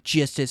going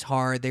just as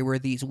hard. They were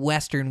these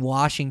Western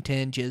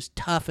Washington, just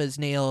tough as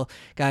nail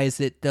guys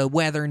that the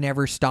weather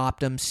never stopped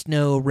them,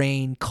 snow,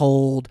 rain,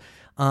 cold.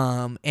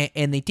 And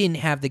they didn't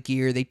have the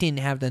gear, they didn't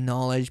have the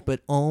knowledge,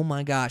 but oh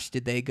my gosh,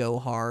 did they go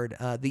hard.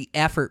 The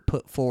effort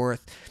put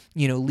forth,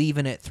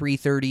 leaving at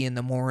 3:30 in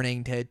the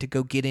morning to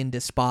go get into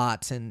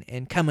spots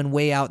and coming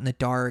way out in the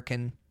dark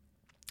and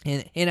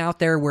out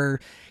there where,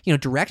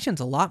 direction's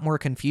a lot more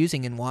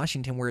confusing in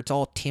Washington, where it's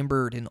all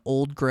timbered and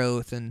old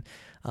growth and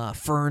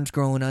ferns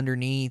growing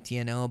underneath,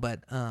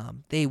 but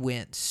they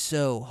went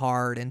so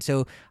hard. And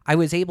so I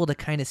was able to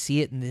kind of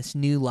see it in this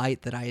new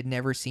light that I had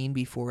never seen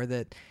before,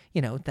 that,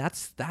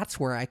 that's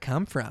where I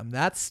come from.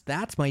 That's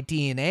my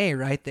DNA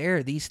right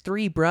there. These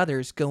three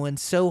brothers going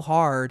so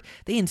hard.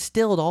 They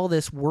instilled all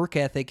this work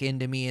ethic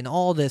into me and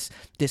all this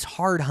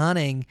hard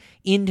hunting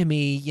into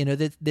me,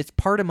 that's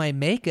part of my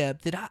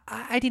makeup that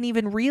I didn't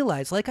even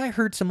realize. Like, I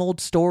heard some old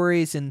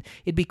stories and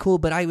it'd be cool,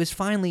 but I was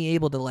finally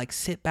able to like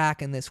sit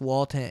back in this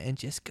wall tent and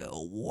just just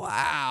go,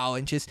 wow,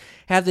 and just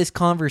have this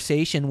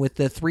conversation with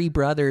the three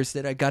brothers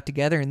that I got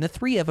together. And the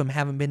three of them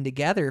haven't been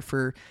together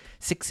for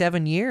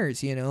 6-7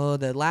 years.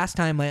 The last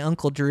time my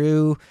Uncle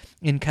Drew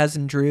and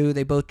cousin Drew,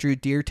 they both drew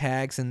deer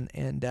tags and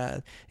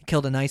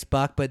killed a nice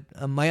buck. But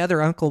my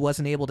other uncle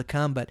wasn't able to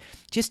come. But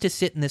just to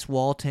sit in this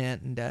wall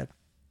tent and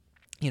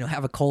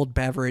have a cold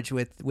beverage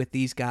with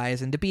these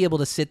guys, and to be able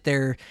to sit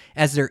there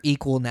as their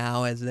equal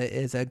now,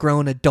 as a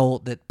grown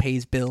adult that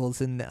pays bills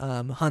and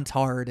hunts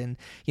hard and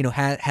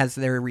has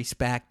their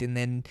respect, and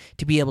then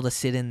to be able to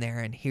sit in there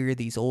and hear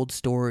these old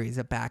stories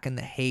of back in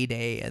the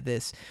heyday of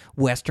this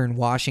Western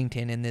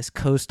Washington and this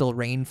coastal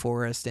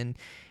rainforest,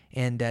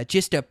 and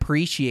just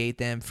appreciate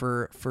them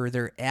for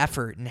their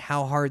effort and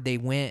how hard they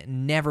went,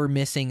 never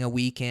missing a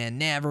weekend,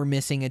 never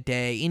missing a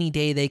day. Any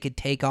day they could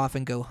take off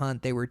and go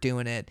hunt, they were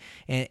doing it,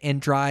 and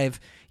drive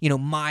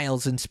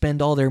miles and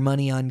spend all their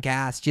money on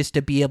gas just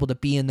to be able to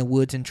be in the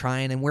woods and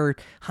trying. And where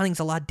hunting's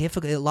a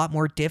lot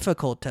more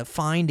difficult to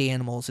find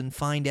animals and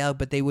find out,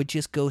 but they would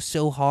just go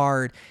so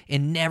hard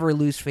and never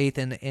lose faith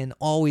and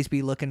always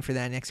be looking for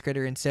that next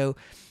critter. And so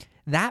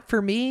that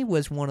for me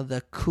was one of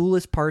the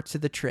coolest parts of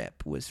the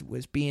trip, was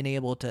being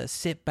able to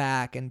sit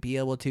back and be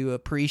able to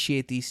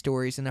appreciate these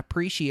stories and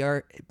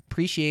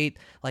appreciate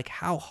like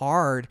how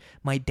hard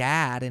my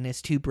dad and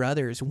his two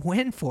brothers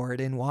went for it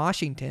in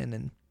Washington.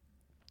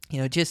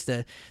 And just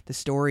the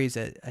stories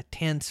of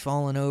tents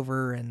falling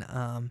over, and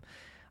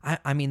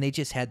I mean they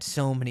just had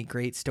so many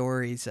great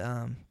stories.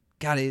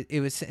 God,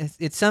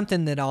 it's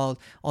something that I'll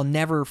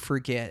never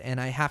forget,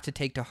 and I have to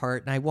take to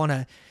heart.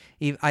 And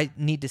I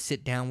need to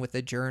sit down with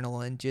a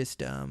journal and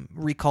just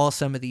recall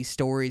some of these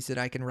stories that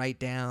I can write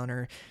down,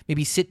 or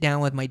maybe sit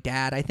down with my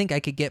dad. I think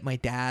I could get my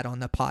dad on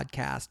the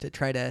podcast to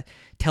try to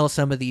tell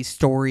some of these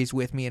stories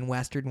with me in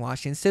Western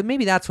Washington. So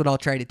maybe that's what I'll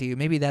try to do.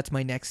 Maybe that's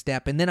my next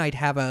step. And then I'd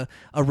have a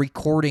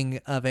recording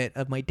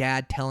of my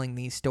dad telling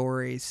these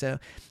stories. So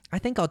I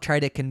think I'll try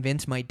to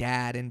convince my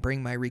dad and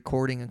bring my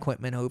recording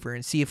equipment over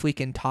and see if we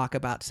can talk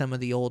about some of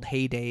the old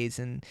heydays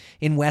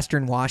in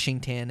Western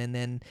Washington, and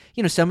then,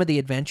 some of the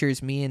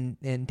adventures me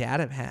and dad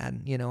have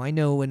had. I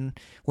know when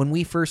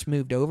we first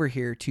moved over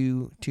here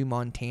to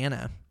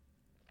Montana,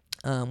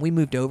 we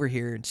moved over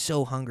here and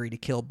so hungry to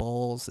kill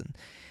bulls and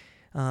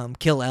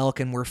kill elk,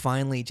 and we're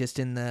finally just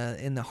in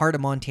the heart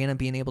of Montana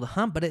being able to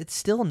hunt, but it's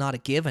still not a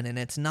given, and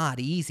it's not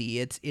easy.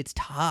 It's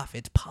tough.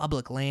 It's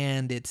public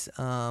land. It's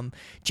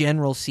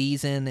general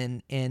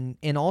season,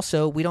 and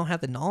also we don't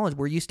have the knowledge.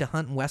 We're used to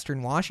hunting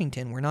Western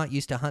Washington. We're not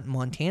used to hunting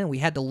Montana. We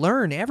had to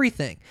learn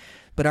everything.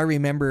 But I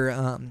remember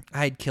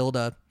I had killed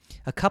a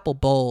couple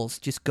bulls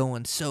just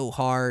going so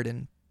hard,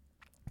 and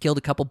killed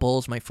a couple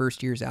bulls my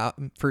first year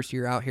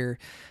out here.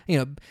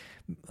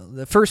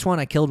 The first one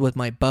I killed with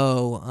my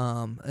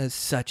bow is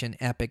such an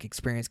epic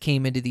experience.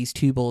 Came into these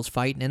two bulls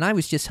fighting, and I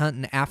was just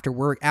hunting after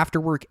work. After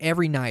work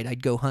every night,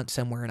 I'd go hunt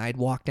somewhere, and I'd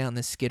walk down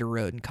this skidder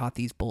road and caught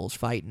these bulls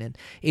fighting, and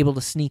able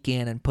to sneak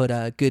in and put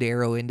a good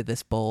arrow into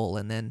this bull,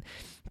 and then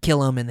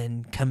kill him, and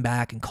then come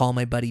back and call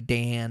my buddy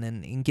Dan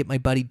and get my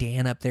buddy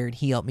Dan up there, and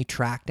he helped me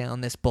track down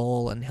this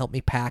bull and help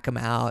me pack him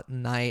out at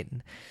night.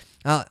 And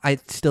I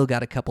still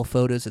got a couple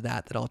photos of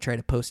that I'll try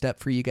to post up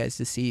for you guys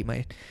to see,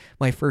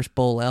 my first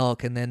bull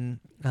elk. And then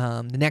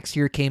the next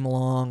year came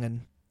along,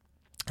 and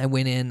I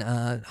went in,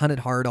 hunted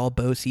hard all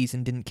bow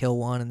season, didn't kill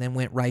one, and then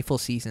went rifle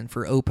season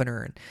for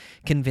opener, and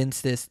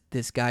convinced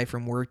this guy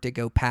from work to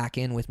go pack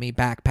in with me,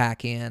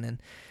 backpack in.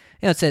 And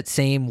it's that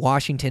same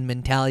Washington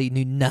mentality.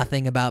 Knew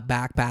nothing about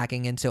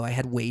backpacking, and so I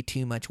had way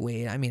too much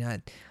weight. I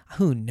mean,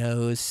 who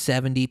knows,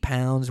 70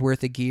 pounds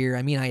worth of gear.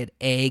 I mean, I had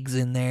eggs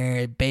in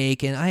there,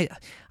 bacon.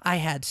 I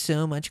had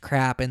so much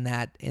crap in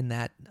that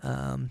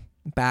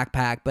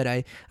backpack, but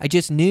I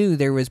just knew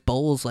there was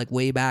bulls like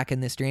way back in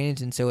this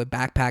drainage, and so I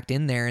backpacked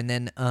in there. And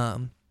then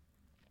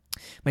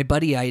my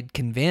buddy I had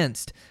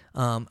convinced,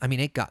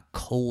 it got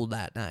cold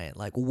that night,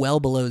 like well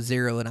below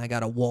zero, and I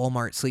got a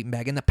Walmart sleeping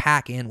bag, and the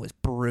pack in was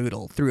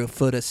brutal through a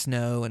foot of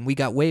snow, and we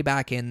got way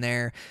back in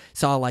there,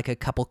 saw like a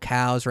couple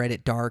cows right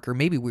at dark, or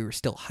maybe we were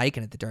still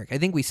hiking at the dark. I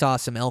think we saw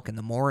some elk in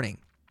the morning,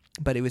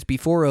 but it was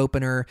before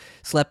opener,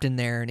 slept in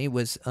there, and it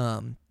was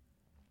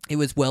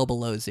well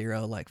below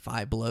zero, like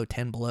 5 below,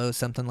 10 below,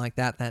 something like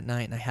that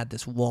night. And I had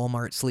this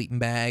Walmart sleeping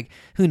bag.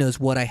 Who knows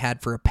what I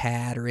had for a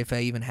pad, or if I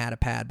even had a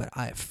pad, but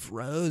I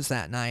froze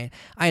that night.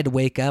 I had to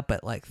wake up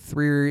at like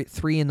 3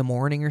 in the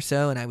morning or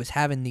so, and I was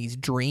having these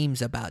dreams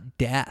about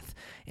death.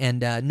 And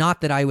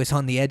not that I was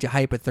on the edge of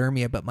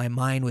hypothermia, but my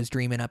mind was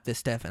dreaming up this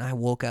stuff, and I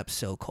woke up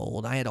so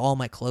cold. I had all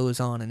my clothes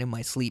on and in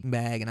my sleeping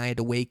bag, and I had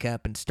to wake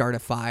up and start a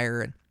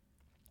fire, and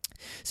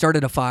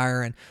started a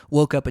fire and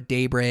woke up at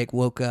daybreak,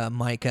 woke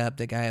Mike up,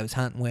 the guy I was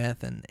hunting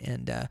with,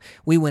 and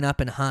we went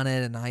up and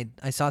hunted, and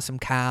I saw some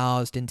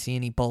cows, didn't see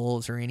any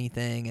bulls or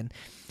anything,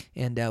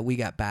 and we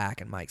got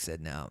back, and Mike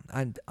said, "No,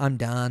 I'm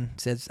done."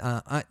 Says,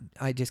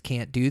 I just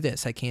can't do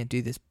this. I can't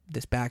do this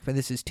back, but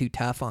this is too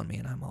tough on me.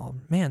 And I'm all,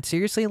 "Man,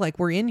 seriously? Like,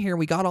 we're in here,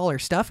 we got all our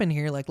stuff in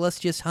here, like, let's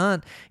just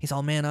hunt." He's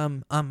all, "Man,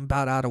 I'm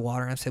about out of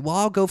water." And I said, "Well,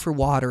 I'll go for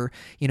water.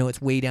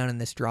 It's way down in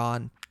this draw."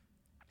 And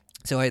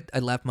So I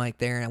left Mike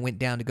there, and I went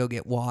down to go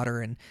get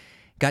water, and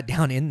got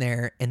down in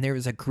there, and there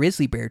was a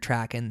grizzly bear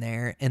track in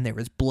there, and there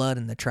was blood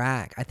in the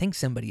track. I think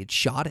somebody had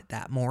shot it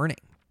that morning,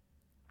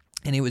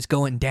 and it was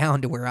going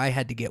down to where I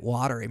had to get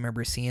water. I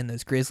remember seeing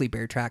those grizzly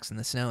bear tracks in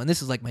the snow, and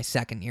this is like my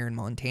second year in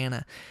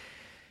Montana.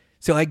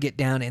 So I get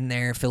down in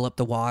there, fill up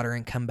the water,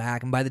 and come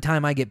back. And by the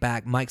time I get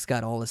back, Mike's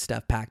got all his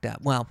stuff packed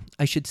up. Well,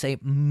 I should say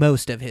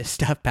most of his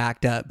stuff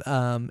packed up.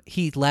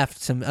 He left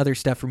some other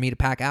stuff for me to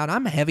pack out.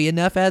 I'm heavy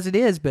enough as it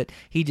is, but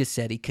he just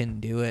said he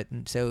couldn't do it.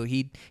 And so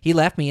he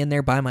left me in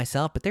there by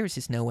myself, but there was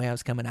just no way I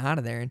was coming out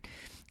of there.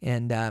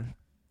 And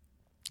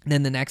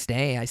then the next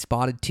day, I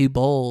spotted 2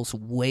 bulls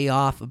way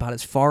off about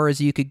as far as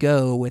you could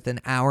go with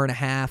an hour and a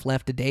half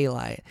left of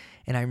daylight.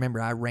 And I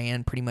remember I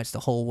ran pretty much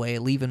the whole way,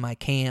 leaving my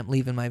camp,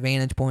 leaving my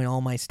vantage point,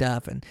 all my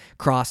stuff, and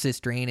crossed this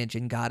drainage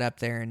and got up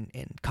there and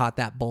caught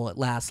that bull at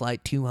last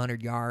light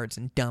 200 yards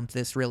and dumped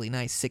this really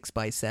nice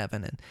 6x7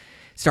 and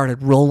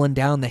started rolling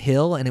down the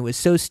hill. And it was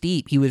so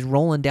steep. He was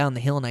rolling down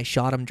the hill, and I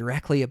shot him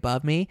directly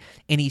above me,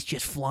 and he's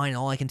just flying.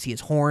 All I can see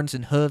is horns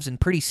and hooves.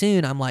 And pretty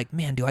soon I'm like,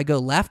 man, do I go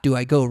left? Do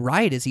I go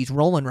right as he's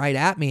rolling right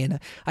at me? And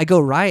I go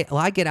right. Well,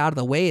 I get out of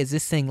the way as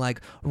this thing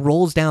like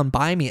rolls down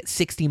by me at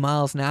 60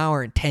 miles an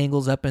hour and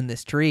tangles up in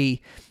this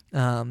tree.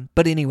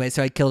 But anyway,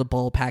 so I killed a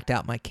bull, packed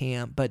out my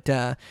camp.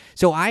 But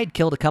so I had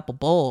killed a couple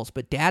bulls,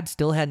 but Dad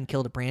still hadn't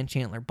killed a branch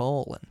antler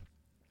bull.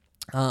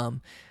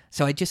 And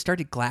so I just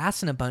started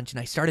glassing a bunch, and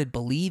I started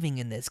believing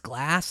in this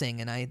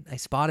glassing, and I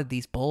spotted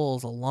these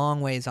bulls a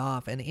long ways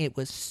off, and it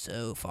was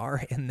so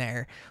far in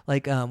there.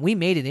 Like we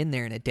made it in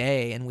there in a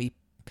day, and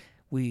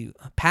we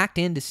packed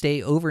in to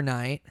stay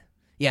overnight.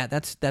 Yeah,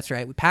 that's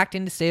right. We packed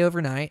in to stay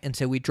overnight, and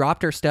so we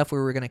dropped our stuff where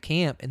we were going to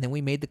camp, and then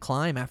we made the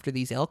climb after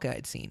these elk I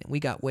had seen, and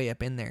we got way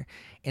up in there,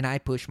 and I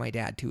pushed my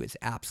dad to his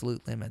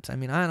absolute limits. I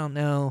mean, I don't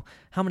know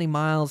how many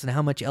miles and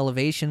how much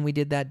elevation we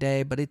did that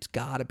day, but it's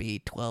got to be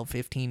 12,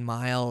 15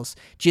 miles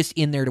just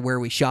in there to where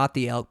we shot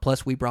the elk,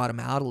 plus we brought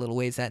him out a little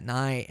ways that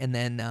night, and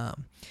then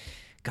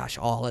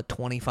all at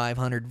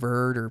 2,500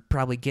 vert, or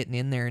probably getting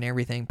in there and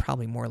everything,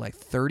 probably more like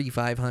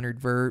 3,500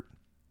 vert.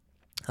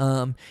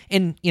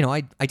 And you know,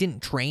 I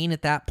didn't train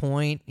at that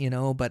point, you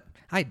know, but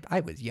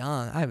I was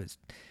young. I was,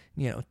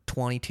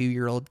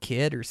 22-year-old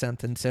kid or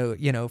something. So,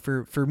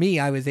 for me,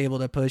 I was able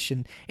to push,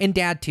 and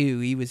Dad too,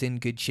 he was in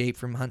good shape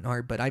from hunting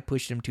hard, but I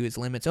pushed him to his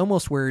limits,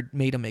 almost where it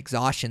made him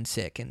exhaustion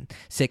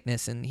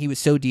sickness. And he was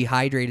so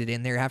dehydrated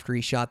in there after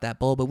he shot that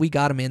bull, but we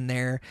got him in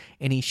there,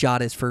 and he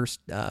shot his first,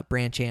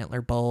 branch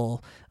antler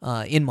bull,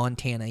 in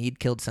Montana. He'd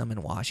killed some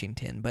in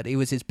Washington, but it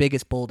was his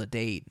biggest bull to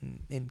date,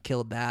 and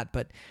killed that.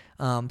 But,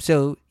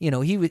 so,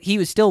 he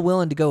was still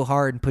willing to go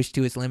hard and push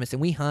to his limits,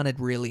 and we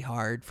hunted really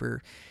hard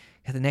for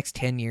the next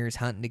 10 years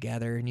hunting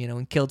together,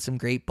 and killed some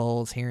great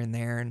bulls here and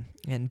there,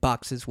 and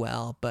bucks as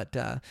well. But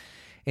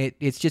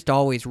it's just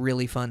always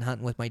really fun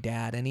hunting with my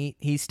dad, and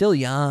he's still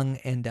young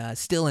and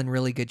still in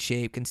really good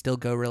shape, can still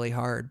go really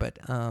hard. But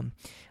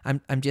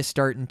I'm just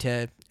starting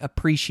to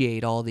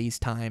appreciate all these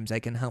times I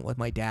can hunt with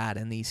my dad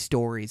and these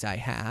stories I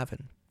have,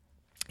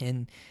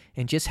 and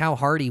just how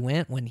hard he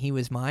went when he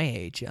was my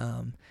age.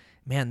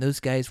 Man, those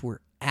guys were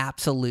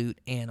absolute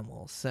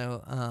animals.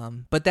 So,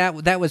 but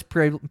that was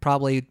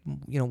probably,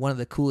 one of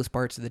the coolest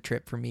parts of the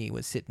trip for me,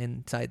 was sitting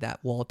inside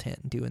that wall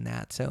tent and doing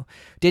that. So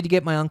did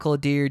get my uncle a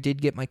deer,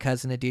 did get my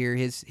cousin a deer,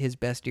 his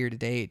best deer to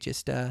date.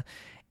 Just,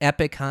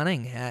 epic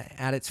hunting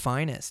at its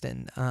finest.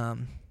 And,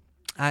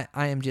 I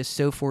am just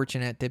so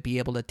fortunate to be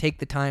able to take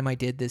the time I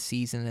did this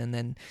season, and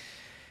then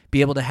be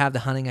able to have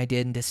the hunting I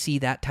did, and to see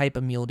that type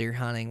of mule deer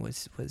hunting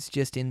was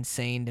just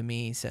insane to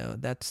me. So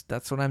that's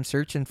what I'm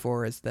searching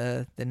for, is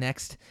the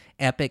next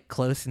epic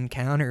close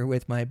encounter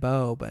with my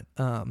bow. But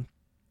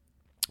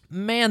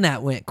man,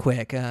 that went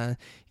quick.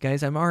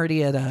 Guys, I'm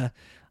already at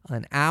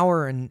an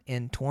hour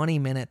and 20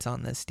 minutes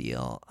on this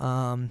deal.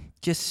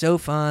 Just so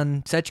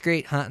fun, such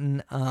great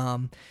hunting.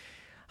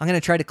 I'm going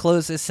to try to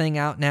close this thing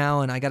out now,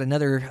 and I got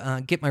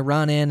another, get my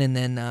run in, and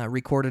then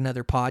record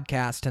another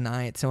podcast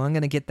tonight. So I'm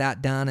going to get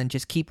that done and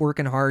just keep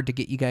working hard to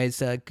get you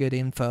guys good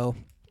info.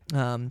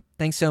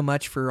 Thanks so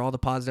much for all the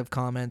positive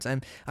comments.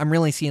 I'm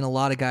really seeing a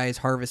lot of guys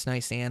harvest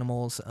nice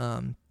animals,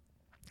 and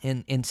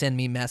send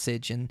me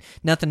message, and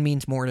nothing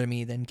means more to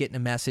me than getting a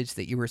message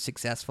that you were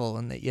successful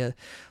and that you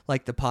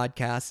like the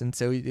podcast. And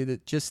so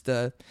just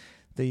the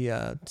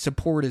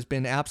support has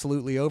been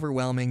absolutely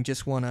overwhelming.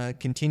 Just want to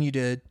continue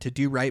to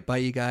do right by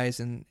you guys,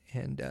 and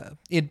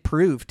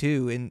improve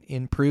too, and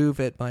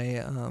improve at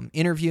my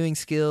interviewing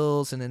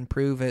skills, and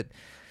improve at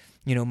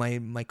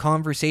my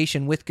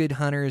conversation with good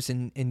hunters,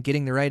 and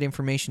getting the right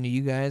information to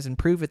you guys,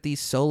 improve at these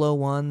solo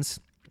ones,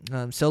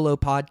 solo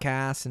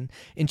podcasts,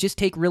 and just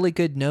take really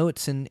good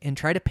notes, and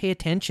try to pay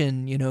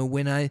attention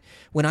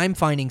when I'm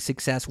finding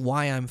success,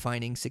 why I'm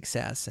finding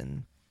success,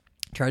 and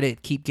try to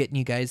keep getting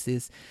you guys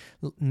this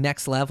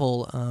next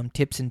level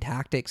tips and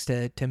tactics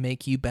to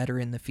make you better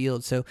in the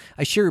field. So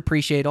I sure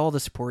appreciate all the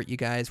support, you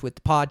guys, with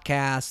the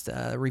podcast,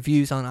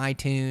 reviews on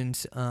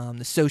iTunes,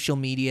 the social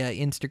media,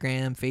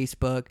 Instagram,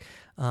 Facebook.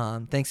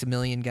 Thanks a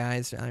million,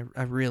 guys.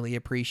 I really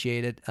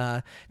appreciate it.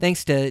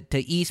 Thanks to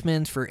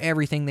Eastman's for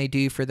everything they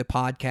do for the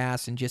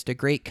podcast, and just a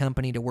great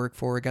company to work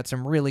for. Got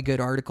some really good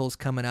articles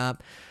coming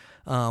up.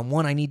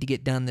 One I need to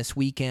get done this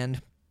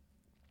weekend.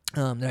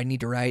 That I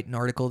need to write an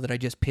article that I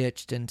just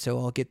pitched, and so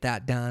I'll get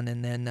that done.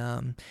 And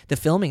then the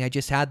filming, I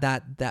just had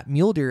that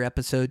mule deer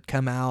episode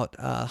come out,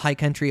 High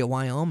Country of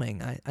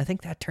Wyoming. I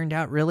think that turned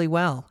out really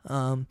well.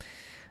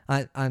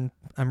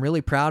 I'm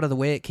really proud of the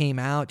way it came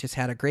out. Just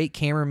had a great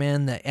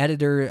cameraman. The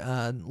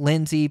editor,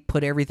 Lindsay,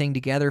 put everything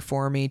together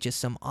for me. Just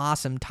some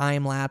awesome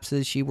time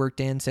lapses she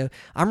worked in. So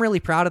I'm really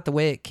proud of the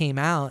way it came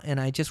out, and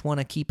I just want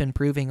to keep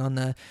improving on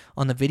the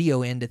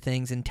video end of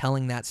things and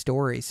telling that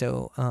story.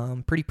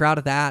 So pretty proud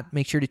of that.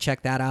 Make sure to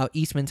check that out.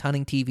 Eastman's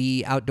Hunting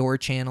TV Outdoor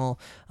Channel.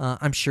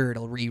 I'm sure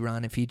it'll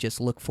rerun if you just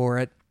look for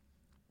it.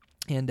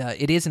 And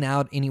it isn't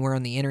out anywhere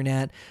on the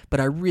internet, but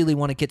I really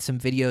want to get some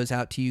videos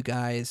out to you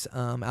guys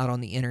out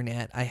on the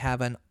internet. I have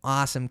an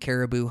awesome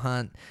caribou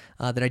hunt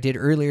that I did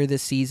earlier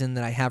this season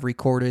that I have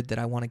recorded that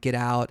I want to get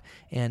out,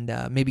 and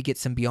maybe get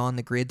some beyond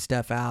the grid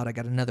stuff out. I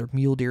got another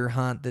mule deer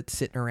hunt that's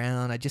sitting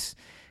around.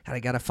 I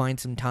got to find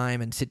some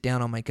time and sit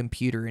down on my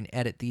computer and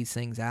edit these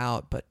things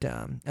out. But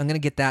I'm going to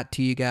get that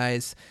to you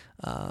guys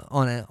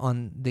on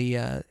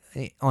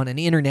an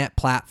internet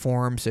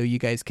platform so you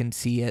guys can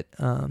see it.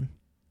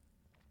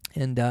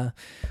 And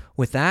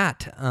with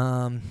that,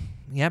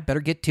 better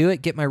get to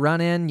it, get my run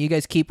in. You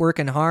guys keep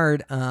working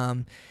hard.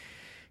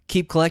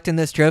 Keep collecting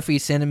this trophy,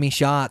 sending me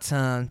shots.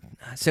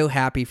 So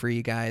happy for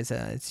you guys.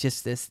 It's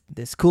just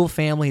this cool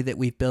family that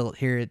we've built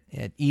here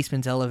at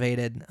Eastman's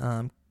Elevated.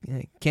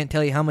 Can't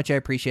tell you how much I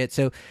appreciate it.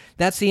 So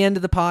that's the end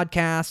of the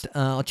podcast.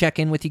 I'll check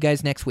in with you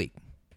guys next week.